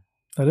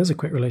 That is a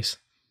quick release.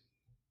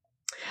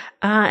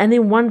 And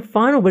then one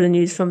final bit of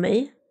news from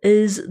me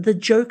is The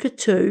Joker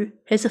 2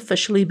 has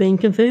officially been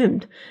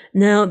confirmed.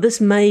 Now, this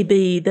may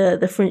be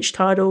the French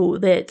title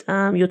that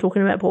you're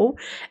talking about, Paul.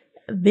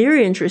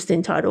 Very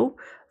interesting title,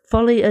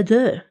 Folie à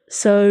Deux.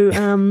 So,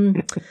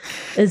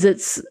 is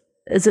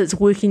its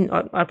working,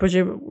 I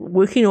presume,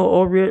 working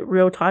or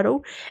real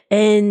title?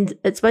 And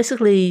it's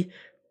basically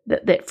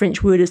that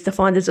French word is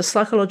defined as a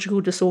psychological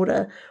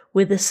disorder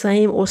where the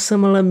same or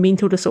similar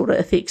mental disorder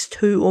affects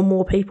 2 or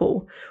more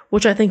people,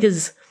 which I think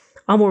is...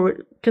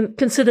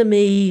 consider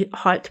me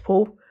hyped,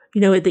 Paul. You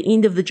know, at the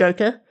end of The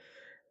Joker,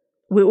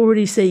 we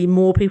already see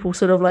more people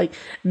sort of like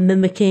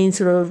mimicking,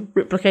 sort of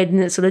replicating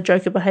that sort of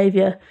Joker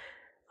behaviour.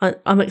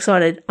 I'm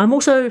excited. I'm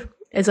also,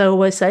 as I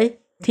always say,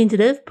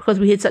 tentative because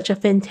we had such a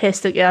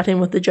fantastic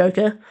outing with The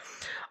Joker.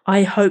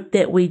 I hope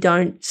that we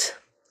don't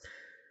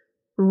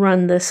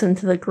run this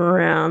into the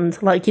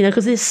ground. Like, you know,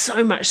 because there's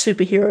so much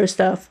superhero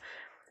stuff.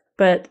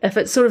 But if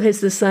it sort of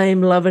has the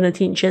same love and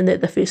attention that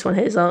the first one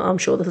has, I'm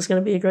sure this is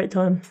going to be a great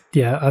time.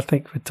 Yeah, I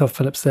think with Todd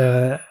Phillips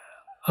there,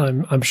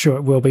 I'm sure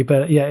it will be.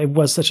 But yeah, it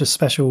was such a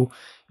special,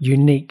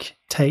 unique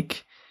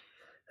take.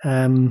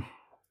 And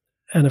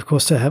of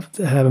course, to have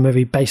a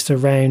movie based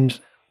around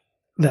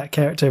that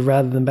character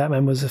rather than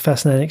Batman was a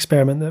fascinating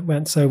experiment that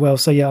went so well.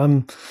 So yeah,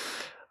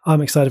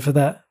 I'm excited for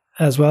that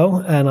as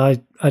well. And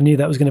I knew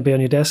that was going to be on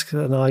your desk,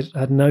 and I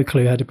had no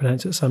clue how to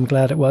pronounce it, so I'm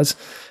glad it was.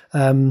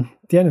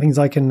 The only things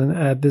I can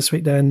add this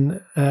week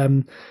then,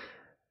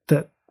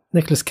 that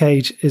Nicolas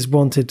Cage is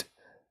wanted.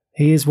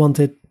 He is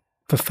wanted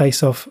for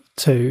Face Off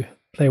 2.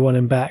 They want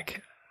him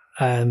back.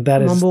 And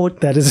that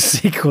is a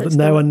sequel that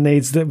no one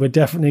needs, that we're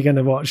definitely going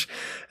to watch.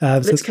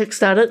 Let's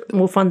kickstart it and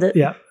we'll fund it.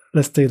 Yeah,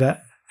 let's do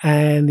that.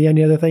 And the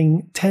only other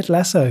thing, Ted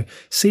Lasso,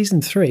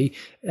 season 3,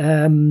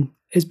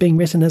 is being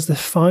written as the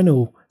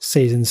final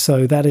season.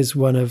 So that is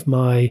one of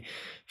my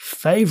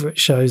favourite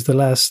shows. The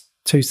last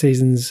 2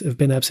 seasons have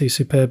been absolutely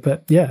superb.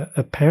 But yeah,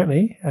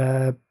 apparently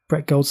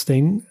Brett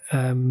Goldstein,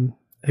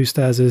 who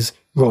stars as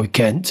Roy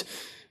Kent,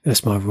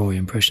 that's my Roy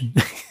impression.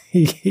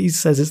 he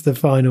says it's the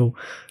final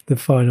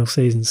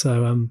season.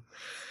 So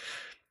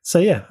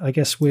yeah, I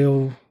guess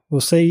we'll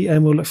see,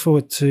 and we'll look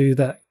forward to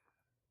that.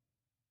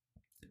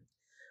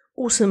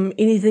 Awesome.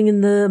 Anything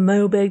in the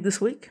mailbag this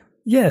week?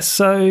 Yeah,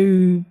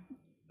 so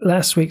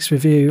last week's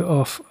review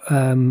of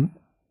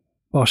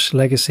Bosch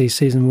Legacy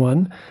Season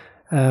 1,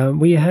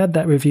 we had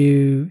that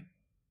review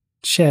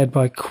shared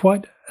by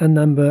quite a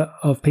number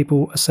of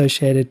people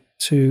associated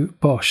to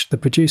Bosch. The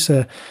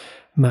producer,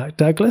 Mark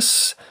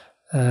Douglas,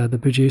 the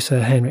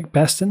producer, Henrik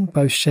Baston,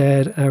 both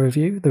shared our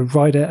review. The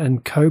writer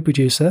and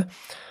co-producer,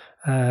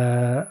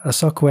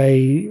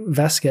 Asokwe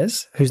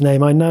Vasquez, whose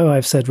name I know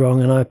I've said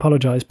wrong, and I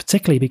apologize,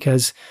 particularly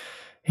because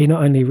he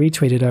not only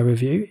retweeted our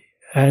review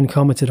and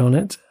commented on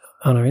it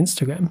on our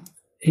Instagram,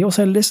 he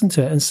also listened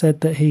to it and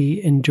said that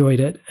he enjoyed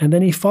it, and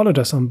then he followed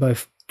us on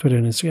both Twitter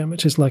and Instagram,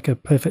 which is like a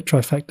perfect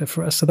trifecta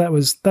for us. So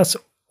that's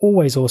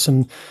always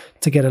awesome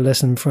to get a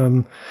listen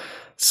from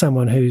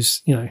someone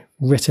who's, you know,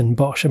 written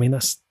Bosch. I mean,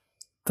 that's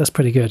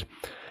pretty good.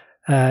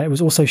 It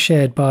was also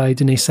shared by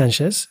Denise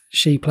Sanchez.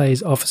 She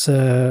plays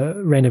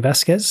Officer Reina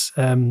Vasquez.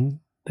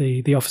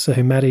 the officer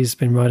who Maddie's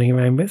been riding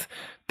around with.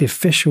 The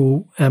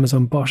official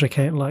Amazon Bosch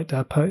account liked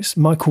our post.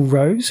 Michael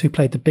Rose, who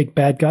played the big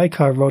bad guy,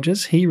 Kyle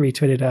Rogers, he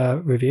retweeted our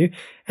review.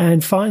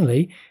 And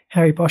finally,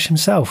 Harry Bosch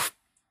himself,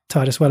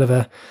 Titus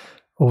Welliver,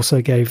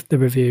 also gave the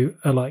review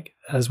a like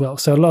as well.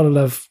 So a lot of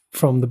love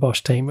from the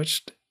Bosch team,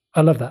 which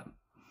I love that.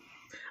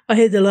 I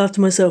had to laugh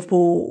to myself,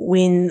 Paul,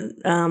 when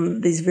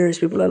these various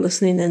people are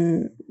listening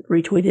and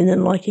retweeting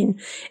and liking,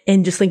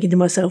 and just thinking to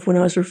myself when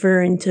I was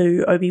referring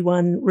to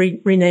Obi-Wan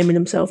renaming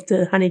himself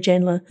to Honey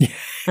Chandler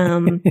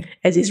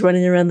as he's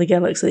running around the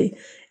galaxy.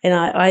 And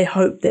I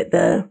hope that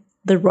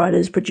the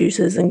writers,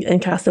 producers,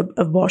 and cast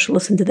of Bosch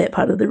listen to that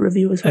part of the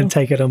review as well. And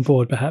take it on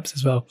board, perhaps,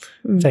 as well.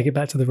 Take it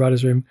back to the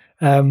writer's room.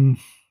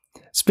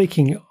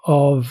 Speaking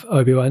of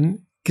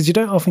Obi-Wan, because you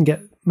don't often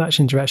get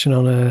much interaction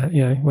on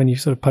when you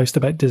sort of post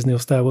about Disney or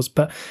Star Wars,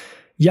 but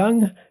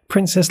young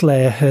Princess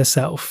Leia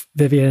herself,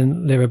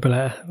 Vivian Lyra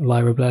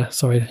Blair,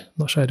 sorry,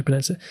 not sure how to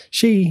pronounce it,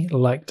 she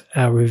liked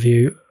our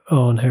review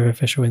on her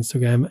official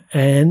Instagram.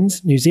 And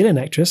New Zealand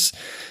actress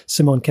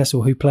Simone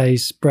Kessel, who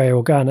plays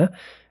Breha Organa,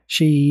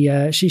 she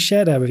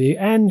shared our review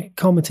and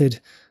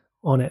commented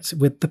on it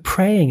with the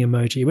praying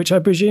emoji, which I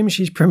presume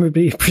she's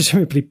presumably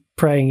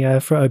praying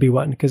for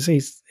Obi-Wan, because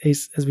he's,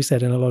 as we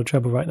said, in a lot of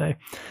trouble right now.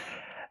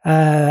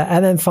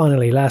 And then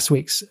finally, last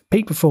week's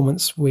peak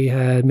performance, we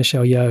had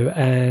Michelle Yeoh,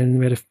 and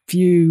we had a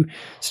few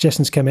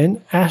suggestions come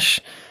in. Ash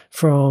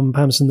from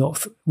Palmerston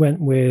North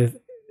went with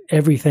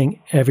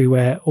Everything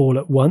Everywhere All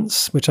at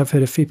Once, which I've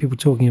heard a few people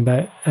talking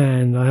about,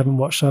 and I haven't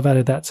watched, so I've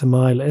added that to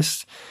my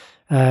list.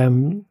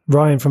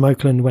 Ryan from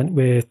Oakland went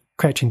with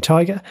Crouching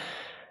Tiger,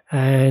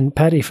 and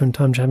Paddy from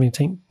Time Traveling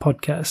Team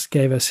Podcast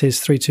gave us his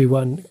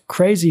 3-2-1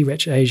 Crazy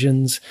Rich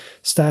Asians,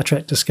 Star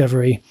Trek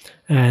Discovery,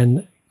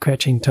 and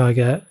Crouching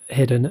Tiger,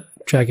 Hidden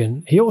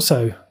Dragon. He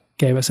also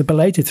gave us a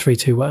belated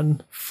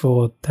 3-2-1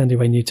 for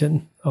Thandie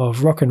Newton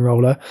of Rock and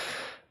Roller,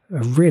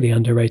 a really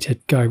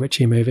underrated Guy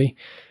Ritchie movie,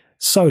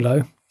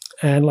 Solo.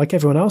 And like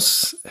everyone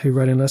else who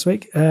wrote in last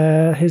week,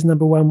 his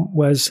number one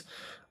was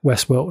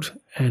Westworld.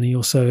 And he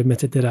also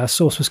admitted that our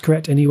source was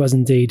correct, and he was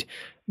indeed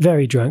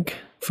very drunk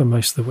for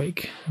most of the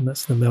week. And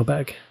that's the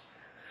mailbag.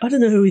 I don't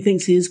know who he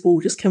thinks he is,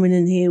 Paul, just coming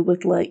in here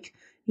with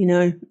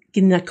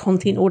getting that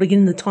content order,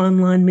 getting the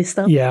timeline messed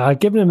up. Yeah, I've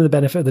given him the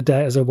benefit of the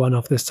doubt as a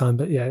one-off this time,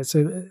 but yeah,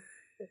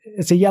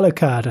 it's a yellow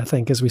card, I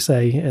think, as we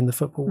say in the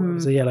football world.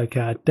 It's a yellow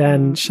card.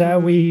 Dan,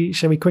 shall we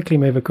quickly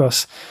move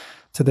across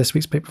to this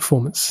week's peak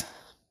performance?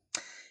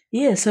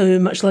 Yeah, so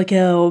much like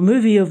our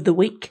movie of the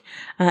week,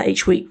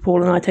 each week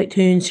Paul and I take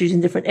turns choosing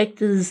different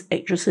actors,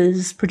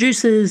 actresses,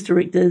 producers,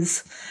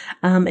 directors,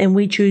 and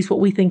we choose what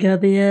we think are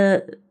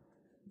their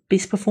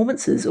best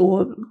performances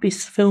or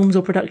best films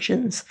or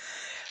productions.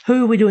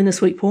 Who are we doing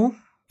this week, Paul?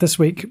 This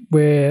week,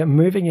 we're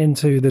moving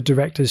into the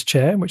director's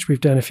chair, which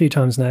we've done a few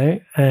times now.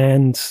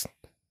 And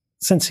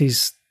since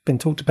he's been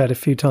talked about a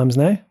few times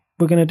now,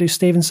 we're going to do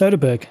Steven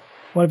Soderbergh.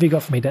 What have you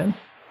got for me, Dan?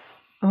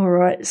 All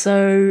right.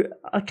 So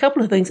a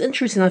couple of things.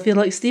 Interesting. I feel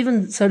like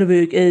Steven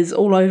Soderbergh is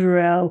all over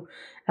our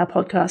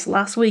podcast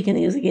last week, and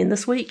he is again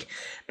this week.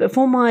 But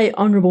for my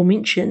honourable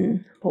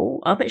mention,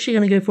 Paul, I'm actually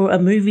going to go for a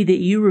movie that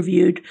you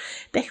reviewed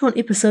back on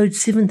episode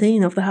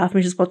 17 of the Half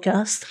Measures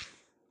podcast.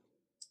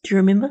 Do you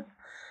remember?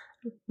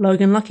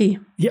 Logan Lucky.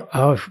 Yeah.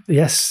 Oh,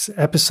 yes.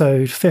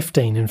 Episode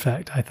 15, in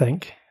fact, I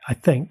think.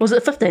 Was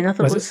it 15? I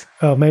thought it was.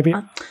 Oh, maybe.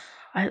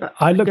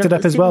 I looked it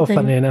up as well,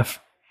 funnily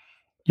enough.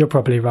 You're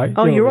probably right.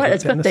 Oh, you're right.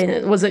 It's 15.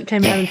 It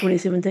came out in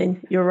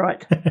 2017. You're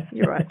right.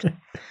 You're right.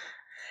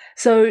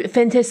 So,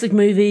 fantastic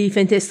movie,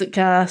 fantastic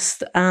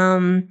cast.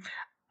 A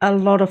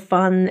lot of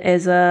fun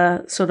as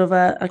a sort of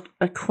a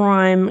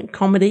crime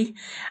comedy.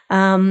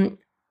 I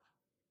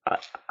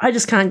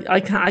just can't.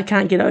 I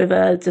can't get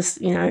over just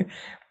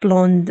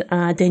blonde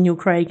Daniel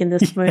Craig in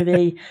this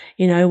movie.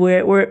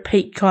 We're at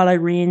peak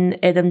Kylo Ren,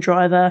 Adam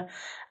Driver,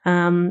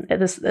 at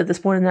this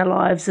point in their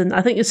lives, and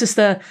I think it's just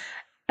a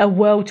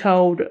well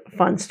told,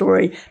 fun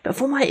story. But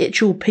for my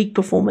actual peak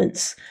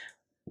performance,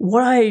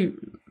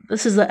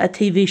 this is a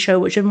TV show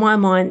which in my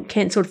mind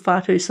cancelled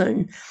far too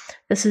soon.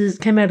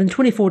 Came out in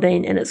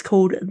 2014 and it's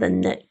called The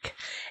Knick.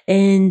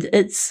 And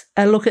it's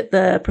a look at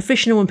the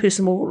professional and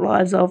personal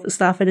lives of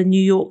staff at a New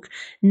York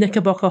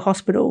Knickerbocker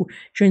hospital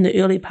during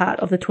the early part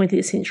of the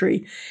 20th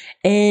century.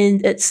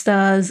 And it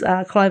stars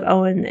Clive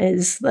Owen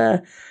as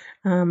the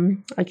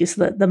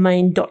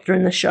main doctor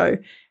in the show.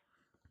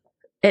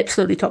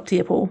 Absolutely top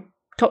tier, Paul.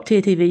 Top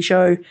tier TV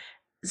show.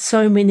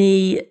 So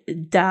many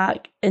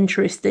dark,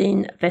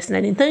 interesting,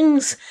 fascinating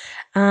things.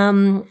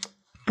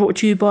 Brought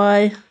to you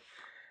by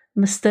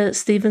Mr.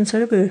 Steven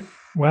Soderbergh.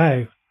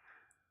 Wow.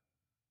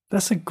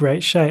 That's a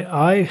great show.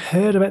 I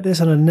heard about this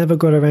and I never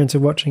got around to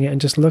watching it,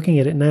 and just looking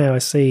at it now, I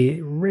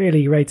see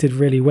really rated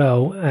really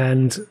well,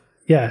 and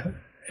yeah,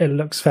 it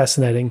looks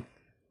fascinating.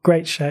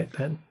 Great show,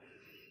 Ben.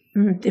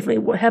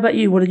 Definitely. How about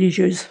you? What did you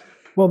choose?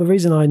 Well, the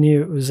reason I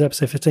knew it was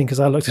episode 15 because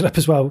I looked it up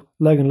as well.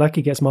 Logan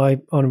Lucky gets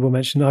my honourable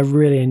mention. I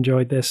really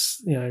enjoyed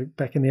this,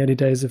 back in the early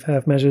days of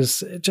Half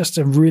Measures. Just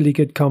a really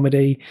good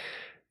comedy.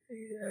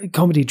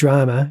 comedy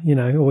drama,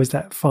 always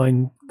that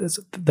fine.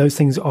 Those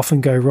things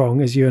often go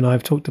wrong, as you and I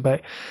have talked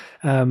about.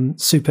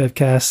 Superb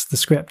cast, the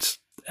script,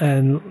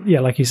 and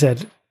like you said,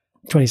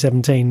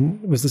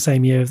 2017 was the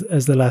same year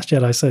as The Last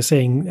Jedi. So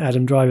seeing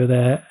Adam Driver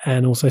there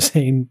and also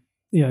seeing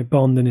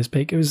Bond in his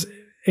peak, it was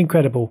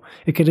incredible.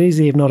 It could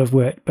easily have not have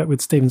worked, but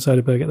with Steven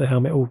Soderbergh at the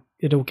helm,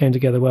 it all came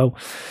together well.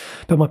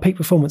 But my peak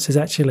performance is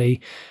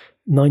actually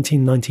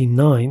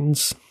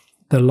 1999's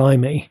The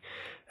Limey,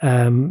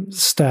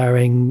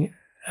 starring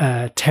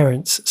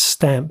Terence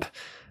Stamp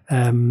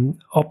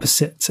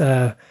opposite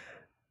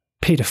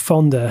Peter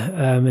Fonda,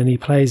 and he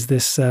plays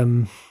this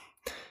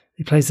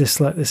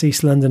this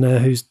East Londoner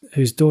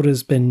whose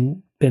daughter's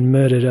been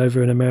murdered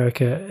over in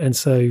America, and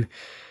so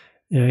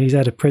he's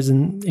out of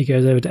prison. He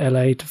goes over to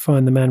LA to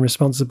find the man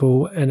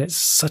responsible, and it's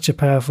such a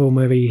powerful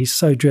movie. He's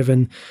so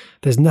driven.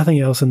 There's nothing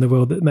else in the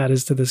world that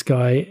matters to this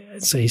guy.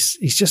 So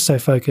he's just so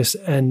focused,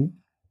 and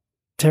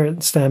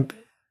Terence Stamp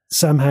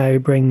somehow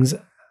brings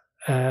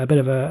a bit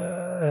of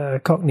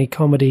a Cockney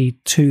comedy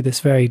to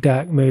this very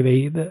dark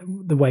movie,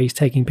 the way he's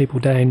taking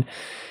people down.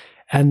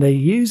 And they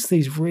use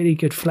these really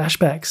good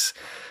flashbacks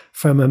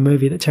from a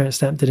movie that Terence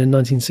Stamp did in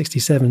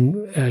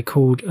 1967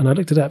 called, and I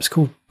looked it up, it's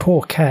called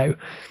Poor Cow.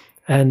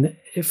 And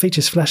it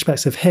features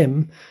flashbacks of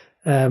him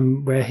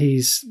where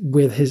he's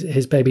with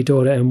his baby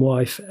daughter and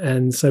wife.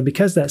 And so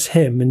because that's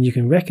him and you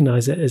can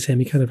recognize it as him,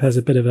 he kind of has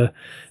a bit of a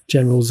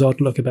General Zod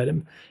look about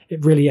him.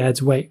 It really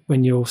adds weight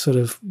when you're sort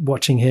of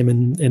watching him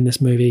in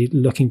this movie,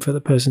 looking for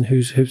the person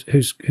who's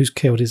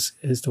killed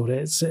his daughter.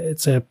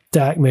 It's a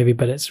dark movie,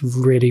 but it's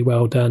really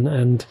well done.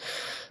 And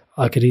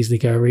I could easily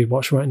go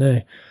rewatch right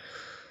now.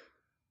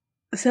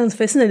 It sounds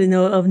fascinating,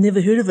 though. I've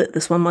never heard of it,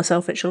 this one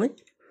myself, actually.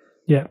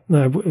 Yeah,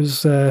 no, it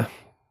was, I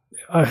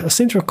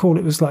seem to recall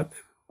it was like,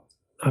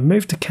 I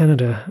moved to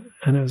Canada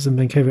and it was in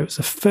Vancouver. It was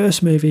the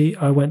first movie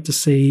I went to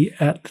see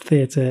at the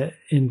theatre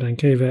in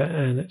Vancouver,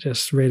 and it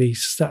just really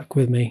stuck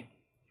with me.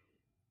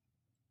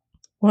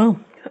 Wow,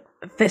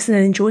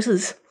 fascinating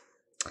choices.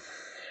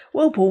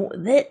 Well, Paul,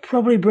 that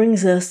probably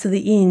brings us to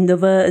the end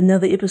of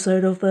another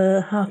episode of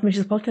the Half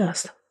Measures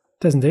podcast.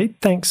 Does indeed.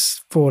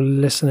 Thanks for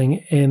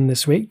listening in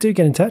this week. Do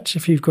get in touch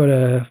if you've got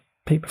a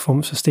peak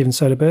performance for Steven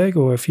Soderbergh,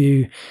 or if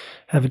you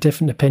have a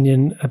different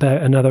opinion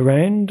about Another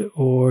Round,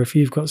 or if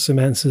you've got some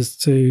answers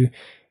to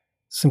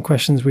some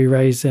questions we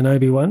raised in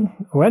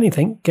Obi-Wan, or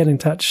anything, get in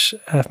touch,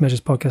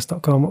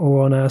 halfmeasurespodcast.com,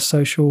 or on our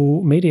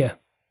social media.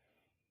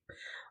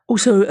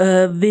 Also,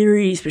 a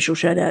very special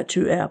shout out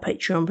to our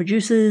Patreon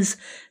producers,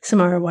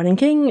 Samara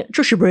Whiting-King,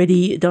 Trisha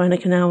Brady, Diana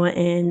Kanawa,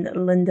 and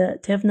Linda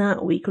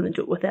Tavner. We couldn't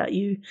do it without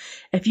you.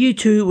 If you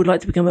too would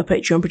like to become a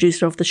Patreon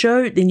producer of the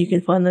show, then you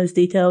can find those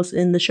details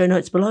in the show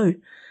notes below.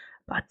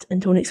 But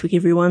until next week,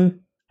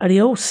 everyone,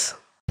 adios.